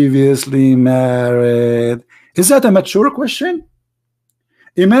previously married? Is that a mature question?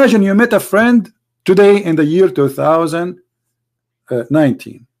 Imagine you met a friend today in the year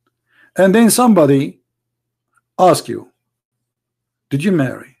 2019, and then somebody asks you, did you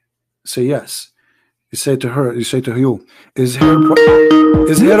marry? Say yes. You say to her, you say to you, is her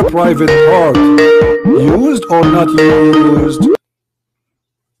private part used or not used?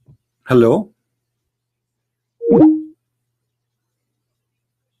 Hello?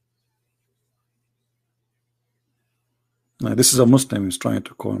 Now, this is a Muslim who's trying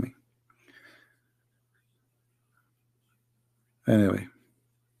to call me. Anyway.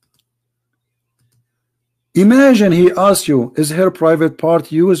 Imagine he asks you, is her private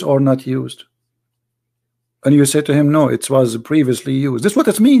part used or not used? And you say to him, no, it was previously used. This is what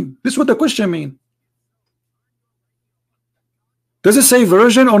it means. This is what the question means. Does it say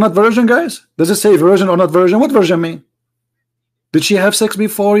virgin or not virgin, guys? Does it say virgin or not virgin? What virgin mean? Did she have sex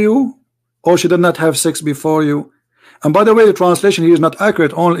before you, or she did not have sex before you? And by the way, the translation here is not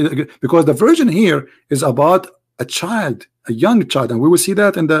accurate, only because the virgin here is about a child, a young child, and we will see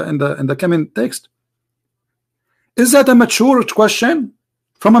that in the coming text. Is that a mature question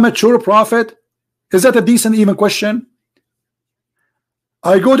from a mature prophet? Is that a decent even question?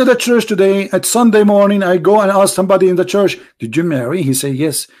 I go to the church today at Sunday morning. I go and ask somebody in the church, did you marry? He say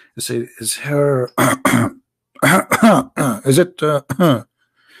yes. I say, is her is it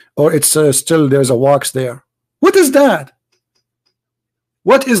or it's still there's a wax there? What is that?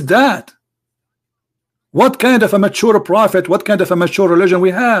 What is that? What kind of a mature prophet, what kind of a mature religion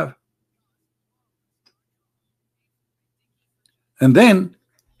we have? And then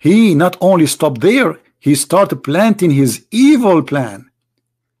he not only stopped there, he started planting his evil plan.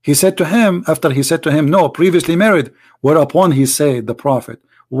 He said to him, after he said to him, no, previously married, whereupon he said, the prophet,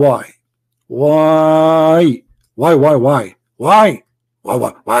 why? Why? Why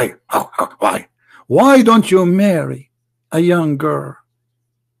don't you marry a young girl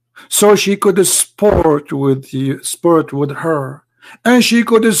so she could sport with you, sport with her, and she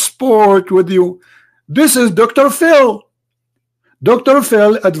could sport with you? This is Dr. Phil. Dr.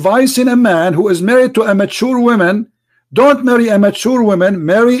 Phil advising a man who is married to a mature woman, don't marry a mature woman,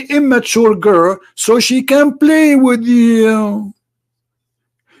 marry immature girl so she can play with you.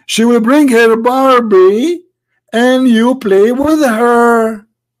 She will bring her Barbie and you play with her.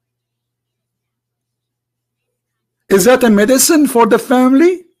 Is that a medicine for the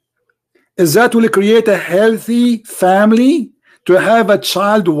family? Is that will create a healthy family to have a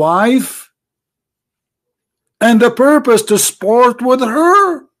child wife? And the purpose to sport with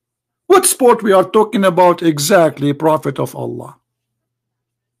her? What sport we are talking about exactly, Prophet of Allah?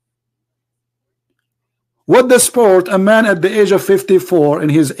 What the sport a man at the age of 54 in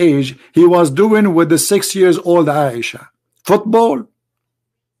his age he was doing with the 6 years old Aisha? Football?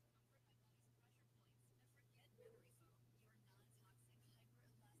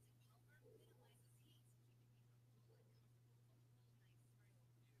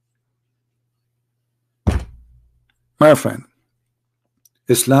 My friend,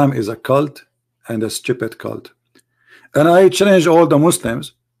 Islam is a cult and a stupid cult. And I challenge all the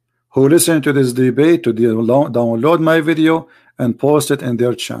Muslims who listen to this debate to download my video and post it in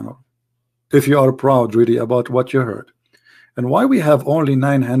their channel. If you are proud really about what you heard. And why we have only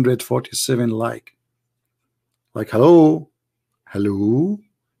 947 like, hello? Hello?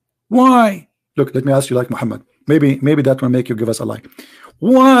 Why? Look, let me ask you like Muhammad. Maybe that will make you give us a like.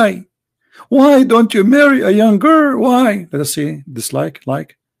 Why? Why don't you marry a young girl? Why? Let us see. Dislike,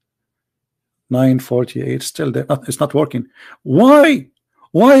 like 948 still there. It's not working. Why?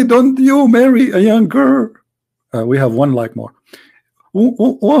 Why don't you marry a young girl? We have one like more.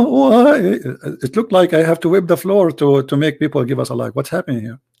 Why? It looked like I have to whip the floor to make people give us a like. What's happening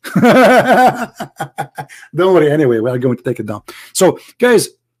here? Don't worry. Anyway, we are going to take it down. So, guys,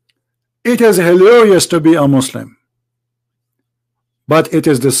 it is hilarious to be a Muslim, but it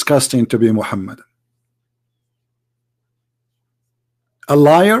is disgusting to be Muhammad. A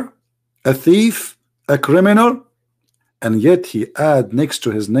liar, a thief, a criminal, and yet he add next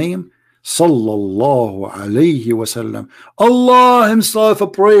to his name Sallallahu Alaihi Wasallam. Allah himself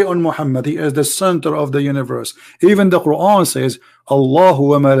pray on Muhammad. He is the center of the universe. Even the Quran says Allahu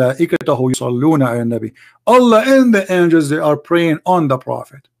wa malaikatahu yusalluna ala nabi. Allah and the angels, they are praying on the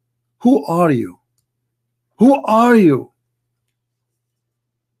prophet. Who are you? Who are you?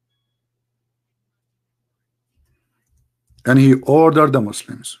 And he ordered the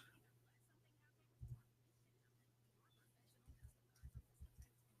Muslims.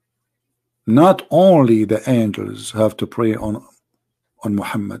 Not only the angels have to pray on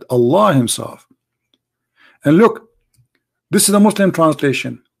Muhammad, Allah himself. And look, this is the Muslim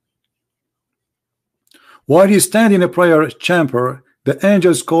translation. While he standing in a prayer chamber, the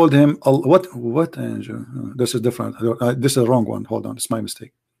angels called him what angel? This is different. This is the wrong one. Hold on, it's my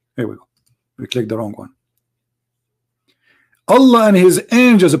mistake. Here we go. We clicked the wrong one. Allah and his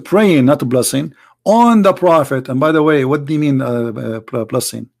angels praying, not blessing, on the prophet. And by the way, what do you mean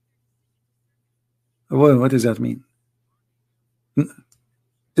blessing? What does that mean?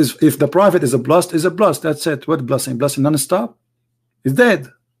 If the prophet is a blessed, is a blessed. That's it. What blessing? Blessing non-stop? He's dead.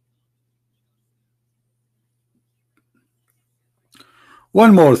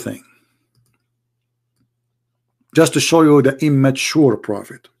 One more thing, just to show you the immature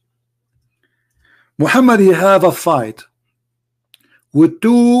prophet. Muhammad, he have a fight with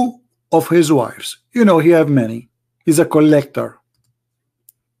two of his wives. You know, he have many. He's a collector.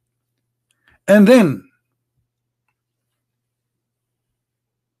 And then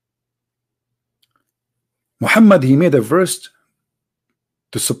Muhammad, he made a verse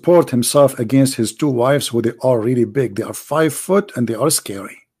to support himself against his two wives who they are really big. They are 5 foot and they are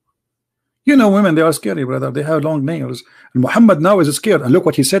scary. You know, women, they are scary, brother. They have long nails. And Muhammad now is scared. And look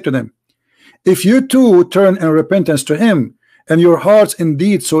what he said to them. If you two turn in repentance to him and your hearts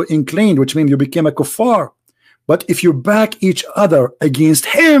indeed so inclined, which means you became a kuffar, But if you back each other against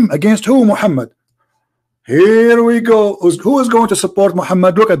him, against who? Muhammad. Here we go. Who is going to support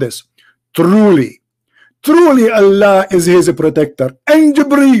Muhammad? Look at this. Truly, truly Allah is his protector, and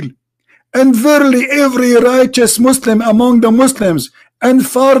Jibreel, and verily every righteous Muslim among the Muslims, and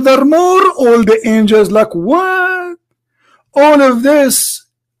furthermore all the angels. Like what? All of this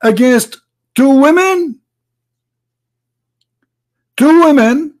against two women? Two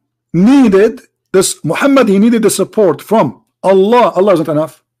women needed this. Muhammad, he needed the support from Allah. Allah is not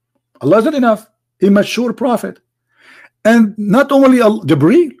enough. Allah is not enough. Immature prophet. And not only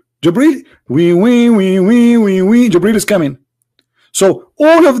Jibreel, Jibreel is coming. So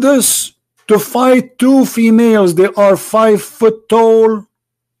all of this to fight two females, they are 5 foot tall.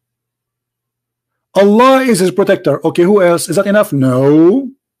 Allah is his protector. Okay, who else? Is that enough? No.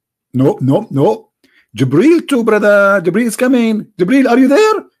 Jibreel too, brother. Jibreel is coming. Jibreel, are you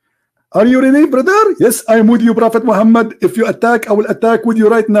there? Are you ready, brother? Yes, I am with you, Prophet Muhammad. If you attack, I will attack with you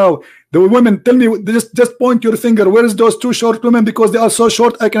right now. The women, tell me, just point your finger. Where is those two short women? Because they are so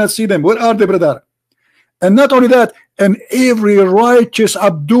short, I cannot see them. Where are they, brother? And not only that, and every righteous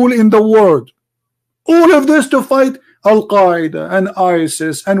Abdul in the world. All of this to fight Al-Qaeda and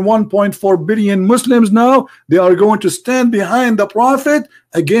ISIS and 1.4 billion Muslims now. They are going to stand behind the Prophet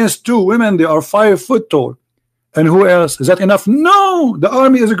against two women. They are 5 foot tall. And who else? Is that enough? No, the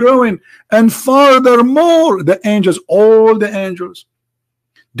army is growing. And furthermore, the angels, all the angels.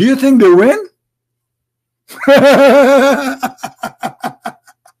 Do you think they win?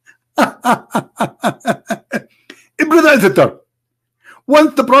 Brother and sister,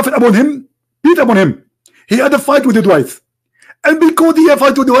 once the Prophet upon him, beat upon him, he had a fight with his wife. And because he had a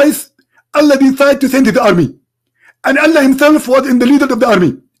fight with the wife, Allah decided to send the army. And Allah himself was in the leader of the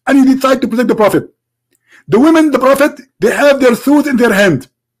army. And he decided to protect the Prophet. The women, the Prophet, they have their swords in their hand.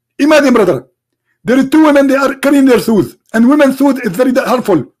 Imagine, brother, there are two women, they are carrying their swords, and women's sword is very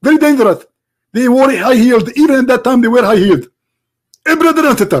harmful, very dangerous. They wore high heels. Even at that time, they were high heels. A brother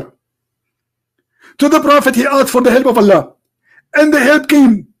and sister, to the Prophet, he asked for the help of Allah, and the help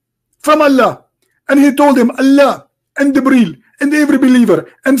came from Allah, and he told him, Allah and Jibreel and every believer,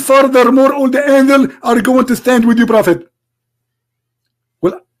 and furthermore, all the angels are going to stand with you, Prophet.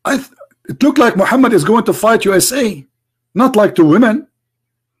 Well, it looked like Muhammad is going to fight USA, not like two women.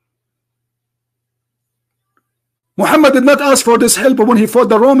 Muhammad did not ask for this help when he fought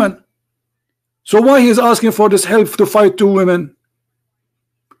the Roman. So why he is asking for this help to fight two women?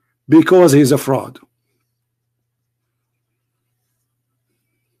 Because he is a fraud.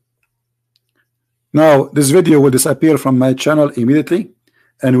 Now this video will disappear from my channel immediately,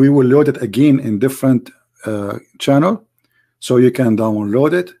 and we will load it again in different channel, so you can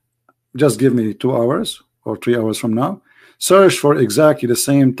download it. Just give me 2 hours or 3 hours from now. Search for exactly the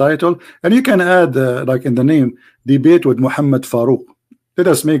same title, and you can add like in the name, Debate with Muhammad Farouk. Let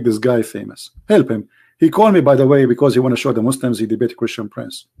us make this guy famous. Help him. He called me, by the way, because he want to show the Muslims he debated Christian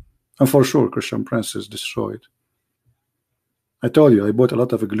Prince, and for sure Christian Prince is destroyed. I told you I bought a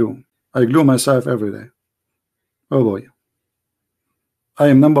lot of glue. I glue myself every day. Oh boy, I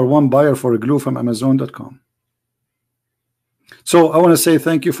am #1 buyer for glue from Amazon.com. So I want to say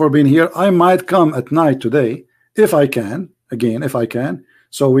thank you for being here. I might come at night today if I can, again if I can,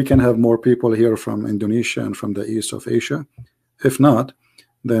 so we can have more people here from Indonesia and from the east of Asia. If not,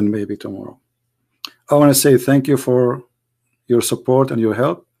 then maybe tomorrow. I want to say thank you for your support and your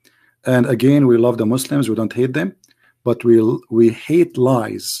help. And again, we love the Muslims, we don't hate them, but we hate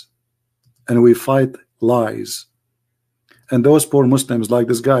lies, and we fight lies. And those poor Muslims, like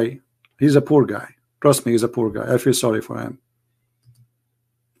this guy, he's a poor guy. Trust me, he's a poor guy. I feel sorry for him.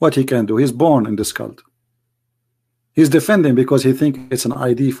 What he can do, he's born in this cult. He's defending because he thinks it's an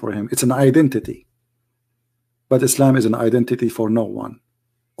ID for him. It's an identity. But Islam is an identity for no one,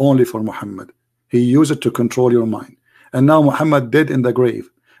 only for Muhammad. He used it to control your mind. And now Muhammad dead in the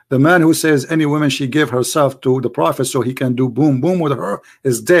grave. The man who says any woman she gave herself to the Prophet so he can do boom boom with her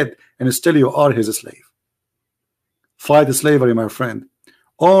is dead, and still you are his slave. Fight slavery, my friend.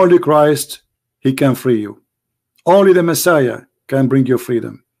 Only Christ, he can free you. Only the Messiah can bring you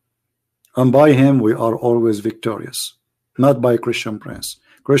freedom. And by him we are always victorious, not by Christian Prince.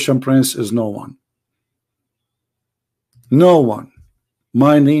 Christian Prince is no one. No one.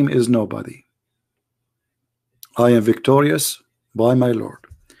 My name is nobody. I am victorious by my Lord.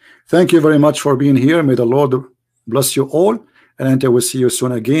 Thank you very much for being here. May the Lord bless you all, and until we see you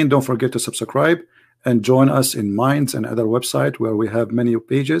soon again, don't forget to subscribe and join us in Minds and other website where we have many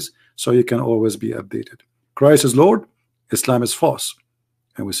pages, so you can always be updated. Christ is Lord, Islam is false,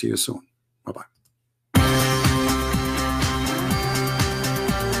 and we'll see you soon. Bye-bye.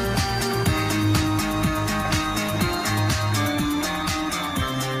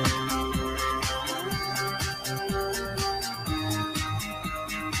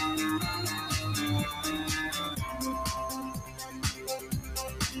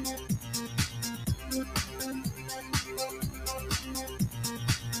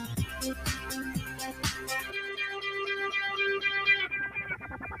 you.